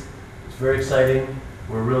days. It's very exciting.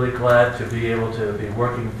 We're really glad to be able to be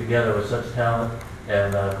working together with such talent,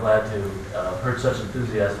 and glad to have heard such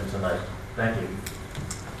enthusiasm tonight. Thank you.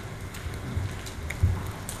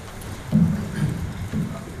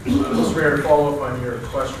 Mr. Mayor, to follow up on your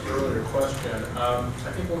earlier question,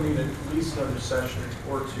 I think we'll need at least another session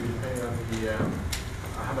or two, depending on the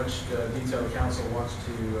how much detail the council wants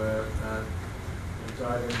to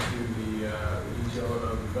dive into the detail of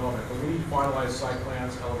the development. But we need to finalize site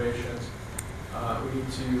plans, elevations. We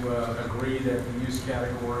need to agree that the use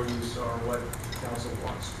categories are what council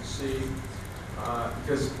wants to see,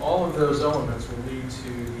 because all of those elements will lead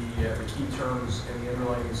to the key terms and the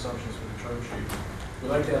underlying assumptions for the term sheet. We'd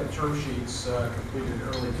like to have the term sheets completed in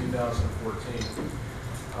early 2014.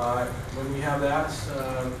 When we have that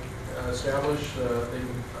established, they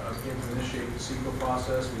can begin to initiate the CEQA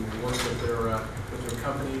process. We will work with their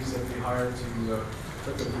companies that they hire to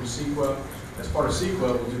put them through CEQA. As part of CEQA,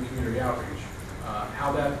 we'll do community outreach.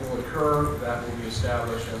 How that will occur, that will be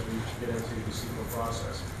established as we get into the CEQA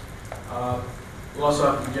process. We'll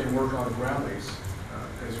also have to begin work on the ground lease,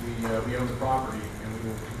 because we own the property and we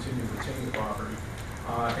will continue to retain the property.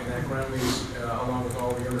 And that ground lease, along with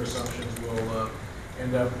all the other assumptions, will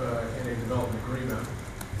end up in a development agreement.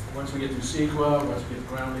 Once we get through CEQA, once we get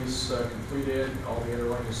the ground lease completed, all the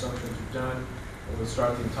underlying assumptions are done, we'll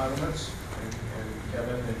start the entitlements, and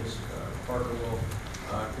Kevin and his partner will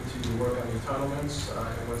continue to work on the entitlements.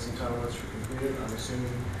 And once the entitlements are completed, I'm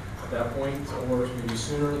assuming at that point, or maybe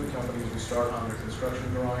sooner, the companies will start on their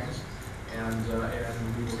construction drawings, and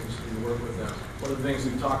we will continue to work with them. One of the things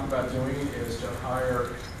we've talked about doing is to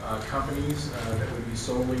hire companies that would be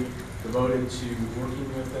solely devoted to working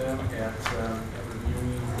with them at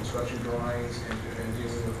reviewing construction drawings and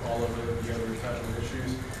dealing with all of the other entitlement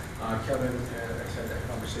issues. Kevin has had that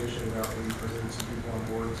conversation about maybe bringing some people on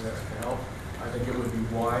board to help. I think it would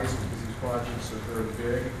be wise because these projects are very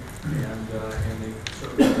big and they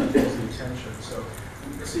certainly need the attention. So,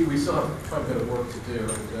 see, we still have quite a bit of work to do,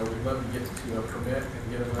 and we'd love to get to a permit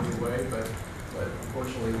and get it underway, but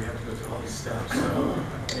unfortunately we have to go through all these steps. So,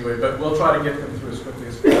 anyway, but we'll try to get them through as quickly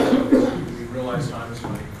as possible. We realize time is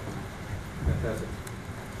money. Fantastic.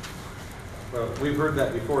 Well, we've heard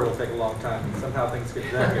that before. It'll take a long time. Somehow things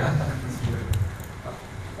get done here.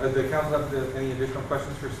 Does the council have any additional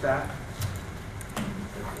questions for staff?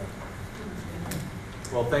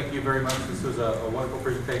 Well, thank you very much. This was a wonderful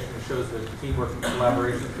presentation. It shows the teamwork and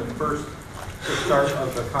collaboration. The first start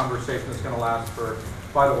of the conversation is going to last for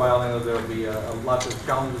quite a while. I know there will be lots of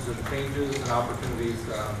challenges and changes and opportunities,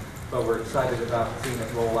 but we're excited about seeing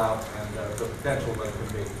it roll out and the potential that it can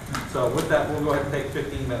be. So with that, we'll go ahead and take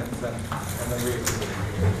 15 minutes and then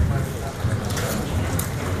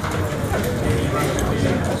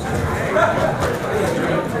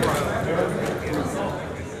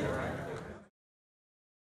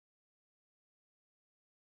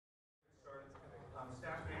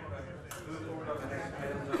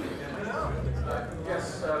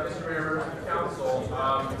Yes, Mr. Mayor, Council,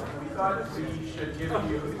 we thought we should give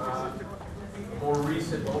you a more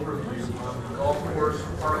recent overview on the golf course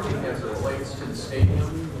parking as it relates to the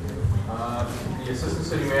stadium. The Assistant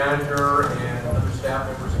City Manager and other staff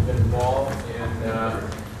members have been involved in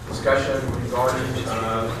discussion regarding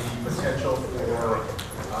the potential for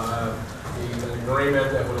an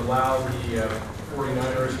agreement that would allow the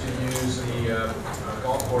 49ers to use the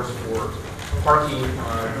golf course for parking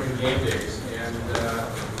during game days. And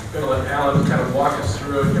I'm going to let Alan kind of walk us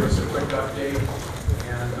through it, give us a quick update.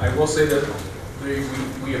 And I will say that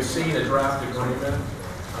we have seen a draft agreement.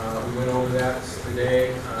 We went over that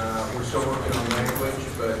today. We're still working on language,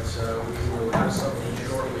 but we will have something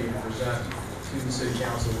shortly to present to the City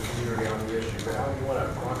Council and community on the issue. But Alan, you want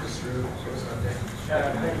to walk us through, give us an update?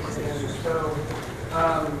 Yeah, thank you, Andrew. So,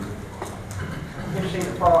 interesting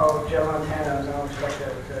to follow Joe Montana, and I'll expect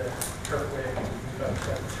to Kirk Wick.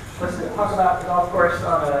 Let's talk about the golf course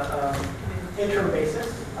on an interim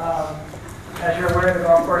basis. As you're aware, the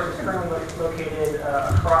golf course is currently located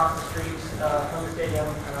across the streets from the stadium,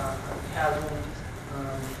 Haslam.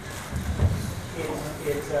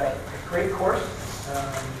 It's a great course,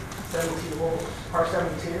 72 holes, par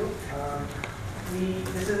 72.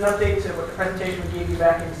 This is an update to what the presentation we gave you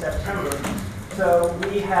back in September. So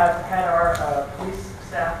we have had our police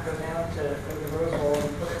staff go down to the Rose Bowl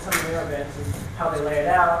and look at some of their events and how they lay it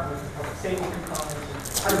out, and the public safety components,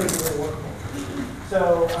 and how to make it really workable.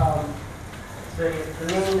 So the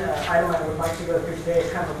main item I would like to go through today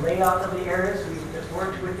is kind of a layout of the areas. We've just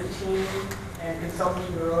worked with the team and consultants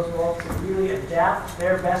from the Rose Bowl to really adapt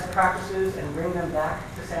their best practices and bring them back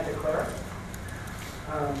to Santa Clara.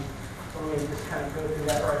 So let me just kind of go through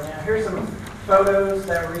that right now. Here's some photos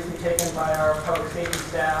that were recently taken by our public safety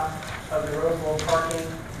staff of the Rose Bowl parking.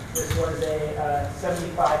 This was a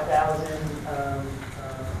 75,000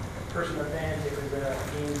 person event. It was a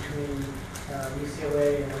game between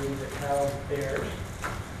UCLA and the Cal Bears.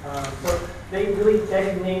 So they really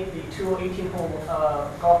designate the two 18-hole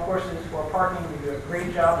golf courses for parking. They do a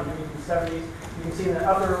great job in the 1970s. You can see in the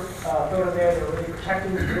upper photo there, they're really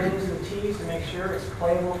protecting the greens and the tees to make sure it's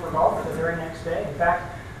playable for golf the very next day. In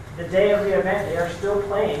fact, the day of the event, they are still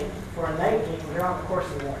playing for a night game. They're on the course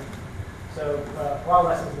in the morning. So a lot of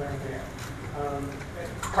lessons learned there.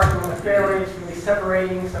 Parking on the fairways, really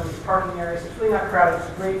separating some of these parking areas. It's really not crowded. It's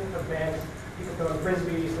a great event. People throwing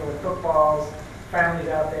frisbees, throwing footballs, families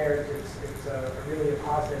out there. It's really a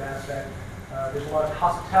positive aspect. There's a lot of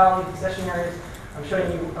hospitality, concession areas. I'm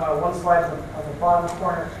showing you one slide on the bottom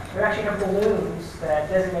corner. We actually have balloons that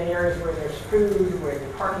designate areas where there's food, where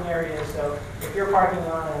there's parking areas. So if you're parking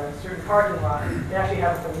on a certain parking lot, they actually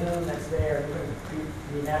have a balloon that's there. You're going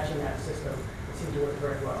to be matching that system. It seems to work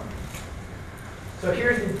very well. So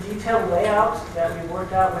here's the detailed layout that we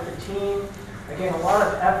worked out with the team. Again, a lot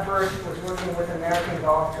of effort was working with American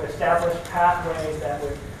Golf to establish pathways that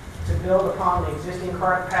would to build upon the existing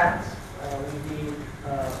cart paths. We'd be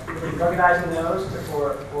really ruggedizing those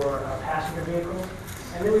for passenger vehicles.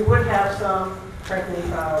 And then we would have some, frankly,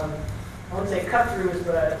 I wouldn't say cut-throughs,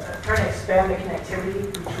 but trying to expand the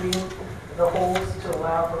connectivity between the holes to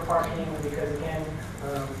allow for parking, because again,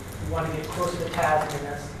 we want to get closer to Tasman,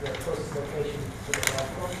 and that's the closest location to the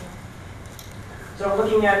golf course. So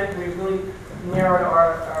looking at it, we really narrowed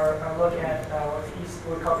our look at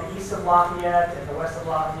what we call the east of Lafayette and the west of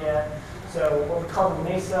Lafayette. So what we call the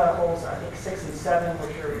Mesa holes, I think 6 and 7,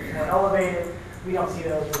 which are more elevated, we don't see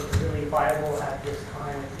those as really viable at this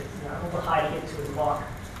time. It's a little high to get to and block.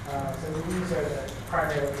 So these are the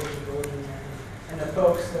primary locations we're looking at. And the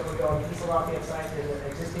folks that would go on the east of Lafayette site, there's an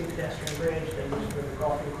existing pedestrian bridge they use for the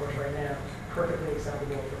golfing course right now, perfectly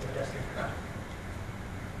acceptable for pedestrian traffic.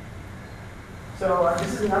 So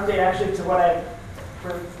this is an update actually to what I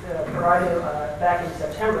provided back in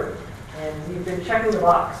September, and we've been checking the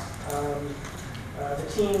box. The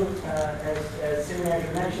team, as City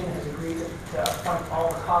Manager mentioned, has agreed to fund all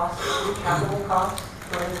the costs, capital costs,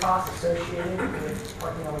 running costs associated with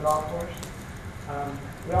parking on the golf course.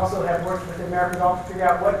 We also have worked with American Golf to figure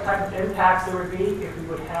out what type of impacts there would be if we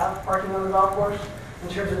would have parking on the golf course in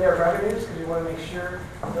terms of their revenues, because we want to make sure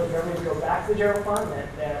those revenues go back to the general fund,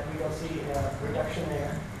 that we don't see a reduction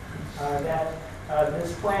there.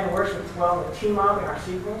 This plan works with TMOB in our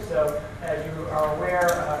sequence. So as you are aware,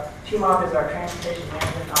 TMOB is our Transportation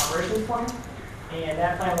Management and Operations Plan, and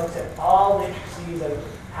that plan looks at all the intricacies of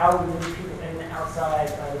how we move people in and outside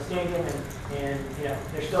the stadium, and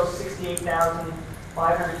there's still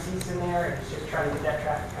 68,500 seats in there, and it's just trying to get that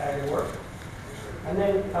traffic pattern to work. And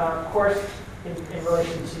then, of course, in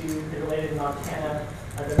relation to the related Montana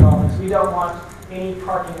developments, we don't want any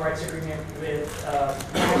parking rights agreement with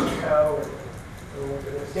Mexico or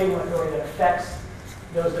the stadium authority that affects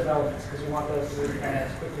those developments, because we want those to move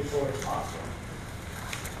as quickly forward as possible.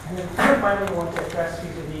 And then finally, we want to address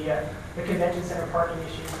the convention center parking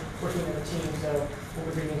issue, working with the team, so we'll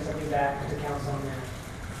be bringing something back to council on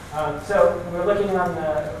that. So we're looking on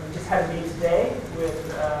we just had a meeting today with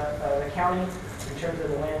the county in terms of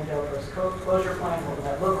the landfill closure plan, what will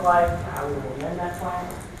that look like, how we will amend that plan.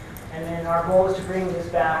 And then our goal is to bring this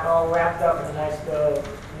back all wrapped up in a nice bow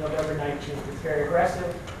November 19th. It's very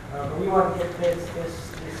aggressive, but we want to get this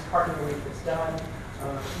parking relief that's done.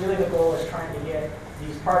 Really the goal is trying to get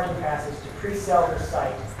these parking passes to pre-sell the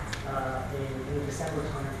site in the December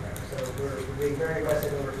timeframe. So we're being very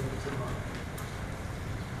aggressive and working with the team on it.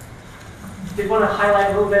 Did want to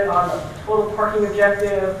highlight a little bit on the total parking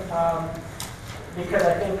objective because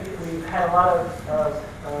I think we've had a lot of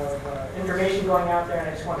information going out there, and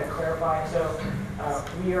I just want to clarify. So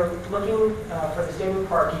we are looking for the stadium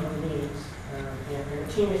parking needs, and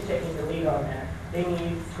the team is taking the lead on that. They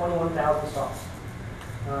need 21,000 stalls.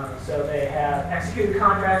 So they have executed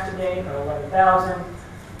contracts to date of 11,000.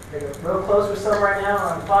 They're real close with some right now,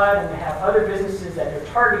 around 5, and they have other businesses that they're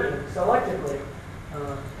targeting selectively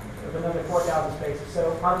of another 4,000 spaces.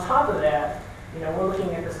 So on top of that, we're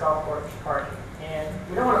looking at this golf course parking. And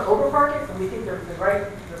we don't want to overpark it, but we think the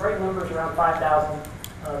right number is around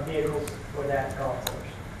 5,000 vehicles for that golf course.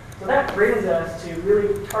 So that brings us to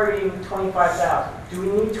really targeting 25,000. Do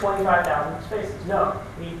we need 25,000 spaces? No,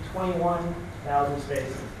 we need 21,000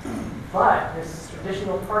 spaces. But this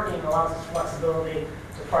additional parking allows us flexibility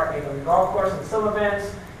to park maybe on the golf course in some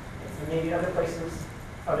events, and maybe other places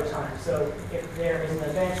other times. So if there is an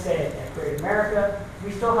event, say at Great America,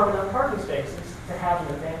 we still have enough parking spaces to have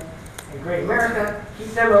an event in Great America, keep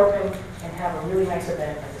them open, and have a really nice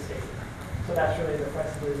event at the stadium. So that's really the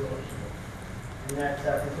flexibility solution. And that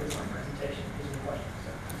concludes my presentation. If there's any questions.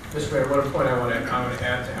 Mr. Mayor, one point I want to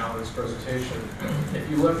add to Alan's presentation. If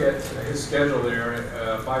you look at his schedule there,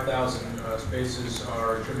 5,000 spaces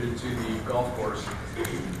are attributed to the golf course.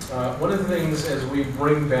 One of the things as we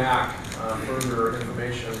bring back further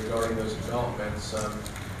information regarding those developments,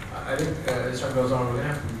 I think as time goes on, we're going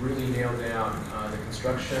to have to really nail down the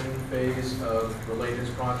construction phase of the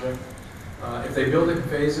latest project. If they build it in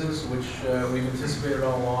phases, which we've anticipated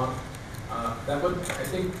all along, that would, I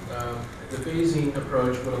think, the phasing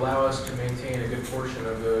approach would allow us to maintain a good portion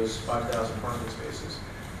of those 5,000 parking spaces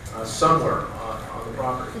somewhere on the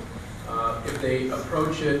property. If they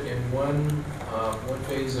approach it in one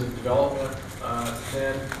phase of development,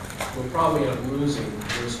 then we'll probably end up losing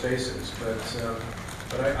those spaces.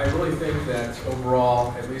 But I really think that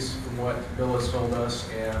overall, at least from what Bill has told us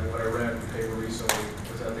and what I read in the paper recently,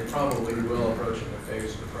 is that they probably will approach it in a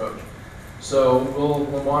phased approach. So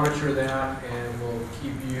we'll monitor that, and we'll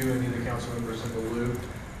keep you and the other council members in the loop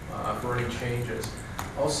for any changes.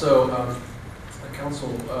 Also,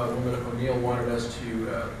 Councilwoman O'Neill wanted us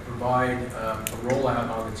to provide a rollout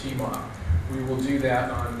on the TMOP. We will do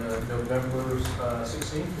that on November 16th.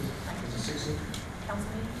 Is it 16th? Council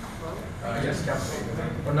meeting? Yes, council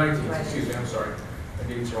meeting. Or 19th, excuse me, I'm sorry.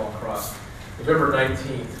 The dates are all crossed. November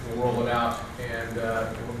 19th, we'll roll it out, and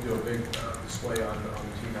we'll do a big display on the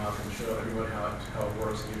TMOP and show everyone how it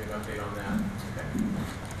works and give you an update on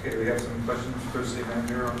that. Okay, we have some questions for the city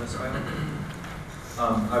manager on this item.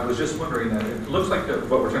 I was just wondering that it looks like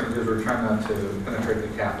what we're trying to do is we're trying not to penetrate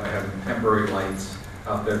the cap by having temporary lights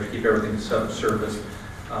out there to keep everything subsurface.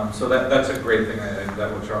 So that's a great thing.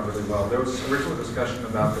 That works out really well. There was original discussion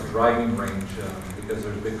about the driving range because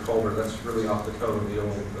there's a big culvert that's really off the toe of the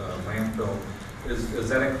old landfill. Does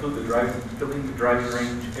that include the filling the driving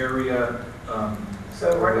range area?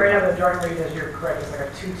 So right now the driving range, as you're correct, is like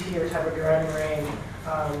a 2-tier type of driving range.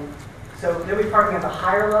 So they'll be parking on the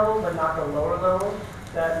higher level, but not the lower level.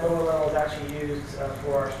 That lower level is actually used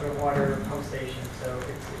for our stormwater pump station. So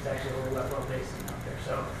it's actually a little less low basin out there.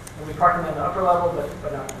 So we'll be parking on the upper level,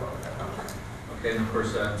 but not the lower level. Okay, and of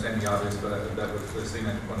course, I'm saying the obvious, but that was the thing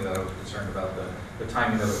that pointed out. I was concerned about the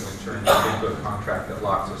timing of it, ensuring that we get into a contract that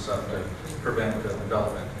locks us up to prevent the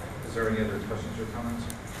development. Is there any other questions or comments?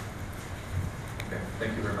 Okay,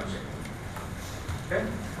 thank you very much. Okay,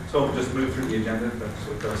 so we'll just move through the agenda.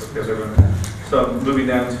 That's everyone. So moving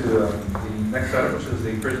down to the next item, which is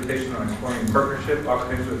the presentation on exploring partnership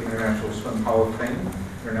opportunities with the International Swim Hall of Fame,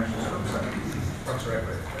 International Swim Center. Parks and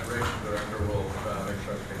Recreation Director will make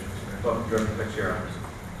presentations. Welcome, Director. Thanks, Your Honors.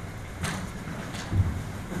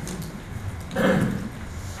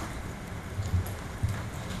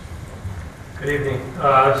 Good evening.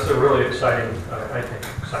 This is a really exciting, I think,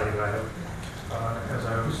 exciting item. As I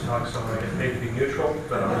always talk, someone I get paid to be neutral,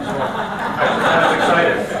 but I'm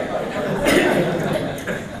excited.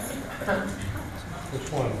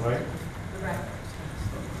 Which one, right?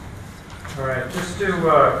 All right, just to,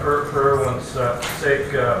 for everyone's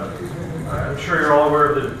sake, I'm sure you're all aware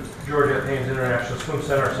of the Georgia Haynes International Swim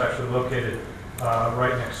Center. It's actually located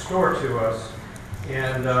right next door to us.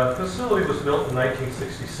 And the facility was built in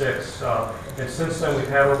 1966, and since then we've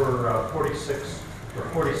had over 46 There are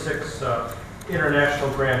 46 international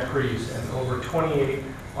Grand Prix and over 28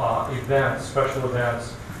 events, special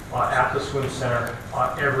events at the swim center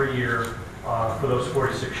every year for those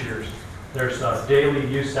 46 years. There's daily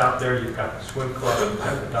use out there. You've got the swim club, you've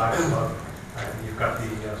got the dive club, and you've got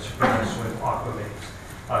the Supreme Swim Aqua Maze.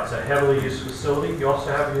 It's a heavily used facility. You also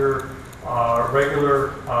have your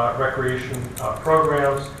regular recreation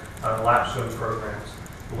programs, lap swim programs.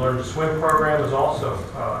 The Learn to Swim program is also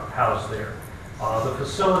housed there. The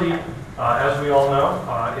facility, as we all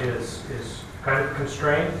know, is kind of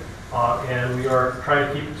constrained, and we are trying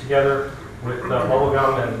to keep it together with bubble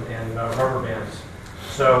gum and rubber bands.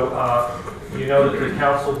 So you know that the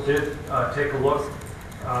council did take a look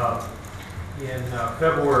in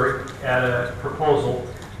February at a proposal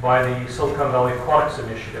by the Silicon Valley Aquatics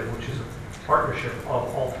Initiative, which is a partnership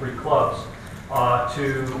of all three clubs,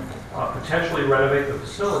 to potentially renovate the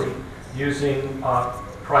facility using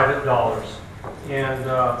private dollars. And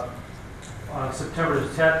on September the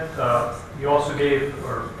 10th, you also gave,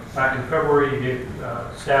 or back in February, you gave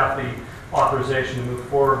staff the authorization to move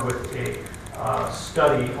forward with a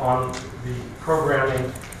study on the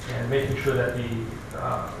programming and making sure that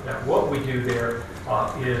that what we do there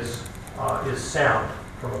is sound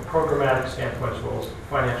from a programmatic standpoint as well as a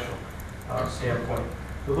financial standpoint.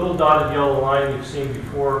 The little dotted yellow line you've seen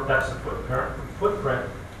before, that's the footprint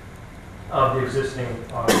of the existing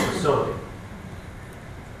facility.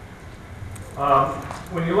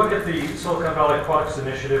 When you look at the Silicon Valley Aquatics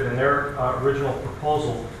Initiative and their original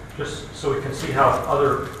proposal, just so we can see how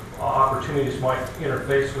other opportunities might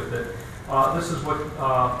interface with it, this is what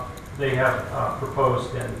they have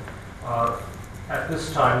proposed, and at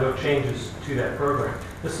this time, no changes to that program.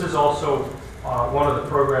 This is also one of the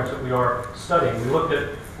programs that we are studying.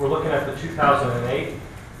 We're looking at the 2008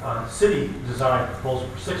 city design proposal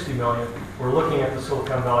for $60 million. We're looking at the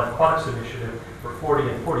Silicon Valley Aquatics Initiative for $40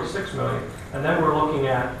 and $46 million, and then we're looking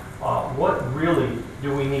at what really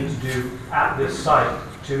do we need to do at this site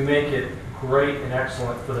to make it great and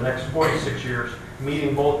excellent for the next 46 years,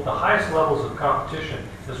 meeting both the highest levels of competition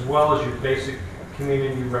as well as your basic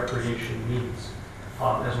community recreation needs,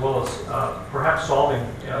 as well as perhaps solving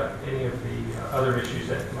any of the other issues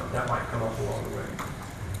that might come up along the way.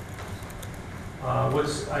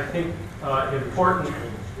 What's, I think, important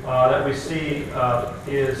that we see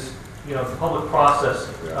is the public process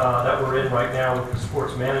that we're in right now with the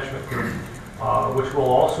sports management group, which will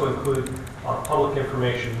also include public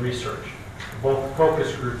information research, both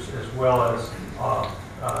focus groups as well as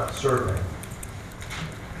survey.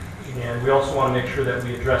 And we also want to make sure that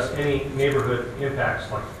we address any neighborhood impacts,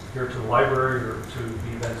 like here to the library or to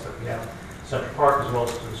the events that we have at Central Park, as well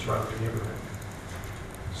as to the surrounding neighborhood.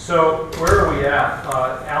 So where are we at?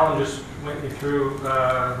 Alan just went me through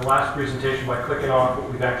the last presentation by clicking off what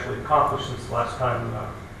we've actually accomplished since the last time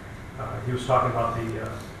he was talking about the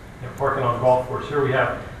parking on the golf course. Here we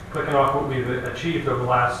have clicking off what we've achieved over the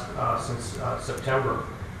last, since September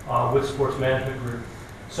with Sports Management Group.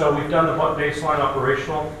 So we've done the baseline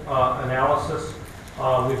operational analysis.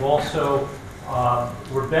 We've also,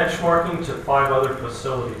 we're benchmarking to 5 other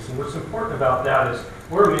facilities. And what's important about that is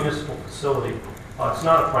we're a municipal facility. It's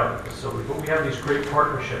not a private facility, but we have these great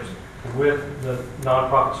partnerships with the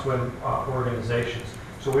nonprofit swim organizations.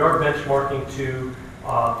 So we are benchmarking to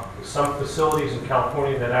some facilities in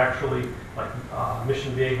California that actually, like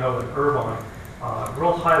Mission Viejo and Irvine,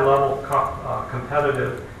 real high-level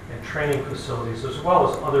competitive and training facilities, as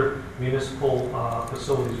well as other municipal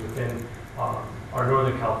facilities within our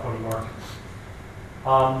Northern California market.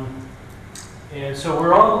 And so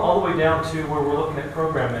we're all the way down to where we're looking at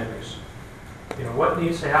program menus. What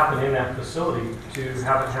needs to happen in that facility to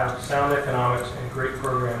have it have sound economics and great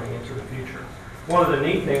programming into the future. One of the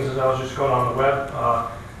neat things is I was just going on the web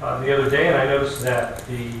the other day, and I noticed that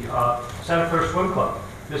the Santa Clara Swim Club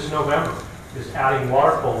this November is adding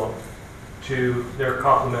water polo to their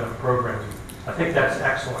complement of programming. I think that's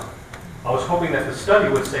excellent. I was hoping that the study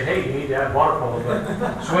would say, hey, you need to add water polo,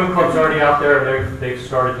 but swim club's already out there and they've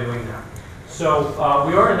started doing that. So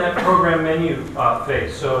we are in that program menu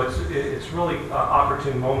phase, so it's really an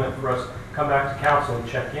opportune moment for us to come back to council and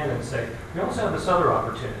check in and say, we also have this other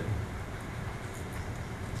opportunity.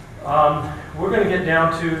 We're going to get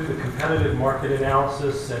down to the competitive market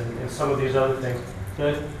analysis and some of these other things.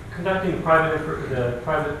 Conducting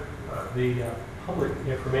the public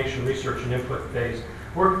information research and input phase,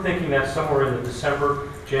 we're thinking that somewhere in the December,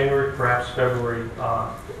 January, perhaps February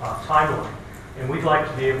timeline. And we'd like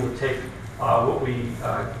to be able to take what we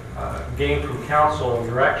gain from council and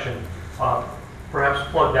direction, perhaps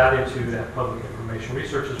plug that into that public information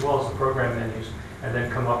research as well as the program menus, and then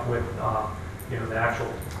come up with the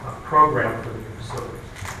actual program for the new facility.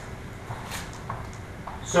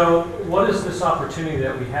 So what is this opportunity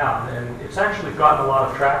that we have? And it's actually gotten a lot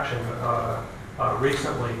of traction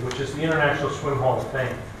recently, which is the International Swim Hall of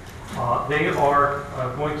Fame. They are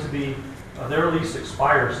going to be, their lease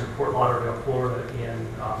expires in Fort Lauderdale, Florida in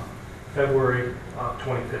February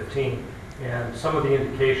 2015. And some of the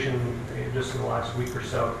indication just in the last week or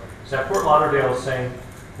so is that Fort Lauderdale is saying,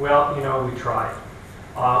 well, we tried.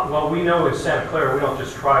 Well, we know in Santa Clara, we don't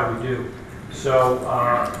just try, we do. So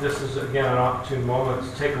this is, again, an opportune moment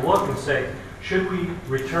to take a look and say, should we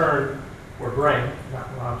return or bring, not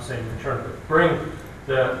what I'm saying return, but bring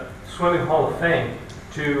the Swimming Hall of Fame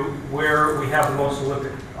to where we have the most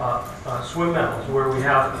Olympic swim medals, where we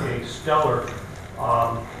have a stellar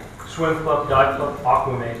swim club, dive club,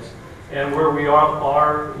 aquamates, and where we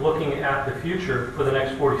are looking at the future for the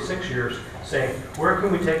next 46 years, saying, where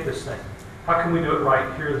can we take this thing? How can we do it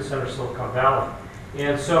right here in the center of Silicon Valley?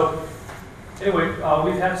 And so, anyway,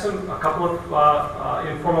 we've had a couple of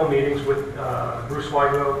informal meetings with Bruce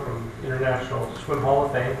Wygo from International Swim Hall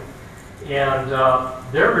of Fame, and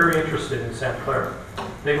they're very interested in Santa Clara.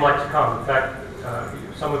 They'd like to come. In fact,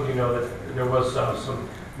 some of you know that there was some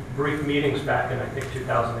brief meetings back in, I think,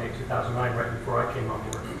 2008, 2009, right before I came on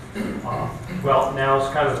board. Well, now is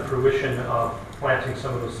kind of the fruition of planting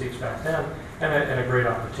some of those seeds back then, and a great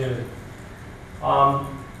opportunity.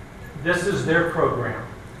 This is their program,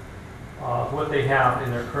 what they have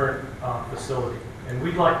in their current facility. And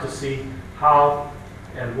we'd like to see how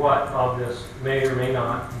and what of this may or may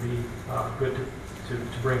not be good to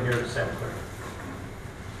bring here to Santa Clara.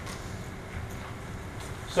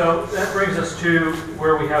 So that brings us to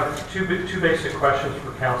where we have two basic questions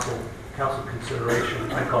for council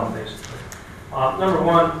consideration, I call them basically. Number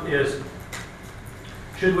one is,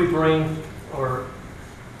 should we bring or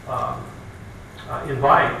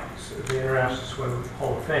invite the International Swim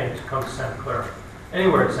Hall of Fame to come to Santa Clara,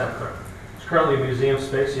 anywhere in Santa Clara? It's currently a museum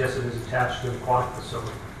space. Yes, it is attached to an aquatic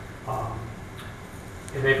facility.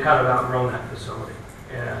 And they've kind of outgrown that facility,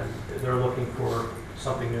 and they're looking for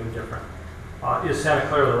something new and different. Is Santa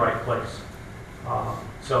Clara the right place?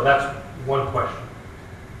 So that's one question.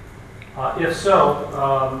 If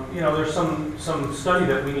so, there's some study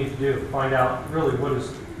that we need to do to find out really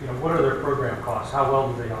what are their program costs? How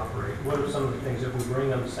well do they operate? What are some of the things that we bring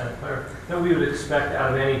them to Santa Clara that we would expect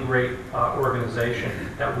out of any great organization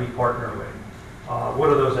that we partner with? What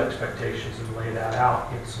are those expectations, and lay that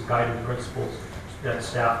out in some guiding principles that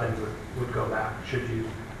staff then would go back, should you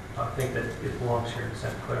think that it belongs here in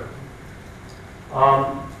Santa Clara.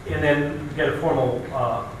 And then get a formal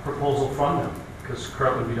proposal from them, because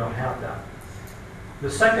currently we don't have that. The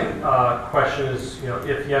second question is,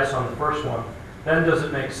 if yes on the first one, then does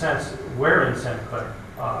it make sense where in Santa Clara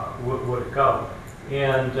would it go?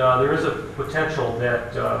 And there is a potential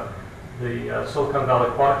that the Silicon Valley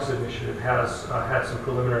Aquatics Initiative has had some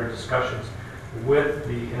preliminary discussions with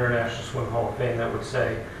the International Swim Hall of Fame that would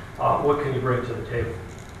say, what can you bring to the table?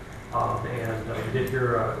 And we did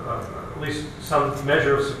hear at least some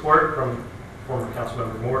measure of support from former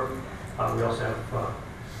Councilmember Moore. We also have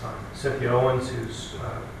Cynthia Owens, who's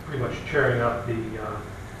pretty much chairing up the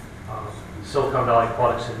Silicon Valley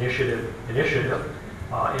Aquatics Initiative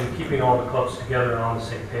in keeping all the clubs together and on the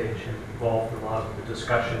same page, and involved in a lot of the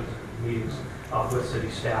discussions and meetings with city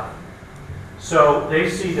staff. So they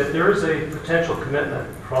see that there is a potential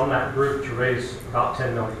commitment from that group to raise about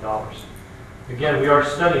 $10 million. Again, we are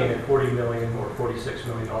studying a $40 million or $46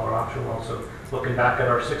 million option. We're also looking back at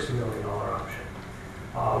our $60 million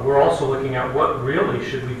option. We're also looking at what really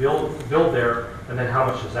should we build there, and then how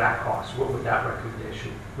much does that cost? What would that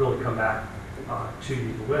recommendation really come back to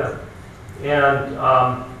you with? And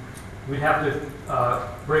we'd have to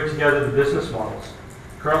bring together the business models.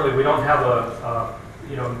 Currently, we don't have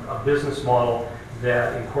a business model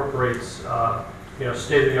that incorporates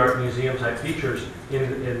state-of-the-art museum-type features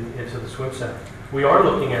into the swim center. We are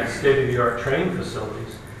looking at state-of-the-art training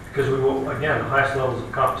facilities, because we will, again, the highest levels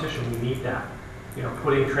of competition, we need that.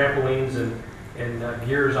 Putting trampolines and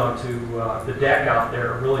gears onto the deck out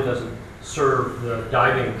there really doesn't serve the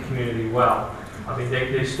diving community well. I mean,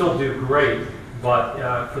 they still do great, but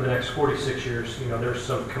for the next 46 years, there's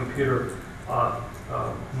some computer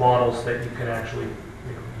models that you can actually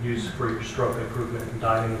use for your stroke improvement and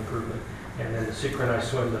diving improvement, and then the synchronized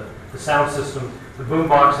swim, the sound system, the boom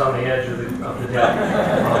box on the edge of the deck,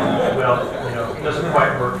 it doesn't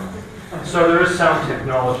quite work. So there is sound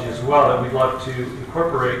technology as well that we'd like to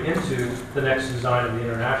incorporate into the next design of the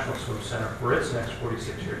International Swim Center for its next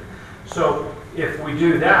 46 years. So if we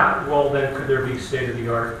do that, well, then could there be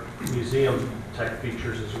state-of-the-art museum type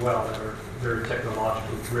features as well that are very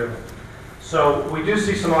technologically driven? So we do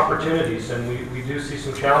see some opportunities, and we do see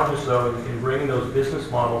some challenges, though, in bringing those business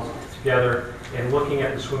models together and looking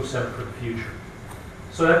at the swim center for the future.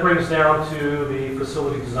 So that brings down to the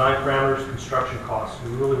facility design parameters, construction costs.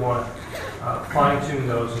 We really want to fine-tune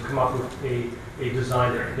those and come up with a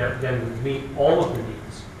design that then would meet all of the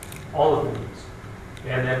needs.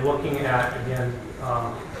 And then looking at, again,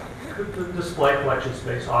 the display collection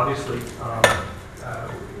space. Obviously,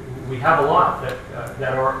 we have a lot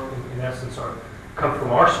that are, in essence, come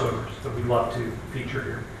from our swimmers that we'd love to feature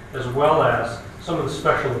here, as well as some of the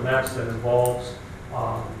special events that involves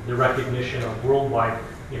the recognition of worldwide,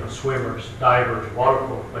 swimmers, divers, water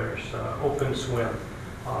polo players, open swim,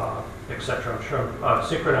 etc. I'm sure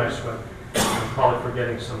synchronized swim. I'm probably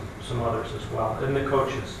forgetting some others as well, and the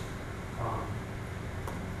coaches.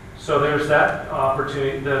 So there's that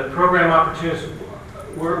opportunity. The program opportunities.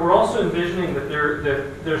 We're also envisioning that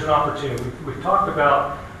there's an opportunity. We've talked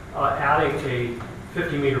about adding a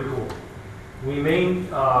 50-meter pool. We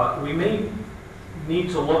may need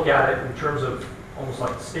to look at it in terms of almost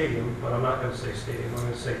like the stadium, but I'm not going to say stadium. I'm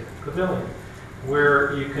going to say pavilion,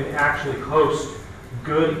 where you can actually host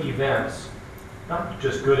good events, not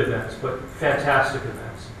just good events, but fantastic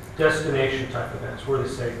events, destination type events, where they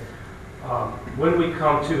say, when we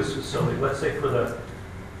come to this facility, let's say for the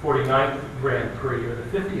 49th Grand Prix or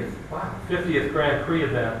the 50th Grand Prix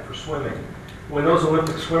event for swimming, when those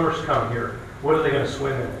Olympic swimmers come here, what are they going to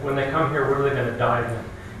swim in? When they come here, what are they going to dive in?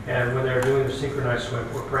 And when they're doing the synchronized swim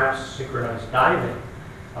or perhaps synchronized diving,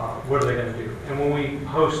 what are they going to do? And when we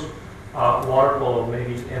host water polo,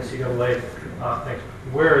 maybe NCAA things,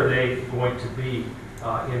 where are they going to be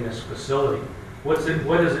in this facility? What does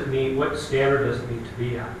it need? What standard does it need to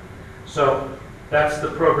be at? So that's the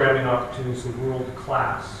programming opportunities, the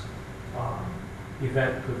world-class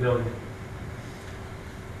event pavilion.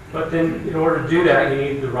 But then in order to do that, you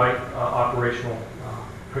need the right operational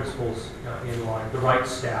principles in line, the right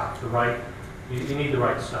staff, you need the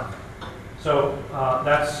right stuff. So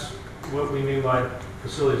that's what we mean by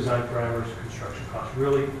facility design parameters, construction costs,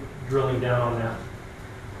 really drilling down on that.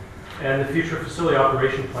 And the future facility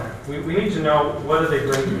operation plan. We need to know what do they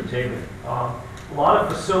bring to the table. A lot of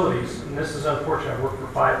facilities, and this is unfortunate, I work for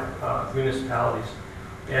 5 municipalities,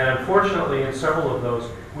 and unfortunately in several of those,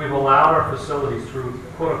 we've allowed our facilities through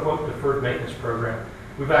quote-unquote deferred maintenance program.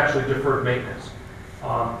 We've actually deferred maintenance.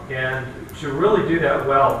 And to really do that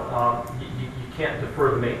well, you can't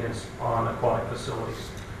defer the maintenance on aquatic facilities.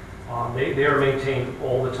 They are maintained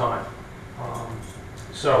all the time.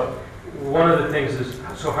 So one of the things is,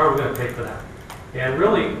 so how are we going to pay for that? And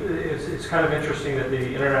really, it's kind of interesting that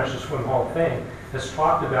the International Swim Hall of Fame has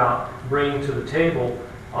talked about bringing to the table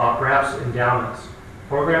perhaps endowments,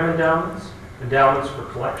 program endowments, endowments for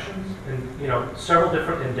collections, and several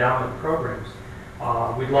different endowment programs.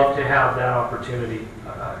 We'd love to have that opportunity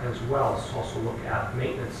as well as also look at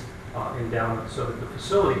maintenance endowments so that the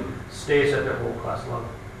facility stays at that world-class level.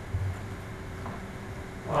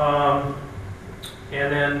 And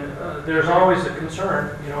then there's always a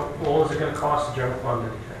concern, well, is it going to cost the general fund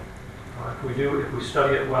anything? If we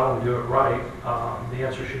study it well and do it right, the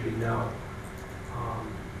answer should be no.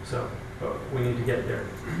 But we need to get there.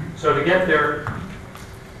 So to get there,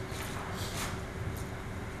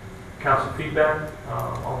 council feedback.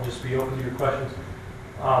 I'll just be open to your questions.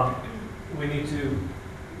 We need to,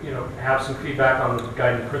 have some feedback on the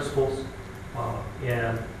guiding principles.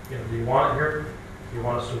 And do you want it here? Do you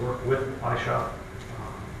want us to work with iShop?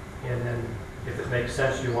 And then, if it makes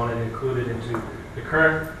sense, do you want it included into the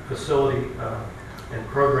current facility and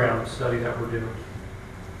program study that we're doing?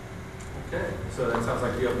 Okay, so that sounds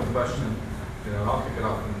like the open question. I'll kick it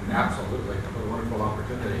off. And absolutely, what a wonderful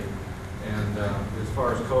opportunity. And as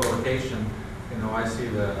far as co-location, I see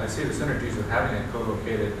the synergies of having it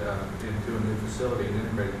co-located into a new facility and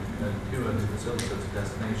integrated into a new facility that's a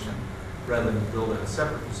destination, rather than build a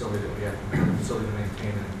separate facility that we have to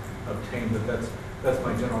maintain and obtain. But that's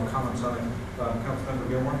my general comments on it. Councilmember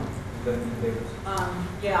Gilmore, then Davis.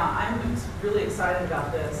 Yeah, I'm really excited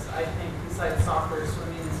about this. I think besides soccer,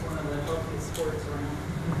 swimming is one of the healthiest sports around.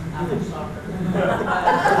 After soccer.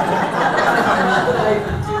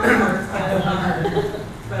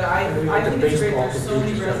 But I think it's great. There's so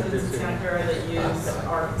many residents in Santa Clara that use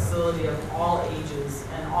our facility of all ages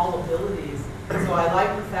and all abilities. So I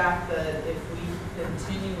like the fact that if we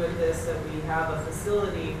continue with this, that we have a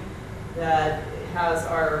facility that has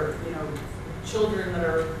our children that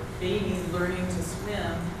are babies learning to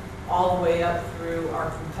swim all the way up through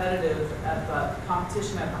our competitive at the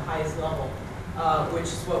competition at the highest level, which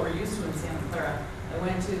is what we're used to in Santa Clara. I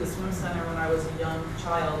went to the swim center when I was a young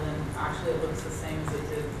child, and actually it looks the same as it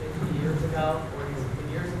did 50 years ago, 40,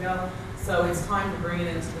 50 years ago. So it's time to bring it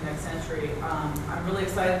into the next century. I'm really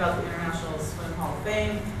excited about the International Swim Hall of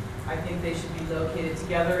Fame. I think they should be located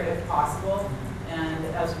together if possible. And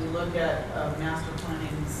as we look at master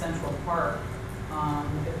planning Central Park,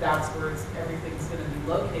 if that's where everything's going to be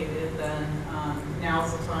located, then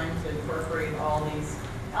now's the time to incorporate all these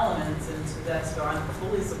elements into that. So I'm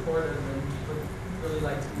fully supportive and would really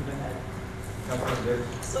like to move ahead.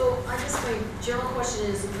 So I guess my general question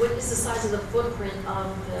is, what is the size of the footprint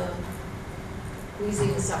of the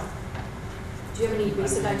museum itself? Do you have any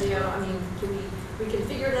basic idea? I mean, can we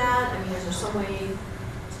configure that? I mean, is there some way?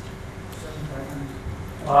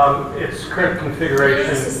 Its current configuration,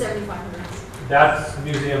 This is 7,500. that's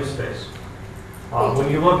museum space. When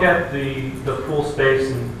you look at the pool space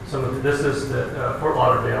and some of this is the Fort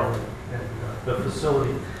Lauderdale and the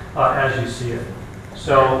facility as you see it.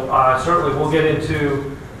 So certainly we'll get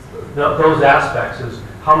into those aspects is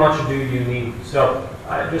how much do you need. So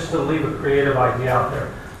just to leave a creative idea out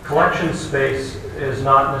there, collection space is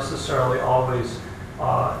not necessarily always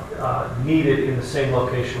needed in the same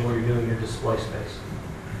location where you're doing your display space.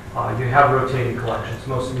 You have rotating collections.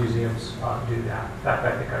 Most museums do that. In fact,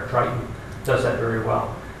 I think our Triton does that very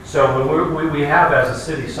well. So when we have, as a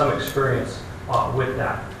city, some experience with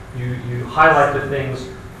that. You highlight the things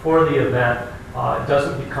for the event. It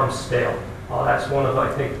doesn't become stale. That's one of,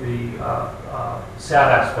 I think, the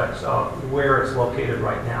sad aspects of where it's located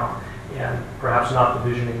right now, and perhaps not the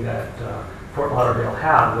visioning that Fort Lauderdale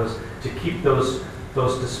had, was to keep those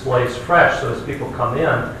displays fresh so as people come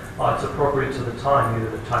in, it's appropriate to the time,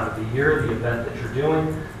 either the time of the year, the event that you're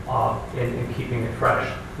doing, and keeping it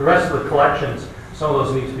fresh. The rest of the collections, some of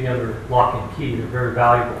those need to be under lock and key. They're very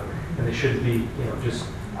valuable, and they shouldn't be, just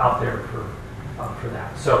out there for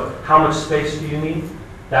that. So how much space do you need?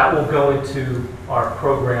 That will go into our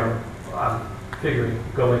program,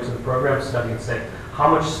 go into the program study and say how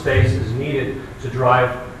much space is needed to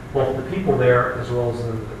drive both the people there as well as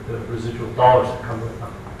the residual dollars that come with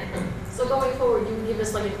them. So going forward, you can give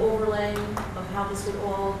us like an overlay of how this would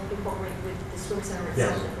all incorporate with the swim center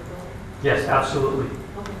itself? Yes. Yes, absolutely.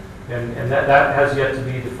 Okay. And that has yet to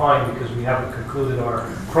be defined because we haven't concluded our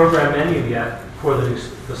program menu yet for the new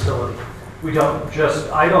facility.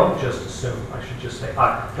 I don't just assume, I should just say,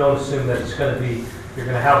 I don't assume that it's going to be, you're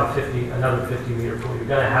going to have another 50-meter pool, you're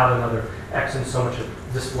going to have another X and so much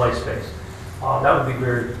of display space. That would be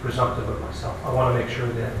very presumptive of myself. I want to make sure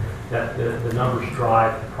that the numbers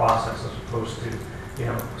drive the process as opposed to,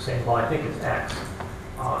 saying, well, I think it's X,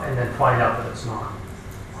 and then find out that it's not.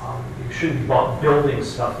 You shouldn't be building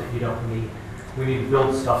stuff that you don't need. We need to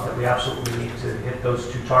build stuff that we absolutely need to hit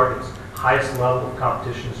those two targets, highest level of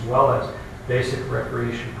competition as well as basic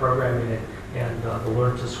recreation programming and the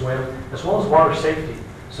Learn to Swim, as well as water safety.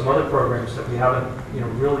 Some other programs that we haven't,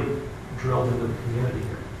 really drilled into the community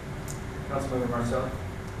here. Councilmember Marcel.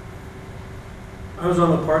 I was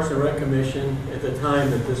on the Parks and Rec Commission at the time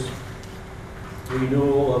that this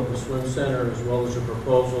renewal of the swim center, as well as a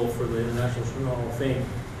proposal for the International Swim Hall of Fame,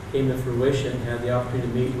 came to fruition. Had the opportunity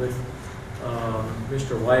to meet with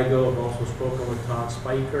Mr. Wygo. I've also spoken with Todd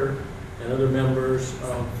Spiker and other members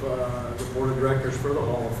of the board of directors for the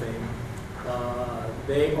Hall of Fame.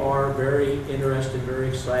 They are very interested, very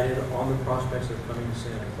excited on the prospects of coming to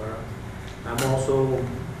Santa Clara. I'm also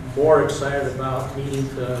more excited about needing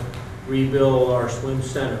to rebuild our swim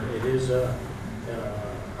center. It is a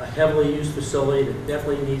heavily used facility that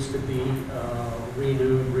definitely needs to be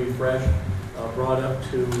renewed, refreshed, brought up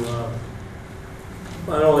to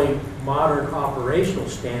not only modern operational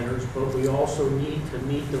standards, but we also need to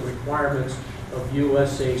meet the requirements of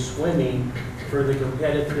USA Swimming for the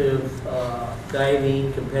competitive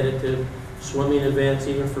diving, competitive swimming events,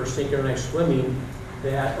 even for synchronized swimming,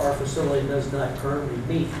 that our facility does not currently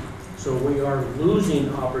meet. So we are losing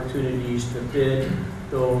opportunities to bid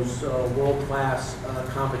those world-class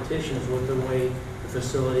competitions with the way the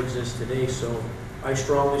facility exists today. So I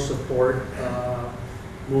strongly support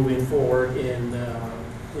moving forward in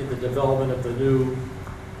the development of the new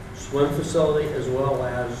swim facility, as well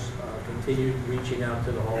as continued reaching out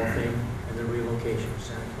to the Hall of Fame and the relocation of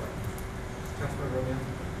Santa Clara.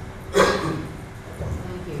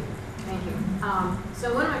 Thank you. Thank you.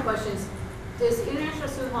 So one of my questions, does the International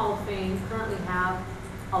Swim Hall of Fame currently have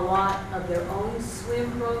a lot of their own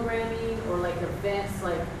swim programming or like events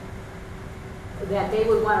like that they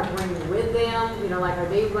would want to bring with them? Like are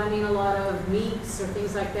they running a lot of meets or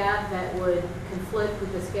things like that that would conflict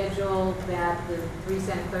with the schedule that the 3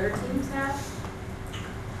 Santa Clara teams have?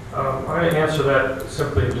 I'm going to answer that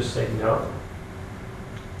simply and just say no.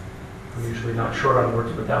 I'm usually not short on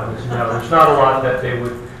words, but that one is no. There's not a lot that they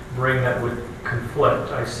would bring that would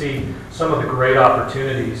conflict. I see some of the great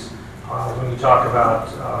opportunities when you talk about,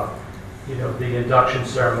 the induction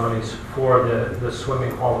ceremonies for the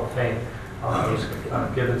Swimming Hall of Fame. I was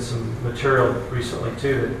given some material recently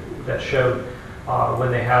too that showed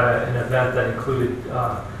when they had an event that included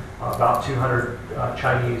about 200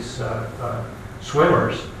 Chinese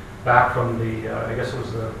swimmers back from the, I guess it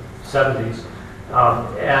was the 70s,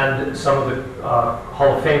 and some of the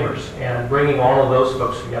Hall of Famers, and bringing all of those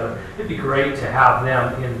folks together. It'd be great to have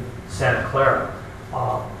them in Santa Clara,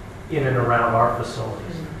 in and around our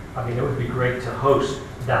facilities. I mean, it would be great to host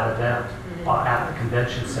that event at the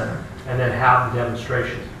convention center and then have the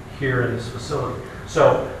demonstrations here in this facility.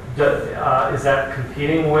 So is that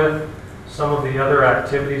competing with some of the other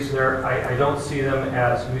activities there? I don't see them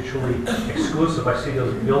as mutually exclusive. I see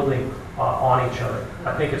those building on each other.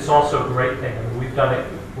 I think it's also a great thing. I mean, we've done it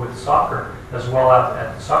with soccer as well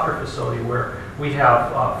at the soccer facility, where we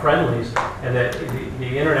have friendlies, and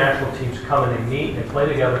the international teams come and they meet and they play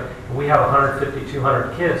together, and we have 150,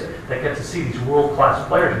 200 kids that get to see these world-class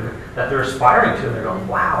players that they're aspiring to, and they're going,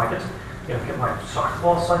 wow, I get to get my soccer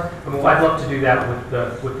ball signed. I mean, I'd love to do that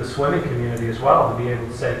with the swimming community as well, to be able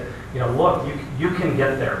to say, look, you can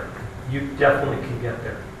get there. You definitely can get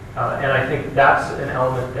there. And I think that's an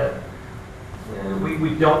element that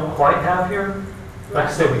we don't quite have here. Like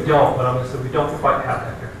I say, we don't, but I'm going to say we don't quite have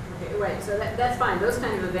that here. Okay, right, so that's fine. Those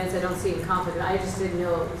kind of events I don't see in conflict. I just didn't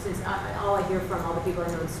know, since all I hear from all the people I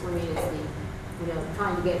know in swimming is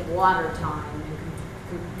trying to get water time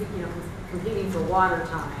and competing for water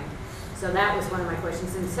time. So that was one of my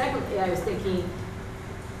questions. And secondly, I was thinking,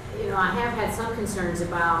 I have had some concerns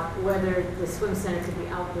about whether the swim center could be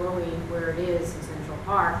outgrowing where it is in Central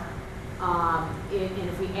Park. And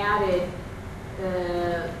if we added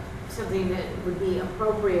something that would be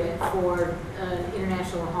appropriate for an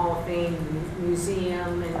International Hall of Fame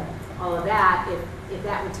museum and all of that, if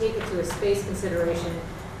that would take it to a space consideration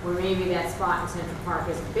where maybe that spot in Central Park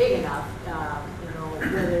isn't big enough,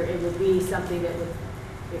 whether it would be something that would,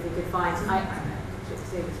 if we could find, I shouldn't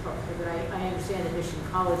say this publicly, but I understand that Mission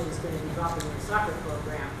College is going to be dropping their soccer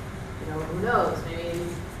program. Who knows? Maybe,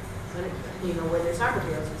 where their soccer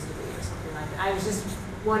fields used to be or something like that. I was just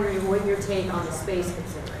wondering what your take on the space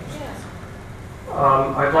consideration.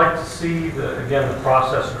 I'd like to see, the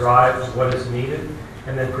process drive what is needed,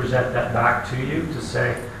 and then present that back to you to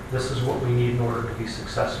say, this is what we need in order to be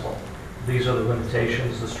successful. These are the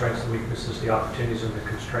limitations, the strengths and weaknesses, the opportunities and the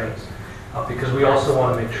constraints. Because we also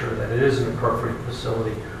want to make sure that it is an appropriate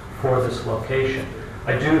facility for this location.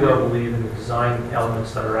 I do, though, believe in the design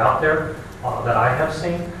elements that are out there that I have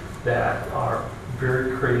seen that are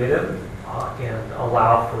very creative and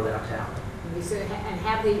allow for that to happen. And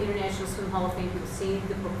have the International Swim Hall of Fame people seen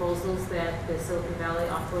the proposals that the Silicon Valley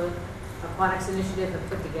Aquatics Initiative have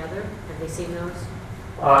put together? Have they seen those?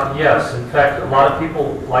 Yes. In fact, a lot of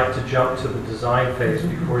people like to jump to the design phase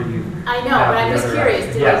before you. I know, but I'm just curious.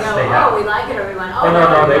 Did they go, we like it, or we went, oh,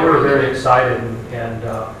 no, they were very excited, and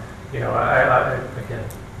I again,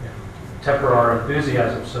 temper our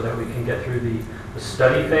enthusiasm so that we can get through the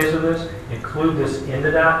study phase of this, include this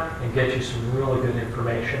into that, and get you some really good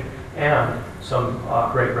information and some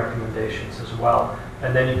great recommendations as well.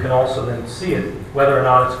 And then you can also then see it, whether or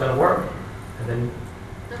not it's going to work. And then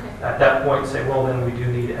at that point say, well, then we do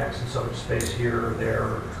need X and so much space here or there.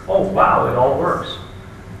 Or, oh, wow, it all works.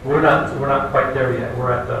 We're not quite there yet.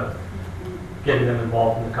 We're at the getting them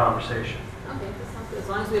involved in the conversation. Okay, that sounds good. As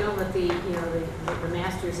long as we don't let the the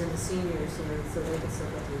masters and the seniors, so they can still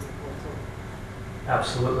get to use the pool too.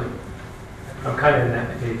 Absolutely. I'm kind of in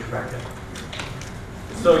that age bracket.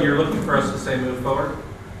 So you're looking for us to say move forward?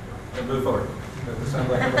 Move forward. That sounds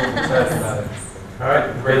like everyone's excited about it. All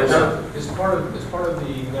right, great. As part of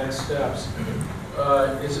the next steps,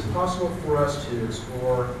 is it possible for us to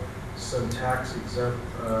explore some tax-exempt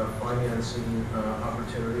financing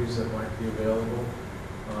opportunities that might be available,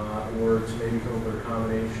 or to maybe come up with a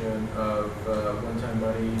combination of one-time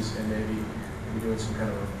monies and maybe doing some kind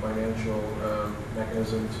of a financial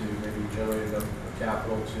mechanism to maybe generate enough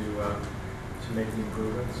capital to make the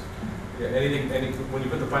improvements? Yeah, when you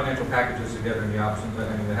put the financial packages together and the options,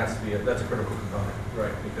 I mean, that's a critical component,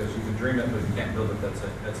 right? Because you can dream it, but if you can't build it,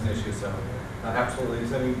 that's an issue. So, absolutely.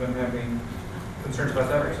 Does anyone have any concerns about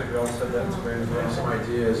that? Looks like you all said that's great as well. I have some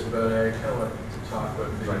ideas, but I kind of want to talk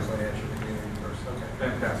with the financial community first. Okay.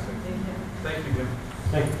 Fantastic. Thank you, Jim.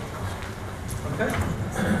 Thank you. Okay.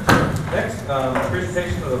 Next,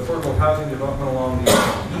 presentation of the affordable housing development along the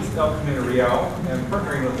East Camino Real and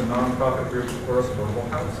partnering with the nonprofit group for affordable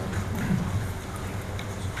housing.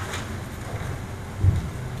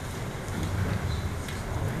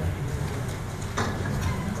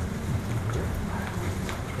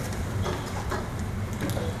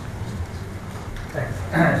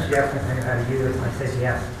 Jeff can tell you how to use it, and I said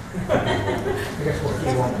yes. I guess we'll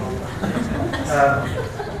see one.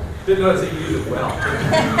 Didn't notice that you use it well.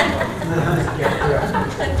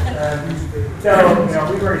 So,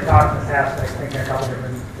 we've already talked in the past, I think, a couple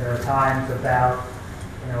different times about,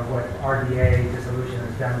 what RDA dissolution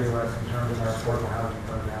has done to us in terms of our affordable housing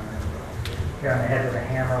program. And here on the head with a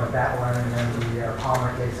hammer with that one, and then the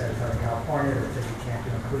Palmer case out of Southern California that said you can't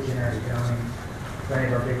do inclusionary zoning. So any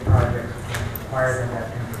of our big projects, we can require them to have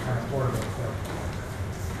 10% affordable. So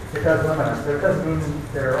it does limit us. But it doesn't mean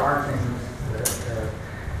there aren't things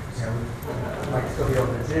that we might still be able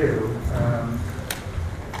to do.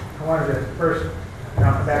 I wanted to first, and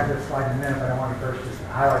I'll come back to this slide in a minute, but I want to first just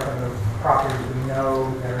highlight some of the properties we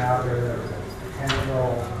know that are out there that are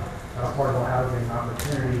potential affordable housing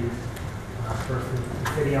opportunities. First, the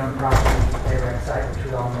city-owned property, AREC site, which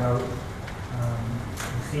we all know.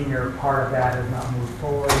 The senior part of that has not moved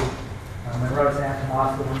forward. Monroe San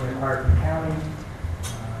Tomas, the one we acquired from the county,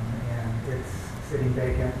 and it's sitting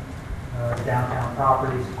vacant. The downtown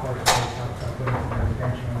properties, of course, we helped putting some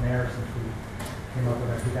residential in there since we came up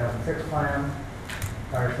with our 2006 plan.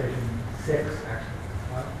 Fire Station 6, actually.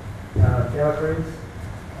 Taylor Cruz.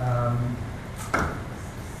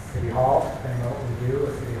 City Hall, depending on what we do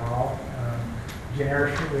with City Hall.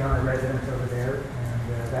 Generic Street, we own a residence over there, and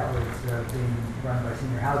that was being run by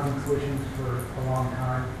Senior Housing Solutions for a long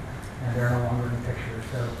time, and they're no longer in the picture.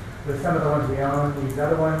 So with some of the ones we own, these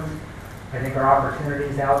other ones, I think are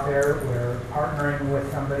opportunities out there where partnering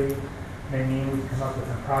with somebody may mean we come up with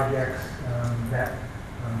some projects that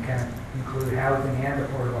can include housing and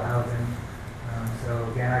affordable housing.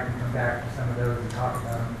 So again, I can come back to some of those and talk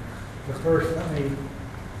about them. But first, let me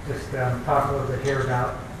just talk a little bit here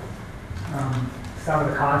about some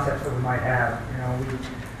of the concepts that we might have.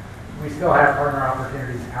 We still have partner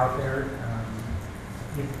opportunities out there.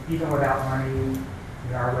 Even without money,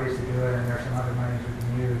 there are ways to do it, and there's some other monies we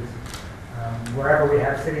can use. Wherever we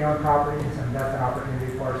have city-owned properties, and that's an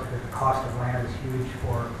opportunity for us because the cost of land is huge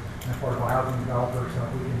for an affordable housing developer. So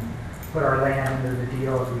if we can put our land into the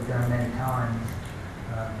deal, as we've done many times,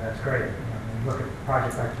 that's great. When you look at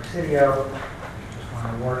projects like Presidio, just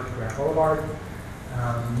on the work, Grand Boulevard,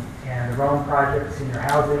 and the Rome project, senior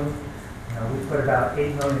housing. We put about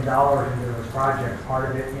 $8 million into those projects, part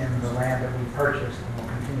of it in the land that we purchased and will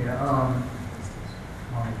continue to own,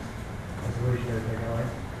 dissolution as they go in,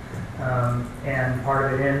 and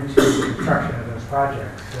part of it into the construction of those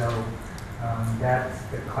projects. So that's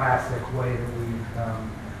the classic way that we've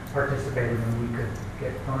participated when we could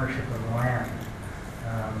get ownership of the land.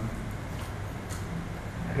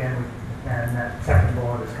 Again, and that second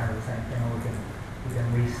bullet is kind of the same thing. We can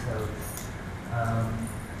lease those.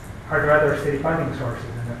 Are there other city funding sources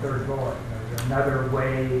in the third bullet? Is there another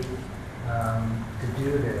way to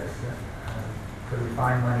do this? Could we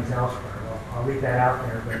find monies elsewhere? Well, I'll leave that out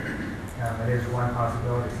there, but it is one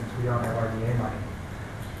possibility since we don't have RDA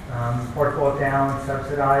money. Fourth bullet down,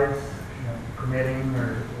 subsidize, permitting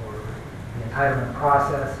or the entitlement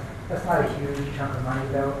process. That's not a huge chunk of money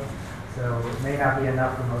though. So it may not be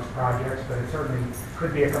enough for most projects, but it certainly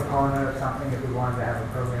could be a component of something if we wanted to have a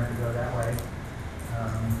program to go that way.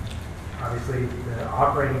 Obviously, the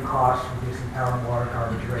operating costs, reducing power and water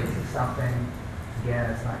coverage rates is something,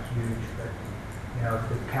 again, it's not huge, but if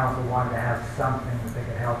the council wanted to have something that they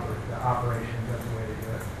could help with the operations, that's the way to do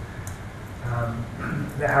it.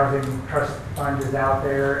 The Housing Trust Fund is out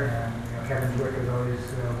there, and Kevin Zwick is always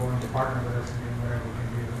willing to partner with us and doing whatever we can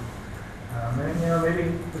do. And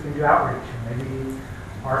maybe we can do outreach, and maybe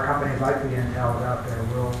our companies like the Intels out there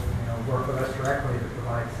will work with us directly to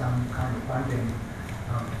provide some kind of funding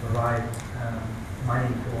to provide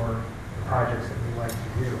money for the projects that we like to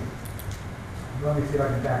do. Let me see if I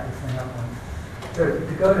can back this thing up one. So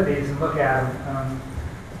to go to these and look at them,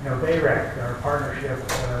 BayRec, our partnership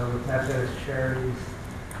with Methodist Charities,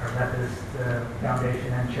 or Methodist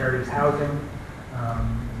Foundation and Charities Housing.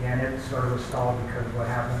 Again, it sort of was stalled because of what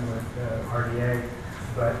happened with RDA,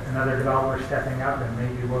 but another developer stepping up and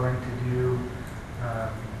may be willing to do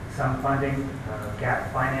some funding,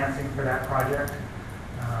 gap financing for that project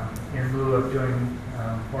in lieu of doing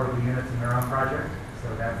portable units in their own project.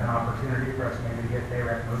 So that's an opportunity for us maybe to get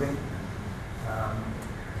BayRec moving.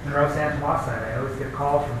 Monroe San Tomas side, I always get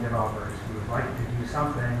calls from developers who would like to do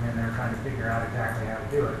something and they're trying to figure out exactly how to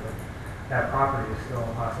do it. But that property is still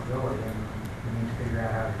a possibility and we need to figure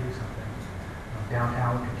out how to do something.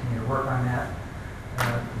 Downtown, we continue to work on that.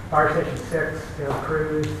 Fire Station 6, Taylor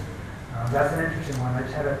Cruz. That's an interesting one. I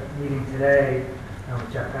just had a meeting today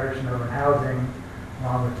with Jeff Pedersen over in Housing,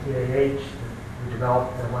 along with PAH. We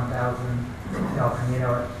developed the 1,000 El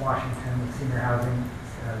Camino at Washington with senior housing,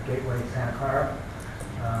 Gateway Santa Clara.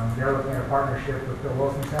 They're looking at a partnership with Bill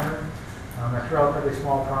Wilson Center. That's a relatively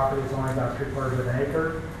small property. It's only about 3/4 of an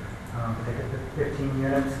acre. But they could put 15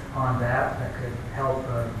 units on that could help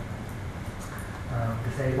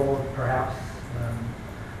disabled, perhaps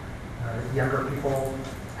younger people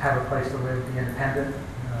have a place to live, be independent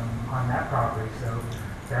on that property. So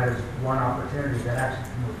that is one opportunity that actually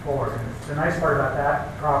can move forward. And the nice part about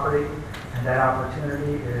that property and that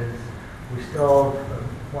opportunity is we still have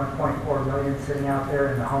 1.4 million sitting out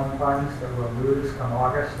there in the home funds that we'll lose come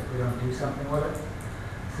August if we don't do something with it.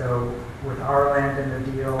 So with our land in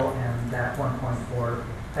the deal and that 1.4,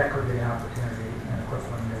 that could be an opportunity and a quick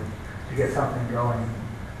one to get something going.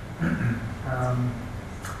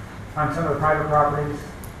 On some of the private properties,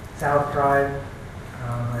 South Drive, I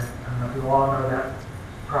don't know if you all know that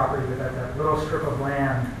property, but that little strip of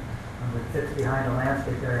land that sits behind a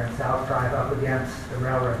landscape area on South Drive up against the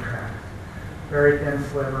railroad tracks. Very thin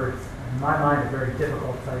sliver. It's, in my mind, a very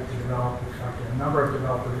difficult site to develop. We've talked to a number of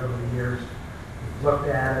developers over the years. We've looked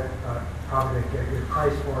at it, probably get a good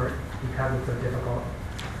price for it because it's so difficult.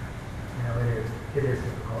 You know, it is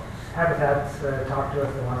difficult. Habitat's talked to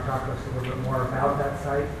us. They want to talk to us a little bit more about that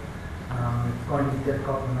site. It's going to be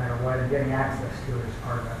difficult no matter what, and getting access to it is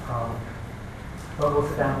part of that problem. But we'll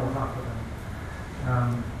sit down and we'll talk with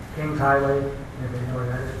them. Kings Highway, anybody know where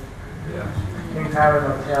that is? Yeah. Kings Highway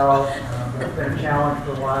Hotel, that's been a challenge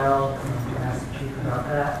for a while. We can ask the chief about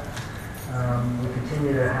that. We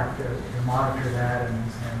continue to have to monitor that and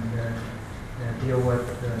deal with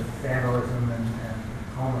the vandalism and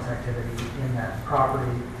homeless activity in that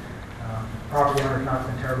property. Property owners not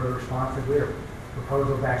been terribly responsive. We had a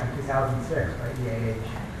proposal back in 2006 by EAH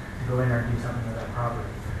to go in there and do something with that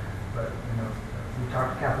property. But, you know, we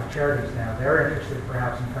talked to Catholic Charities now. They're interested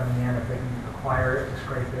perhaps in coming in if they can acquire it, to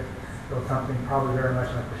scrape it, build something probably very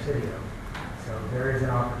much like Presidio. So there is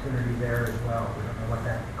an opportunity there as well. We don't know what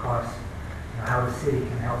that costs, you know, how the city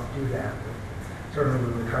can help do that. But certainly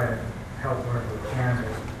we would try to help wherever we can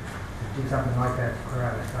to do something like that to clear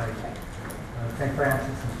out a site. St. Francis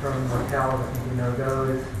and Sterling Hotels, I think you know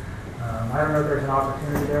those. I don't know if there's an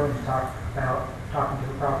opportunity there when you talk about talking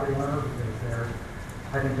to the property owner, because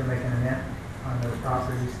I think they're making an end on those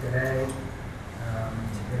properties today.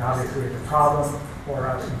 It obviously is a problem for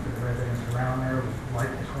us and for the residents around there. We'd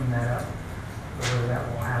like to clean that up, but whether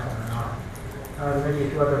that will happen or not. There may be a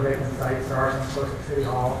few other vacant sites. There are some close to City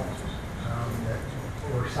Hall that,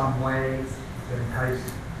 or some way that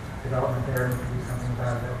entice development there, and we can do something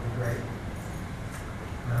about it. That would be great.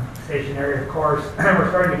 Station area, of course, we're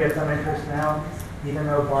starting to get some interest now, even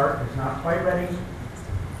though BART is not quite ready.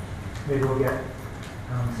 Maybe we'll get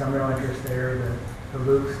some real interest there. The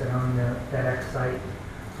Lukes that own the FedEx site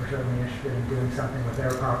are certainly interested in doing something with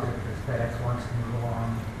their property because FedEx wants to move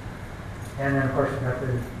along. And then, of course, we've got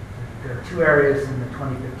there are two areas in the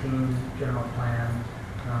 2015 general plan,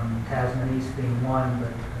 Tasman East being one,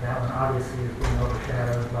 but that one obviously is being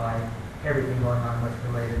overshadowed by everything going on with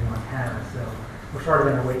related Montana. So we're sort of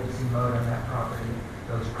in a wait-and-see mode on that property,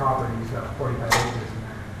 those properties, about 45 acres in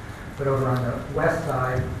there. But over on the west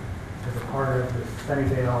side, as a part of the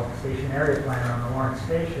Sunnyvale Station Area Plan on the Lawrence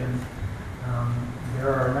Station,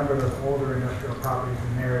 there are a number of those older industrial properties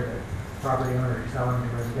in there that property owners are selling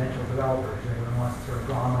to residential developers. Everyone wants to sort of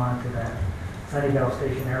glom onto that Sunnyvale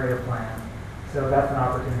Station Area Plan. So that's an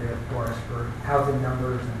opportunity, of course, for housing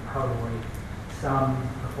numbers and probably some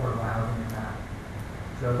affordable housing in that.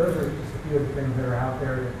 So those are just a few of the things that are out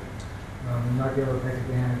there that we might be able to take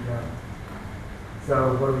advantage of.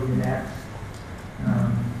 So what do we do next?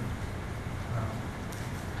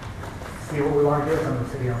 See what we want to do with some of the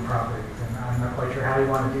city-owned properties. And I'm not quite sure how you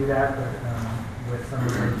want to do that, but with some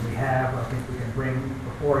of the things we have, I think we can bring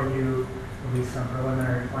before you at least some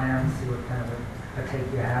preliminary plans, see what kind of a take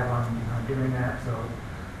you have on doing that. So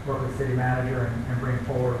work with the city manager and bring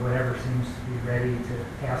forward whatever seems to be ready to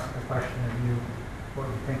ask the question of you, what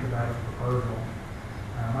you think about a proposal.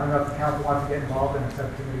 I don't know if the council wants to get involved in a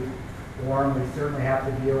subcommittee forum. We certainly have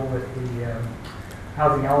to deal with the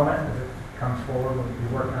housing element as it comes forward. We'll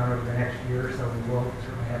be working on it over the next year, so we will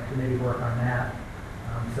certainly have committee work on that.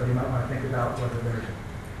 So you might want to think about whether there's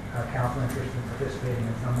council interest in participating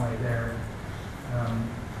in some way there.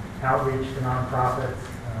 Outreach to nonprofits,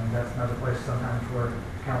 that's another place sometimes where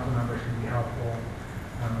council members can be helpful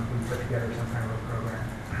if we put together some kind of a program.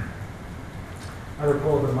 Other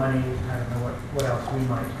pools of money, I don't know what else we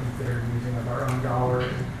might consider using of our own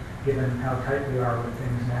dollars, given how tight we are with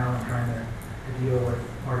things now and trying to deal with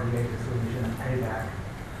RDA dissolution and payback.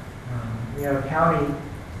 You know, the county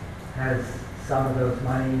has some of those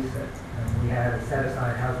monies that we had set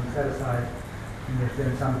aside, housing set aside, and there's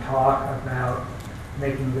been some talk about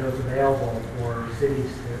making those available for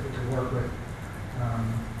cities to work with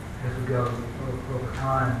as we go over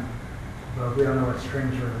time. But we don't know what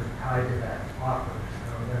strings are tied to that offer,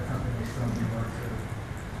 so that's something we still need to work through.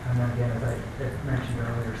 And then again, as I mentioned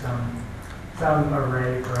earlier, some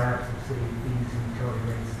array perhaps of city fees and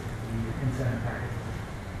utility rates, the incentive packages.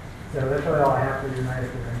 So that's really all I have for you tonight.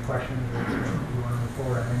 If there's any questions or if you want to move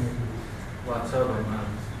forward on any of these. Lots of them.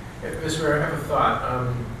 Mr. Mayor, I have a thought.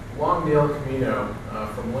 Along the El Camino,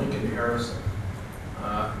 from Lincoln to Harrison,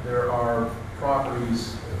 there are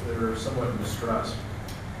properties that are somewhat in distress.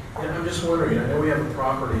 And I'm just wondering, I know we have a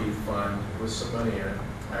property fund with some money in it.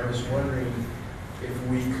 I was wondering if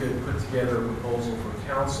we could put together a proposal for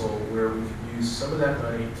council where we could use some of that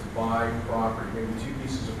money to buy property, maybe 2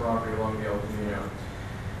 pieces of property along the El Camino.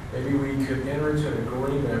 Maybe we could enter into an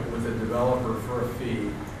agreement with a developer for a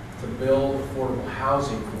fee to build affordable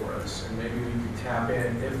housing for us, and maybe we could tap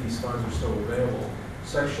in, if these funds are still available,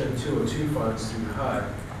 Section 202 funds through HUD.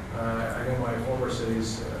 I know my former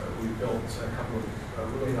cities, we built a couple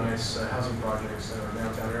of really nice housing projects in our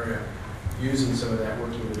downtown area using some of that,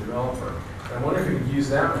 working with a developer. And I wonder if we could use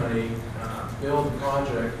that money, build the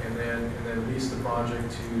project, and then lease the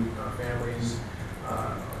project to families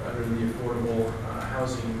under the affordable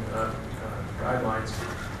housing guidelines,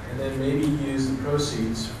 and then maybe use the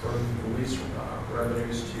proceeds from the lease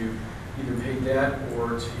revenues to either pay debt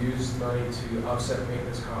or to use money to offset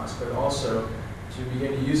maintenance costs, but also to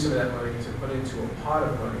begin to use some of that money to put into a pot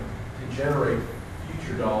of money to generate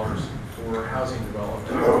future dollars for housing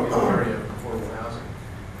development in the area of affordable housing.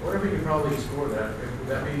 I wonder if we could probably explore that. Would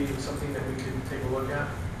that be something that we could take a look at?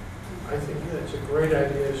 I think that's a great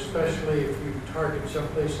idea, especially if you target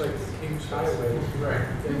someplace like the Kings Highway. Right.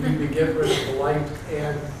 Then you can get rid of the light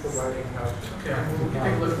and providing housing. Okay, we can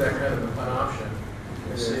take a look at that kind of an option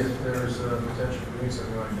and see if there's a potential for doing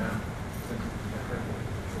something like that.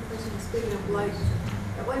 Speaking of light,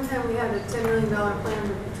 at one time we had a $10 million plan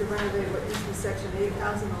to renovate what used to be Section 8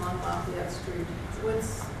 housing along Lafayette Street. So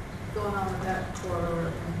what's going on with that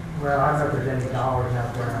corridor? Well, I don't know if there's any dollars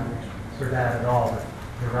out there for that at all, but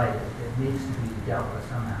you're right, it needs to be dealt with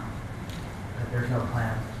somehow. But there's no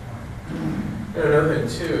plan at this point. And another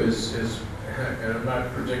thing too is, and I'm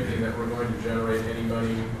not predicting that we're going to generate any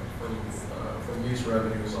money from lease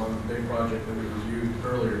revenues on the big project that we reviewed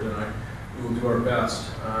earlier tonight. We will do our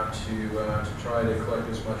best to try to collect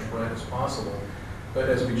as much rent as possible. But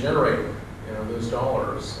as we generate those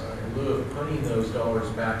dollars, in lieu of putting those dollars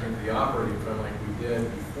back into the operating fund like we did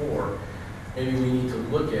before, maybe we need to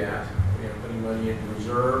look at putting money into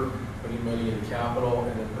reserve, putting money into capital,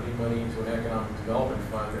 and then putting money into an economic development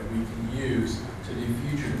fund that we can use to do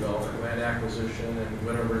future development, land acquisition, and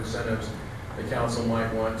whatever incentives the council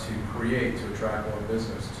might want to create to attract more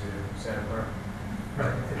business to Santa Clara.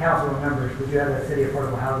 Right. The council members, we do have a city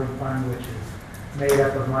affordable housing fund, which is made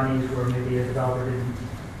up of monies where maybe a developer didn't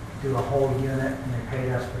do a whole unit and they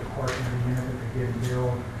paid us for a portion of the unit that they didn't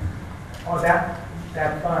build. Oh,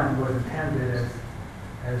 that fund was intended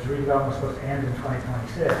as redevelopment was supposed to end in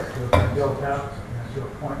 2026 to have been built up to a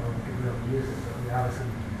point where we could really use it, but we obviously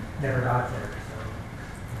never got there.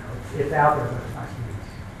 So it's out there, but it's not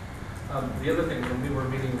huge. The other thing, when we were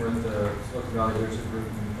meeting with the Silicon Valley Leadership Group,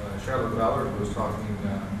 Charlotte Ballard was talking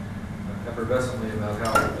effervescently about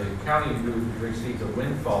how the county who received a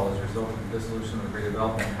windfall as a result of the dissolution of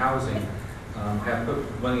redevelopment housing have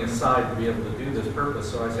put money aside to be able to do this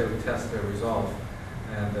purpose. So I say we test their resolve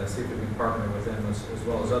and see if we can partner with them as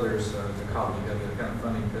well as others to cobble together the kind of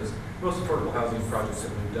funding, because most affordable housing projects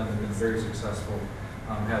that we've done have been very successful,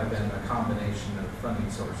 have been a combination of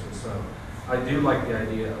funding sources. So I do like the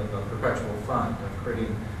idea of a perpetual fund, of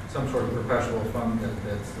creating some sort of perpetual fund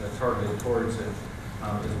that's targeted towards it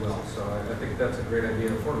as well. So I think that's a great idea.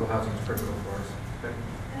 Affordable housing is critical for us. Okay.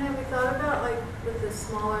 And have we thought about, like, with the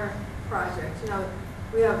smaller projects,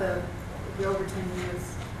 we have the over 10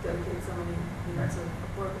 years dedicate so many units of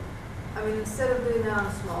affordable. I mean, instead of doing that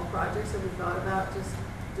on small projects, have we thought about just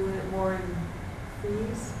doing it more in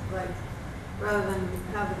fees? Like, rather than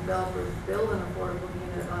have the developer build an affordable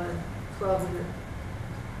unit on a 12-unit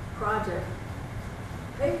project,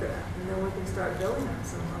 pay for that, and then we can start building up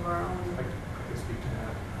some of our own. I can speak to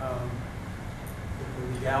that.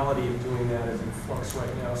 The legality of doing that is in flux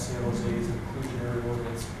right now. San Jose's inclusionary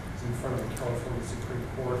ordinance is in front of the California Supreme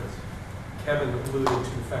Court. Kevin alluded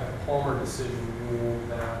to the fact the Palmer decision ruled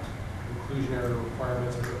that inclusionary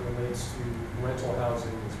requirements as it relates to rental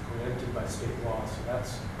housing is preempted by state law, so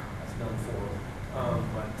that's done for.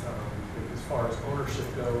 But as far as ownership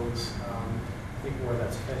goes, I think where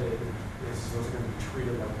that's headed is those are going to be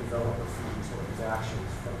treated like developer fees or exactions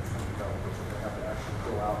from developers. They're going to have to actually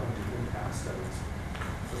go out and do impact studies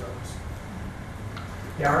for those.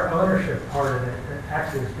 Yeah, our ownership part of it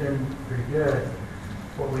actually has been pretty good.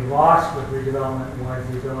 What we lost with redevelopment was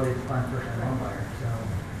the ability to fund first-time home buyers. So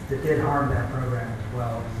it did harm that program as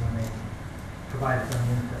well when they provided some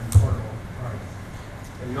unit at an affordable price.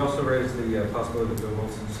 And you also raised the possibility of the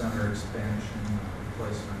Wilson Center expansion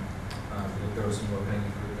replacement. There was some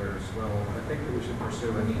low-hanging fruit there as well. I think that we should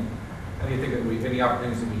pursue any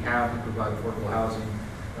opportunities that we have to provide affordable housing,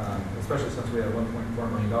 especially since we have $1.4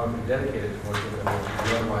 million dedicated towards it that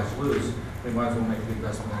we otherwise lose. We might as well make the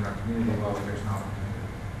investment in our community while there's an opportunity.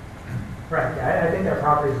 Right. I think that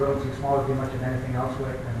property is a little too small to do much of anything else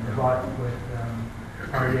with, and we bought it with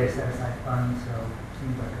RDA set-aside funds, so it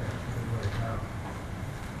seems like a good way to go.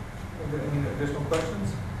 Any additional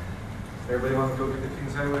questions? Everybody want to go to the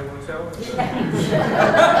Kings Highway Motel? It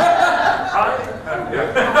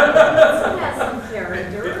has some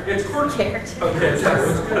character. It's quirky. Character. Okay, it's got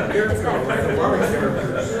a lot of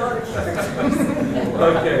characters.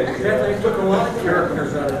 Okay. They took a lot of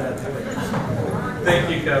characters out of that place. Thank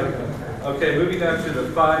you, Kevin. Okay, moving down to the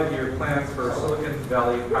 5-year plan for Silicon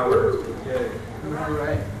Valley Power. Yay. All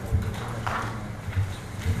right.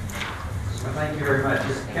 Well, thank you very much.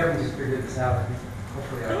 Kevin just figured this out. I think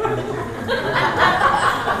hopefully I can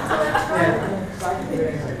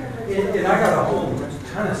too. And I got a whole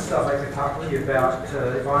ton of stuff I could talk to you about.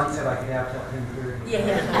 Yvonne said I could have till 10:30. Yeah.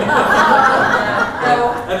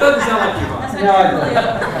 That doesn't sound like Yvonne. No, I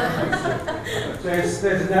don't. There's a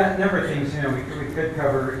number of things, we could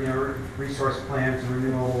cover, resource plans and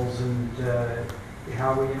renewals and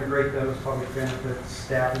how we integrate those, public benefits,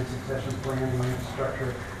 staff and succession planning,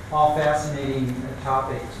 infrastructure, all fascinating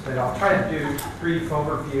topics, but I'll try to do a brief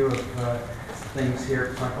overview of things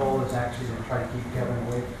here. My goal is actually to try to keep Kevin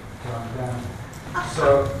awake until I'm done.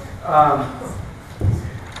 So,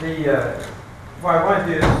 what I want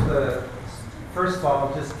to do is, first of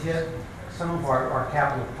all, just hit some of our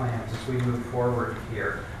capital plans as we move forward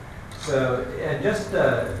here. So, and just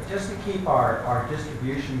to keep our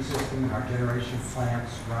distribution system and our generation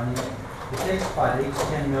plants running, it takes about $8 to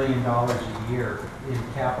 $10 million a year in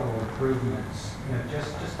capital improvements,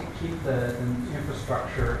 just to keep the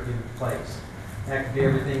infrastructure in place. That could be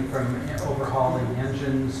everything from overhauling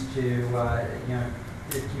engines to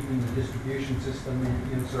keeping the distribution system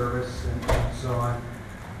in service and so on.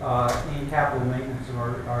 In capital maintenance of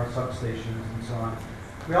our substations and so on.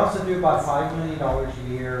 We also do about $5 million a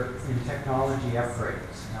year in technology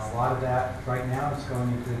upgrades. Now, a lot of that right now is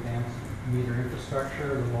going into advanced meter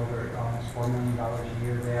infrastructure, a little over almost $4 million a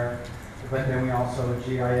year there. But then we also,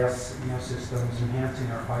 GIS systems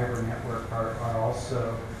enhancing our fiber network are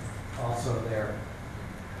also there.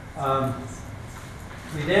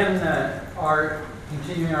 We then are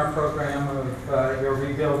continuing our program of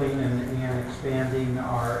rebuilding and expanding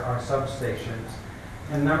our substations.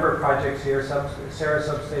 And a number of projects here. Sarah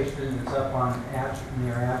Substation is up on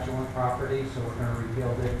near Agilent property, so we're going to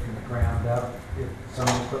rebuild it from the ground up. Some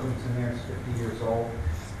of the equipment's in there is 50 years old.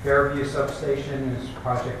 Fairview Substation is a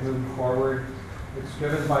project moving forward. It's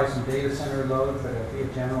driven by some data center load, but it'll be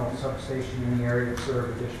a general substation in the area to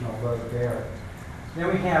serve additional load there. Then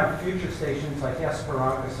we have future stations like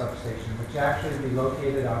Esperanza Substation, which actually will be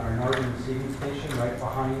located on our northern receiving station right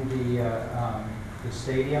behind the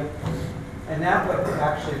stadium. And that would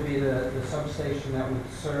actually be the substation that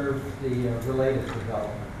would serve the related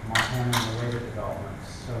development, Montana and related developments.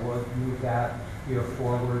 So we'll move that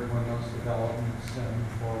forward when those developments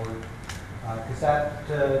move forward. Because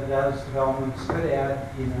those developments could add,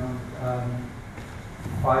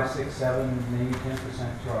 5, 6, 7, maybe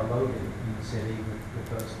 10% to our load in the city with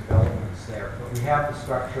those developments there. But we have the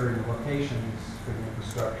structure and the locations for the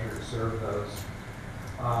infrastructure to serve those.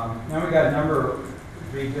 Now we've got a number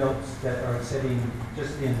of rebuilds that are sitting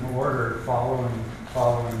just in order following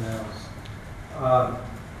those.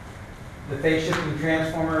 The phase shifting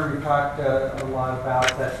transformer, we talked a lot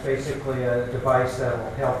about. That's basically a device that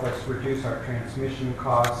will help us reduce our transmission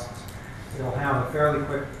costs. It'll have a fairly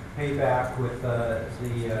quick payback with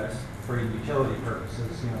for utility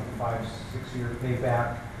purposes, 5, 6 year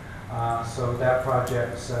payback. So that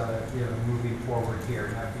project's moving forward here.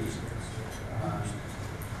 And that'd be,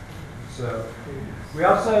 so we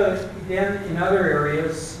also, again, in other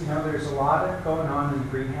areas, there's a lot going on in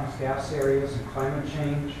greenhouse gas areas and climate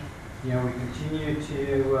change. We continue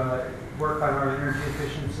to work on our energy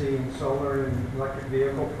efficiency and solar and electric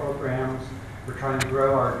vehicle programs. We're trying to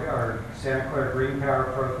grow our Santa Clara Green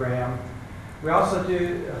Power program. We also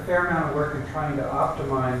do a fair amount of work in trying to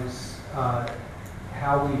optimize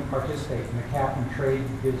how we participate in the cap and trade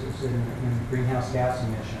business in greenhouse gas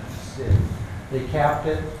emissions. They capped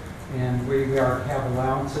it And we are have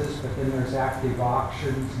allowances, but then there's active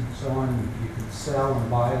auctions and so on. You can sell and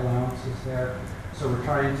buy allowances there. So we're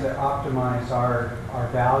trying to optimize our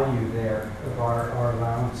value there of our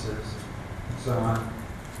allowances and so on.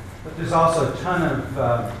 But there's also a ton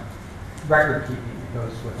of record keeping that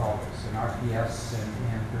goes with all this, and RPS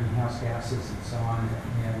and greenhouse gases and so on.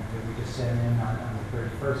 And we just sent in on the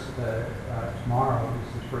 31st tomorrow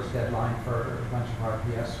is the first deadline for a bunch of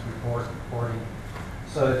RPS reporting.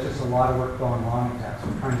 So it's just a lot of work going along with that. So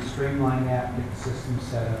we're trying to streamline that, get the system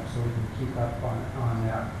set up so we can keep up on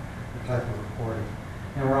that type of reporting.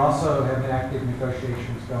 And we're also having active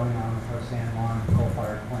negotiations going on with our San Juan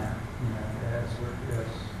coal-fired plant,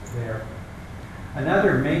 as there.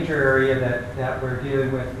 Another major area that we're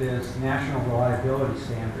dealing with is national reliability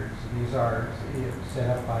standards. These are set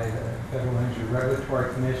up by the Federal Energy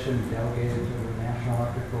Regulatory Commission, delegated to the National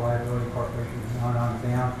Electric Reliability Corporation, and on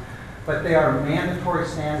down. But they are mandatory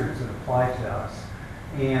standards that apply to us.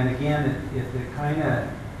 And again, it kind of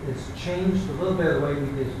it's changed a little bit of the way we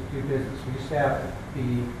do business. We used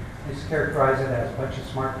to characterize it as a bunch of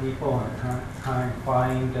smart people and try and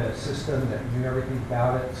find a system that knew everything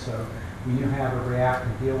about it, so we knew how to react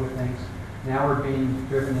and deal with things. Now we're being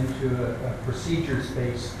driven into a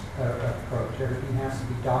procedures-based approach. Everything has to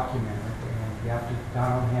be documented, and you have to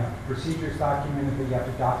not only have procedures documented, but you have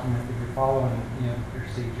to document that you're following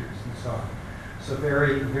procedures and so on. So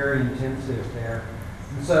very, very intensive there.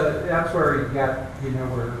 And so that's where we got,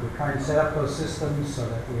 we're trying to set up those systems so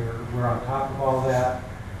that we're on top of all that.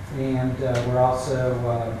 And we're also,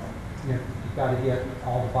 you've got to get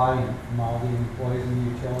all the buy-in from all the employees in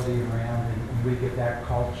the utility around, and we get that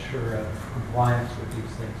culture of compliance with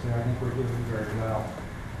these things. And I think we're doing very well,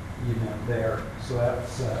 there. So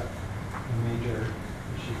that's a major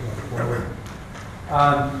issue going forward.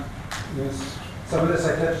 Some of this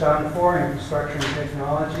I touched on before, infrastructure and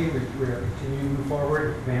technology. We are continuing to move forward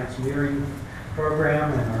with advanced metering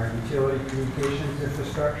program and our utility communications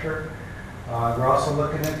infrastructure. We're also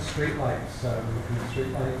looking at streetlights. We're looking at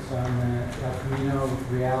streetlights on El Camino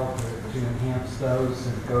Real to enhance those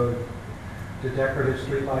and go to decorative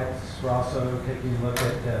streetlights. We're also taking a look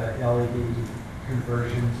at LED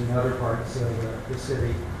conversions in other parts of the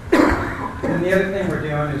city. And the other thing we're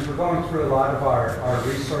doing is we're going through a lot of our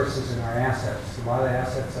resources and our assets. A lot of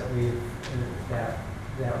assets that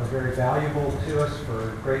were very valuable to us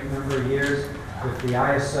for a great number of years. With the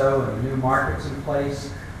ISO and the new markets in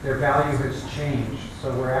place, their value has changed.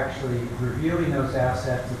 So we're actually reviewing those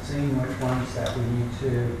assets and seeing which ones that we need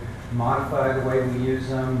to modify the way we use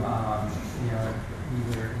them,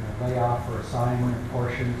 either lay off or assign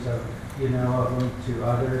portions of them to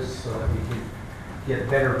others so that we can get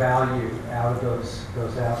better value out of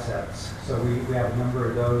those assets. So we have a number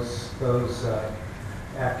of those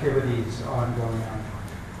activities ongoing on.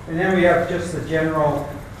 And then we have just the general,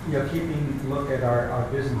 keeping look at our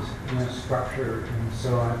business structure and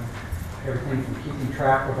so on. Everything from keeping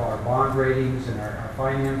track of our bond ratings and our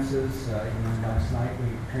finances. Last night we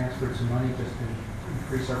transferred some money just to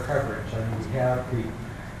increase our coverage. I mean,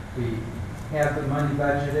 we have the money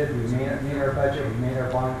budgeted, we made our budget, we made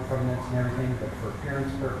our bond covenants and everything, but for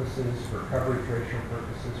appearance purposes, for coverage ratio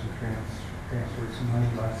purposes, we transferred some money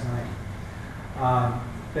last night.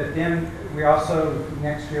 But then we also,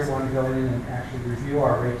 next year, want to go in and actually review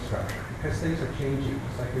our rate structure, because things are changing,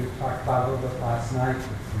 just like we talked about a little bit last night,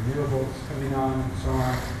 with renewables coming on and so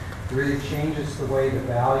on. It really changes the way the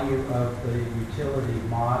value of the utility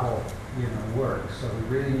model works. So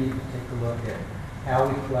we really need to take a look at how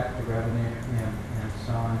we collect the revenue and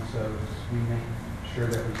so on, so we make sure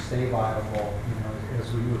that we stay viable,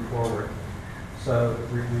 as we move forward. So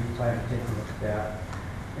we plan to take a look at that.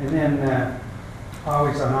 And then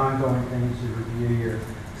always on ongoing things, you review your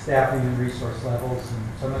staffing and resource levels,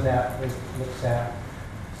 and some of that looks at,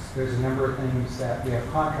 there's a number of things that we have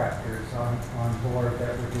contractors on board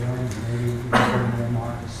that we're doing, and maybe bringing them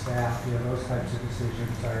on to staff, those types of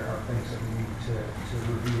decisions are things that we need to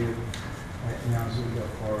review as we go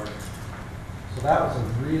forward. So that was a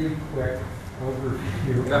really quick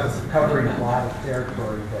overview, covering a lot of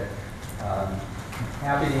territory, but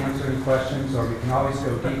happy to answer any questions, or we can always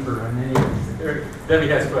go deeper on any of these. Debbie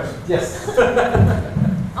has a question. Yes.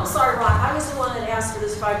 I'm sorry, Ron, I was the one that asked for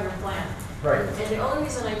this 5-year plan. Right. And the only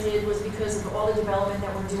reason I did was because of all the development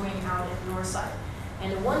that we're doing out at the north side.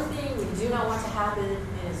 And the one thing we do not want to happen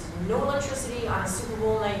is no electricity on a Super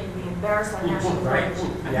Bowl night and be embarrassed on national Right.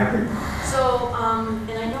 television. Yeah. So,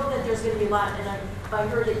 and I know that there's going to be a lot, and I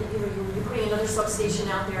heard that you're putting another substation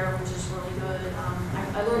out there, which is really good.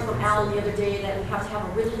 I learned from Alan the other day that we have to have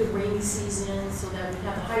a really good rainy season so that we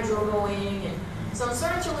have the hydro going. And so I'm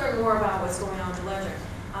starting to learn more about what's going on with the electric.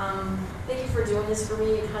 Thank you for doing this for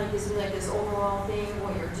me. It kind of gives me like this overall thing,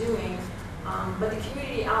 what you're doing. But the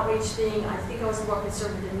community outreach thing, I think I was more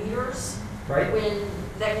concerned with the meters. Right. When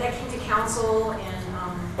that came to council and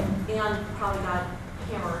probably got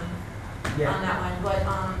hammered on that one. But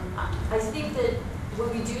I think that when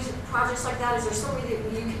we do projects like that, is there some way that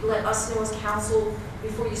you could let us know as council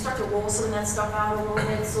before you start to roll some of that stuff out a little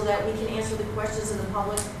bit so that we can answer the questions of the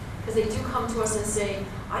public? Because they do come to us and say,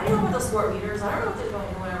 I don't know about those smart meters, I don't know what they're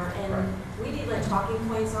doing, whatever. And we need like talking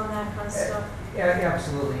points on that kind of stuff. Yeah,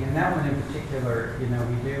 absolutely. And that one in particular, you know,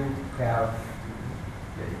 we do have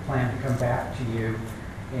a plan to come back to you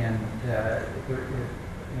and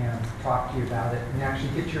talk to you about it and actually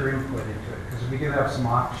get your input into it. Because we do have some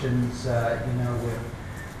options, you know,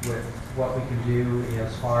 with what we can do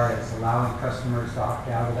as far as allowing customers to opt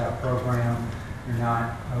out of that program or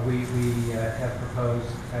not. We have proposed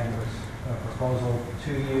kind of a proposal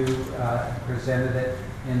to you, presented it,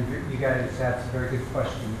 and you guys had some very good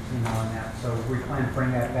questions, you know, on that. So we plan to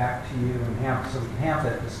bring that back to you and so we can have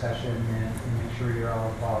that discussion and make sure you're all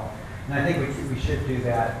involved. And I think we should do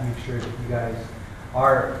that, make sure that you guys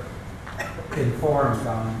are informed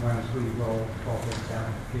on when we roll things down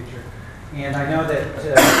in the future. And I know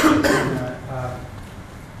that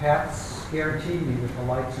Pat's guaranteed me that the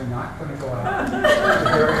lights are not going to go out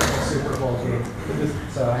during the Super Bowl game.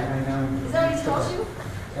 So I know. Is that what he tells you?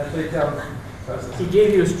 That's what he tells me. So. He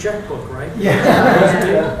gave you his checkbook, right?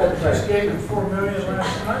 Yeah. Just gave him $4 million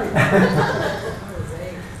last night.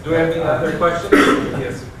 Do we have any other questions?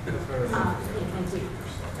 Yes. Thank you.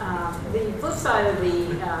 The flip side of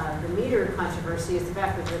the meter controversy is the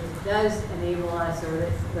fact that it does enable us,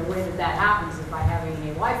 or the way that happens is by having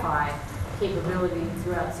a Wi-Fi capability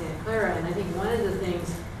throughout Santa Clara. And I think one of the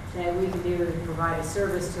things that we can do is provide a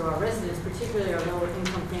service to our residents, particularly our lower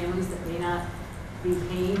income families that may not be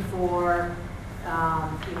paying for,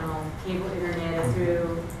 you know, cable internet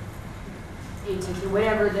through AT&T,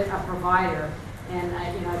 whatever a provider. And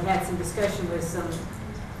I've had some discussion with some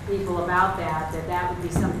people about that would be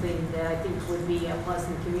something that I think would be a plus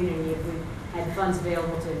in the community if we had funds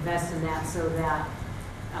available to invest in that, so that,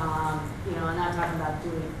 you know, I'm not talking about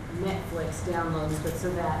doing Netflix downloads, but so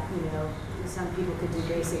that, you know, some people could do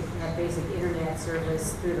basic internet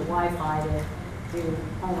service through the Wi-Fi to do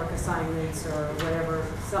homework assignments or whatever,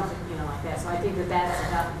 something, you know, like that. So I think that's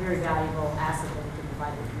a very valuable asset that we can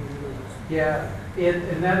provide the community. Yeah,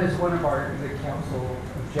 and that is one of the council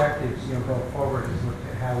objectives, you know, going forward, is look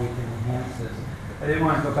at how we can enhance this. I did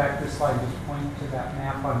want to go back to this slide and just point to that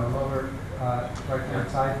map on the lower right-hand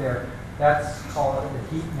side there. That's called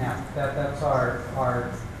the heat map. That's our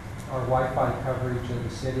Wi-Fi coverage of the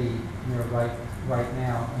city, you know, right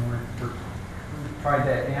now, and we're trying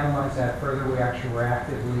to analyze that further. We're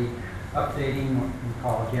actively updating what we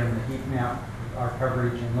call, again, the heat map, our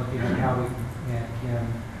coverage, and looking at how we can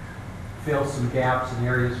fill some gaps in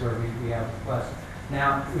areas where we have less.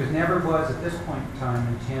 Now, it never was at this point in time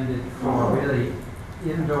intended for really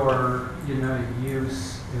indoor, you know,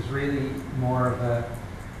 use. Is really more of a,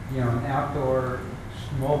 you know, an outdoor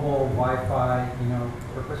mobile Wi-Fi, you know,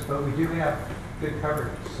 purpose. But we do have good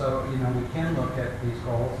coverage, so you know we can look at these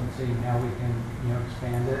goals and see how we can, you know,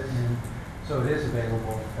 expand it, and so it is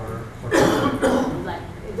available for Like,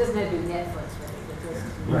 it doesn't have to be Netflix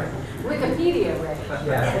ready, right. Wikipedia ready.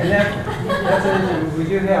 Yeah, and that's it. We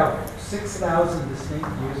do have 6,000 distinct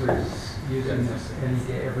users using this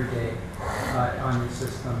every day on the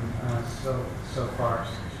system so far.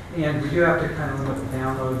 And we do have to kind of limit the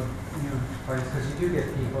download, you know, because you do get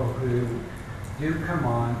people who do come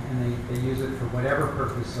on and they use it for whatever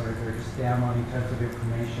purpose, or they're just downloading tons of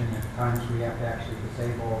information. At times we have to actually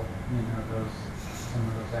disable, you know, some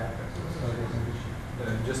of those addresses. So it is an issue.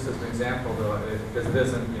 Just as an example, though, because it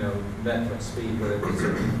isn't, you know, Netflix speed, but it's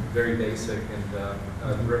very basic. And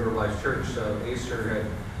the River of Life Church, Acer had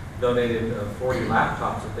donated 40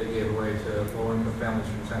 laptops that they gave away to low-income families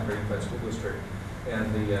from Santa Clara Unified School District.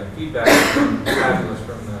 And the feedback has been fabulous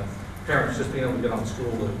from the parents, just being able to get on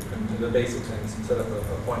school and do the basic things and set up an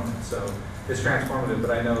appointment. So it's transformative,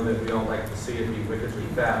 but I know that we all like to see it be wickedly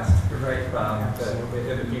fast in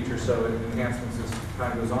the future. So enhancements as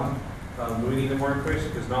time goes on. We need more information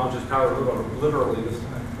because knowledge is power, literally this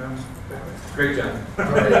time. Great job.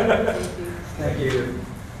 Thank you.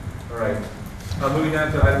 All right. Moving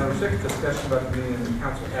on to item number 6, discussion about convening the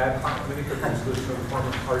council ad hoc committee for the dissolution of the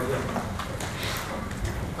former party.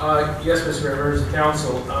 Yes, Mr. Mayor, members of the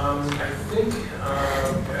council. I think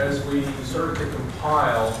as we started to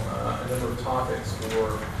compile a number of topics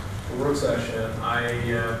for the work session, I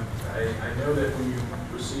know that we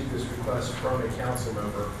received this request from a council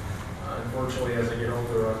member Unfortunately, as I get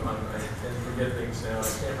older, I tend to forget things now. I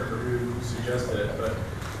can't remember who suggested it,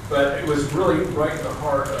 but it was really right in the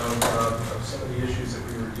heart of some of the issues that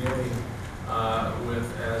we were dealing with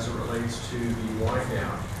as it relates to the wind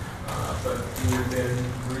down. But we have been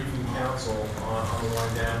briefing council on the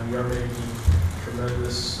wind down. We are making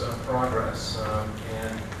tremendous progress.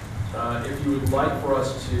 And if you would like for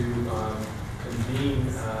us to convene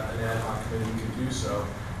an ad hoc committee, we can do so,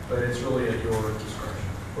 but it's really at your discretion.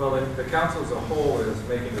 Well, the council as a whole is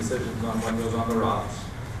making decisions on what goes on the rocks.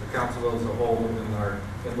 The council as a whole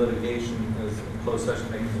in litigation is in closed session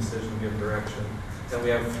making decisions, give direction. And we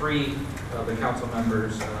have 3 of the council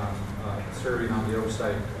members serving on the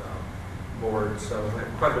oversight board, so we have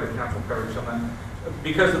quite a bit of council coverage on that.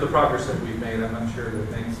 Because of the progress that we've made, I'm not sure that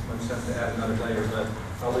it makes much sense to add another layer, but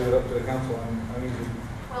I'll leave it up to the council.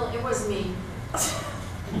 Well, it was me.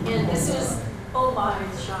 And this is, oh my,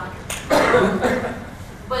 shock.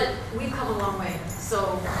 But we've come a long way.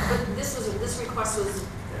 So, but this request was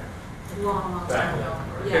a long time ago.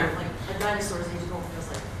 Yeah, like a dinosaur's age ago, feels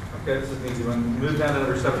like. Okay, this is an easy one. Move down to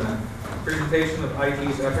number 7 then. Presentation of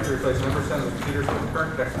IT's effort to replace 100% of the computers with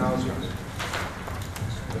current technology. I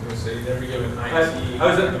was going to say, you never given IT I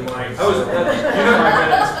was the mic.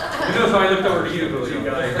 you know, so I looked over to you. You're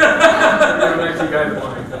an IT guy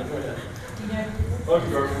blind.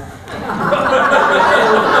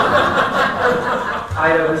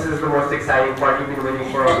 I know this is the most exciting part. You've been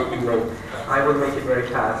waiting for all evening. I will make it very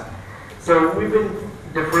fast. So we've been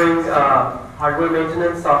deferring hardware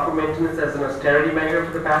maintenance, software maintenance as an austerity measure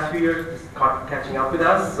for the past few years. It's catching up with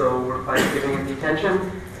us, so we're finally giving it the attention.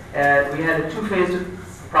 And we had a 2-phase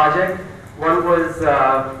project. One was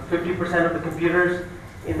 50% of the computers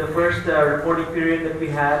in the first reporting period that we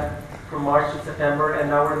had from March to September, and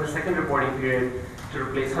now we're in the second reporting period to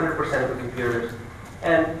replace 100% of the computers.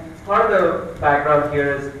 And part of the background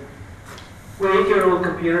here is we're 8-year-old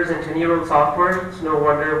computers and 10-year-old software. It's no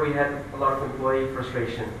wonder we had a lot of employee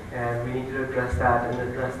frustration, and we need to address that and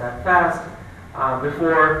address that fast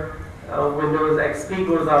before Windows XP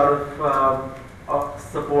goes out of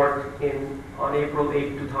support on April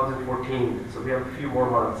 8, 2014. So we have a few more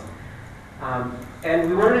months. And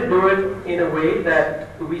we wanted to do it in a way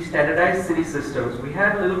that we standardize city systems. We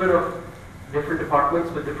had a little bit of different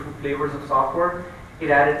departments with different flavors of software.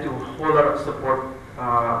 It added to a whole lot of support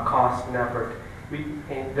cost and effort.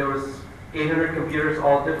 There was 800 computers,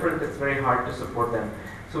 all different. It's very hard to support them.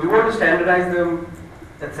 So we want to standardize them,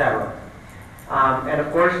 etc. And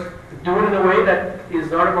of course, do it in a way that is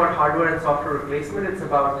not about hardware and software replacement. It's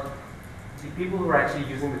about the people who are actually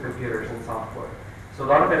using the computers and software. So a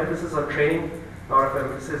lot of emphasis on training, a lot of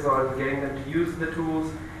emphasis on getting them to use the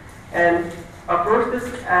tools, and approach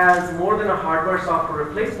this as more than a hardware-software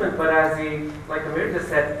replacement, but as like Amir just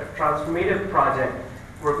said, a transformative project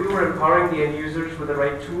where we were empowering the end users with the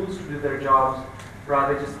right tools to do their jobs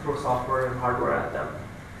rather than just throw software and hardware at them.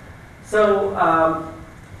 So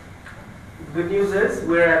the good news is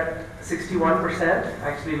we're at 61%,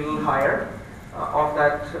 actually a little higher of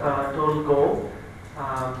that total goal.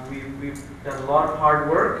 We've done a lot of hard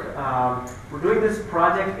work. We're doing this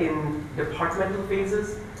project in departmental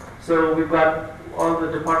phases. So we've got all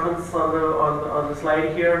the departments on the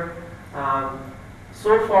slide here.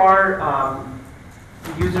 So far,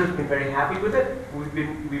 the users have been very happy with it.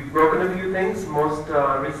 We've broken a few things, most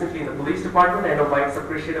recently in the police department. I know Mike's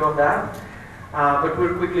appreciative of that. But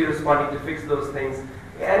we're quickly responding to fix those things.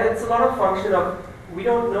 And it's a lot of function of, we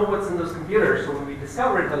don't know what's in those computers, so when we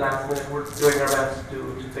discover it at the last minute, we're doing our best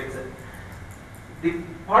to fix it. The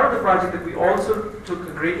part of the project that we also took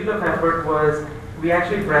a great deal of effort was we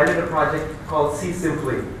actually branded a project called See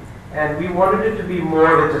Simply. And we wanted it to be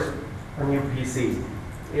more than just a new PC.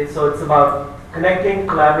 So it's about connecting,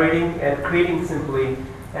 collaborating, and creating simply.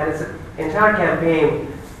 And it's an entire campaign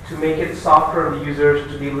to make it softer on the users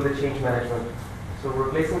to deal with the change management. So we're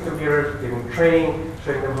replacing computers, giving training,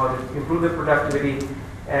 showing them how to improve their productivity.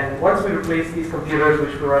 And once we replace these computers,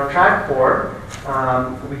 which we're on track for,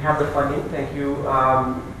 we have the funding, thank you,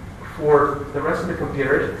 for the rest of the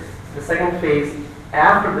computers. The second phase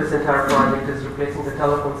after this entire project is replacing the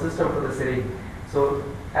telephone system for the city. So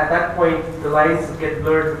at that point, the lines get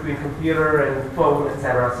blurred between computer and phone,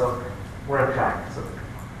 etc. So we're on track. So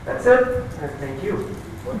that's it, and thank you.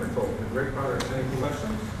 Wonderful. Great progress. Any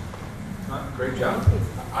questions? Great job.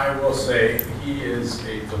 I will say he is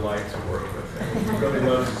a delight to work with. He really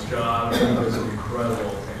loves his job. He does an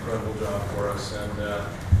incredible job for us, and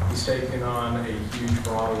he's taken on a huge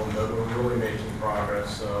problem, but we're really making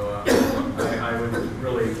progress. So I would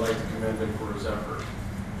really like to commend him for his effort.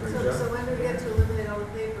 So when do we get to eliminate all the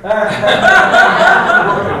paper?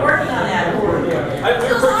 Working on that.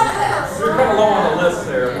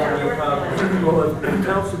 if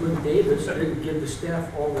Councilman Davis didn't give the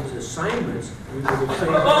staff all these assignments, we would have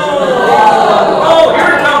saved. Oh,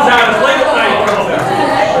 here it comes out. It's late at night.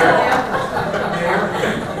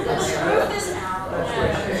 Let's move this out. That's why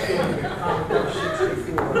she's getting a Commodore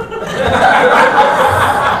 64. No,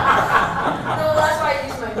 that's why I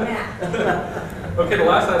use my Mac. Okay, the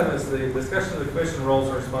last item is the discussion of the commission roles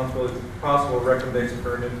and responsibilities, possible recommendation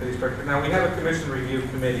for a new committee structure. Now, we have a commission review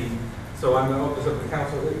committee, so I'm going to open this up to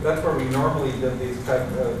council. That's where we normally do these type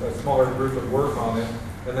of a smaller group of work on it,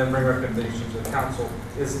 and then bring recommendations to the council.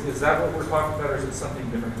 Is that what we're talking about, or is it something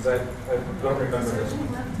different? Because I don't remember this. I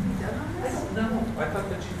don't know. I thought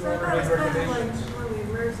that you were made recommendations.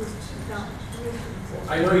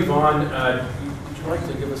 I know Yvonne, would you like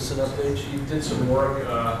to give us an update? She did some work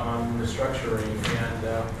on restructuring and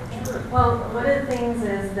sure. Well, one of the things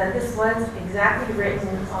is that this was exactly written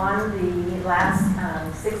on the last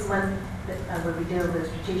 6 months where we did the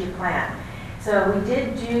strategic plan. So we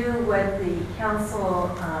did do what the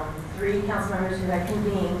council, 3 council members who had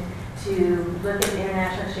convened to look at the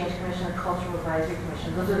International Exchange Commission and Cultural Advisory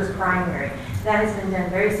Commission. Those are the primary. That has been done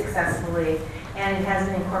very successfully, and it has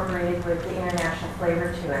been incorporated with the international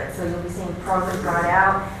flavor to it. So you'll be seeing programs brought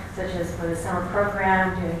out, such as for the summer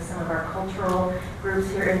program, doing some of our cultural groups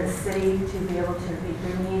here in the city to be able to meet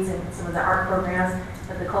their needs, and some of the art programs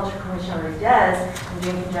that the Culture Commission already does, and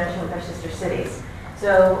doing in conjunction with our sister cities.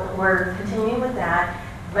 So we're continuing with that.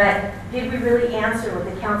 But did we really answer what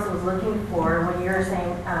the council was looking for when you're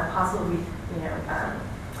saying possible,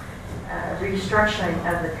 restructuring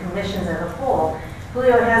of the commissions as a whole?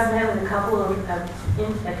 Julio has met with a couple of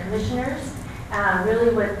commissioners.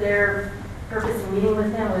 Really what their purpose in meeting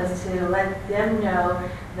with them was to let them know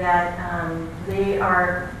that they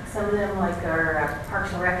are, some of them like our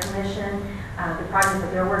Parks and Rec Commission, the project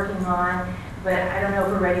that they're working on, but I don't know if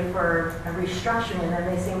we're ready for a restructuring, and then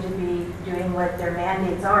they seem to be doing what their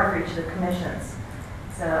mandates are for each of the commissions.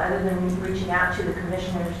 So other than me reaching out to the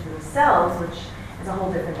commissioners themselves, which is a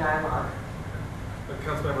whole different dialogue.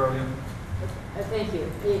 Councilmember O'Neill. Thank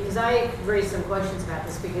you. Because I raised some questions about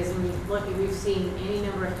this, because I mean, look, we've seen any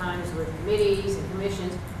number of times with committees and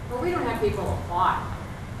commissions where we don't have people apply.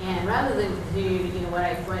 And rather than continue,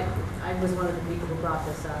 I was one of the people who brought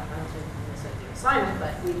this up. I took this as an assignment,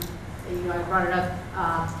 but I brought it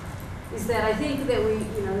up. Is that I think that we,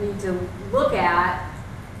 need to look at.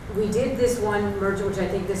 We did this one merger, which I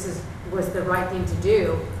think was the right thing to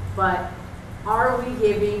do. But are we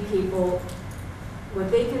giving people what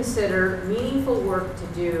they consider meaningful work to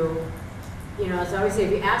do? As I always say,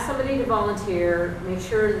 if you ask somebody to volunteer, make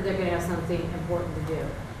sure that they're going to have something important to do.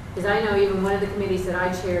 Because I know even one of the committees that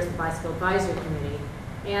I chair is the Bicycle Advisory Committee.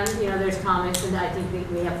 And, there's comments, and I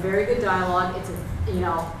think we have very good dialogue. It's,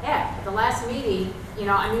 heck, at the last meeting, we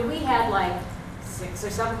had like 6 or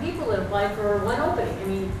 7 people that applied for one opening. I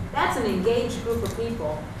mean, that's an engaged group of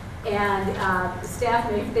people. And staff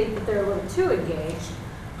may think that they're a little too engaged.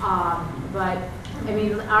 But,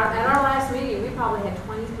 at our last meeting, we probably had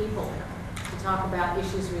 20 people there to talk about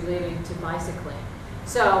issues related to bicycling.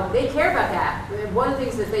 So they care about that. One of the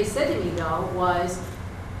things that they said to me, though, was,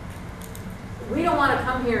 we don't want to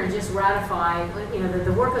come here and just ratify, that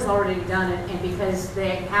the work is already done, and because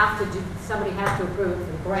somebody has to approve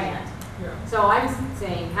the grant. Yeah. So I'm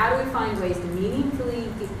saying, how do we find ways to meaningfully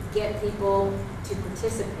get people to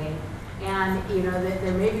participate? And,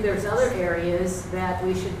 that maybe there's other areas that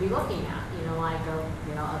we should be looking at,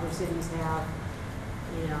 other cities have,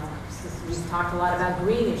 we've talked a lot about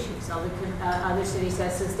green issues. Other cities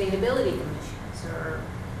have sustainability commissions, or,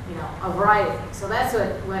 a variety of things. So that's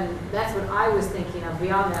what I was thinking of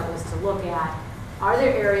beyond that, was to look at, are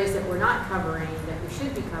there areas that we're not covering that we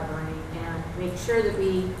should be covering, and make sure that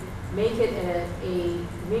we make it a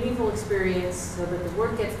meaningful experience so that the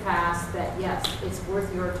word gets passed that, yes, it's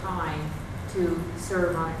worth your time to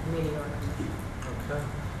serve on a committee or a commission. Okay.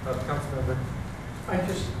 Councilmember.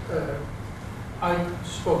 I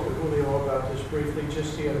spoke to Julio about this briefly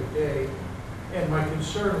just the other day, and my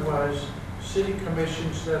concern was city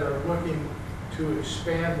commissions that are looking to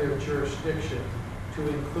expand their jurisdiction to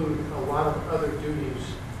include a lot of other duties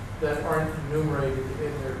that aren't enumerated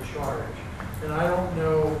in their charge. And I don't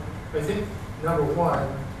know, I think, number one,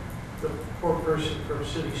 the poor person from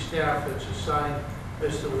city staff that's assigned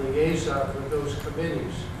as the liaison with those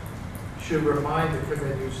committees should remind the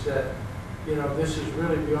committees that, this is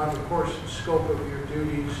really beyond the course and scope of your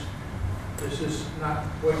duties. This is not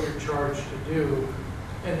what you're charged to do.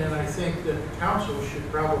 And then I think that the council should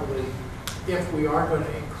probably, if we are going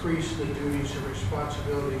to increase the duties and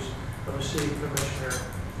responsibilities of a city commissioner,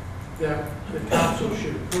 that the council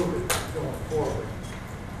should approve it going forward.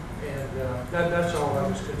 And that's all I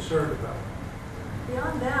was concerned about.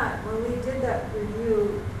 beyond that, when we did that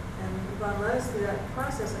review, and Yvonne led us through that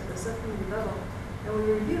process at the subcommittee level, and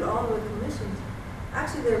we reviewed all the commissions,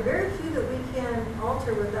 actually, there are very few that we can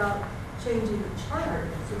alter without changing the charter,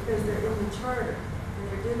 because they're in the charter, and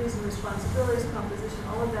their duties and responsibilities, composition,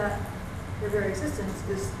 all of that, their very existence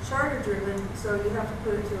is charter-driven, so you have to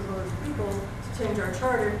put it to a vote of people to change our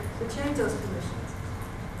charter, to change those commissions.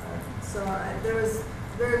 There was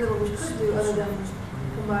very little we could do other than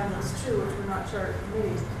combine those two, which were not charter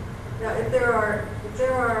committees. Now, if there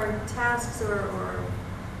are tasks or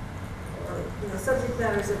subject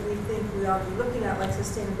matters that we think we ought to be looking at, like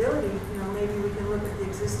sustainability, maybe we can look at the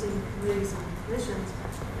existing committees and commissions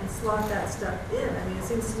and slot that stuff in. I mean, it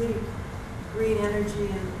seems to me green energy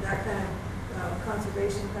and that kind of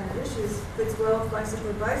conservation kind of issues fits well with bicycle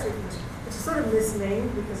advisory commission, which is sort of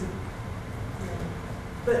misnamed because of,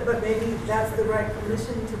 but maybe that's the right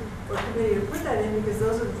commission or committee to put that in, because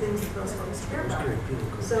those are the things that those folks care about.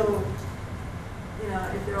 So,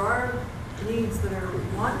 if there are needs that are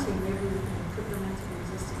wanting, maybe we can put them into the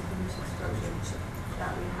existing commission structure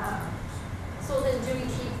that we have. So then do we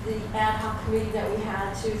keep the ad hoc committee that we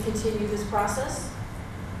had to continue this process?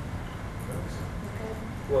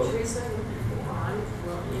 Well, Teresa?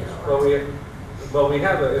 Well, we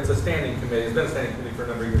have it's a standing committee. It's been a standing committee for a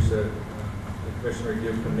number of years, the Commission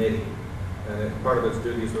Review Committee, and part of its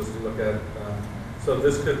duties was to look at. So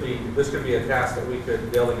this could be a task that we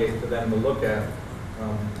could delegate to them to look at,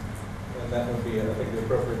 and that would be, I think, the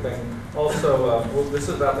appropriate thing. Also, this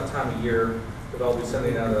is about the time of year that I'll be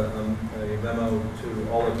sending out a memo to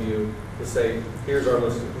all of you to say, here's our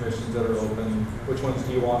list of commissions that are open. Which ones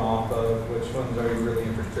do you want off of? Which ones are you really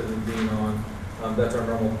interested in being on? That's our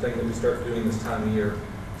normal thing that we start doing this time of year.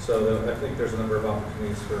 So I think there's a number of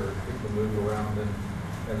opportunities for people to move around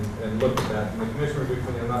and look at that. And the Commission Review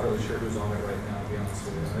Committee, I'm not really sure who's on it right now, to be honest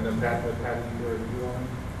with you. I know Patty, were you on?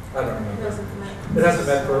 I don't remember. It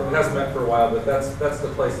hasn't met for a while, but that's the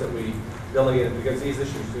place that we delegated, because these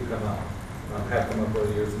issues do come up, have come up over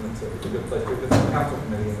the years, and it's a good place. It's a council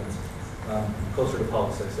committee, and it's closer to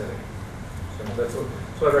policy setting.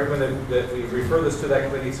 So I recommend that we refer this to that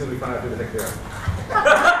committee as soon as we find out who the heck they are.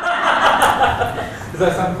 Does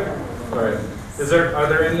that sound fair? All right. Are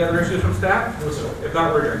there any other issues from staff? No, sir. If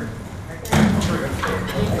not, we're adjourned.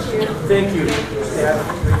 Thank you. Thank you,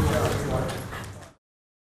 staff.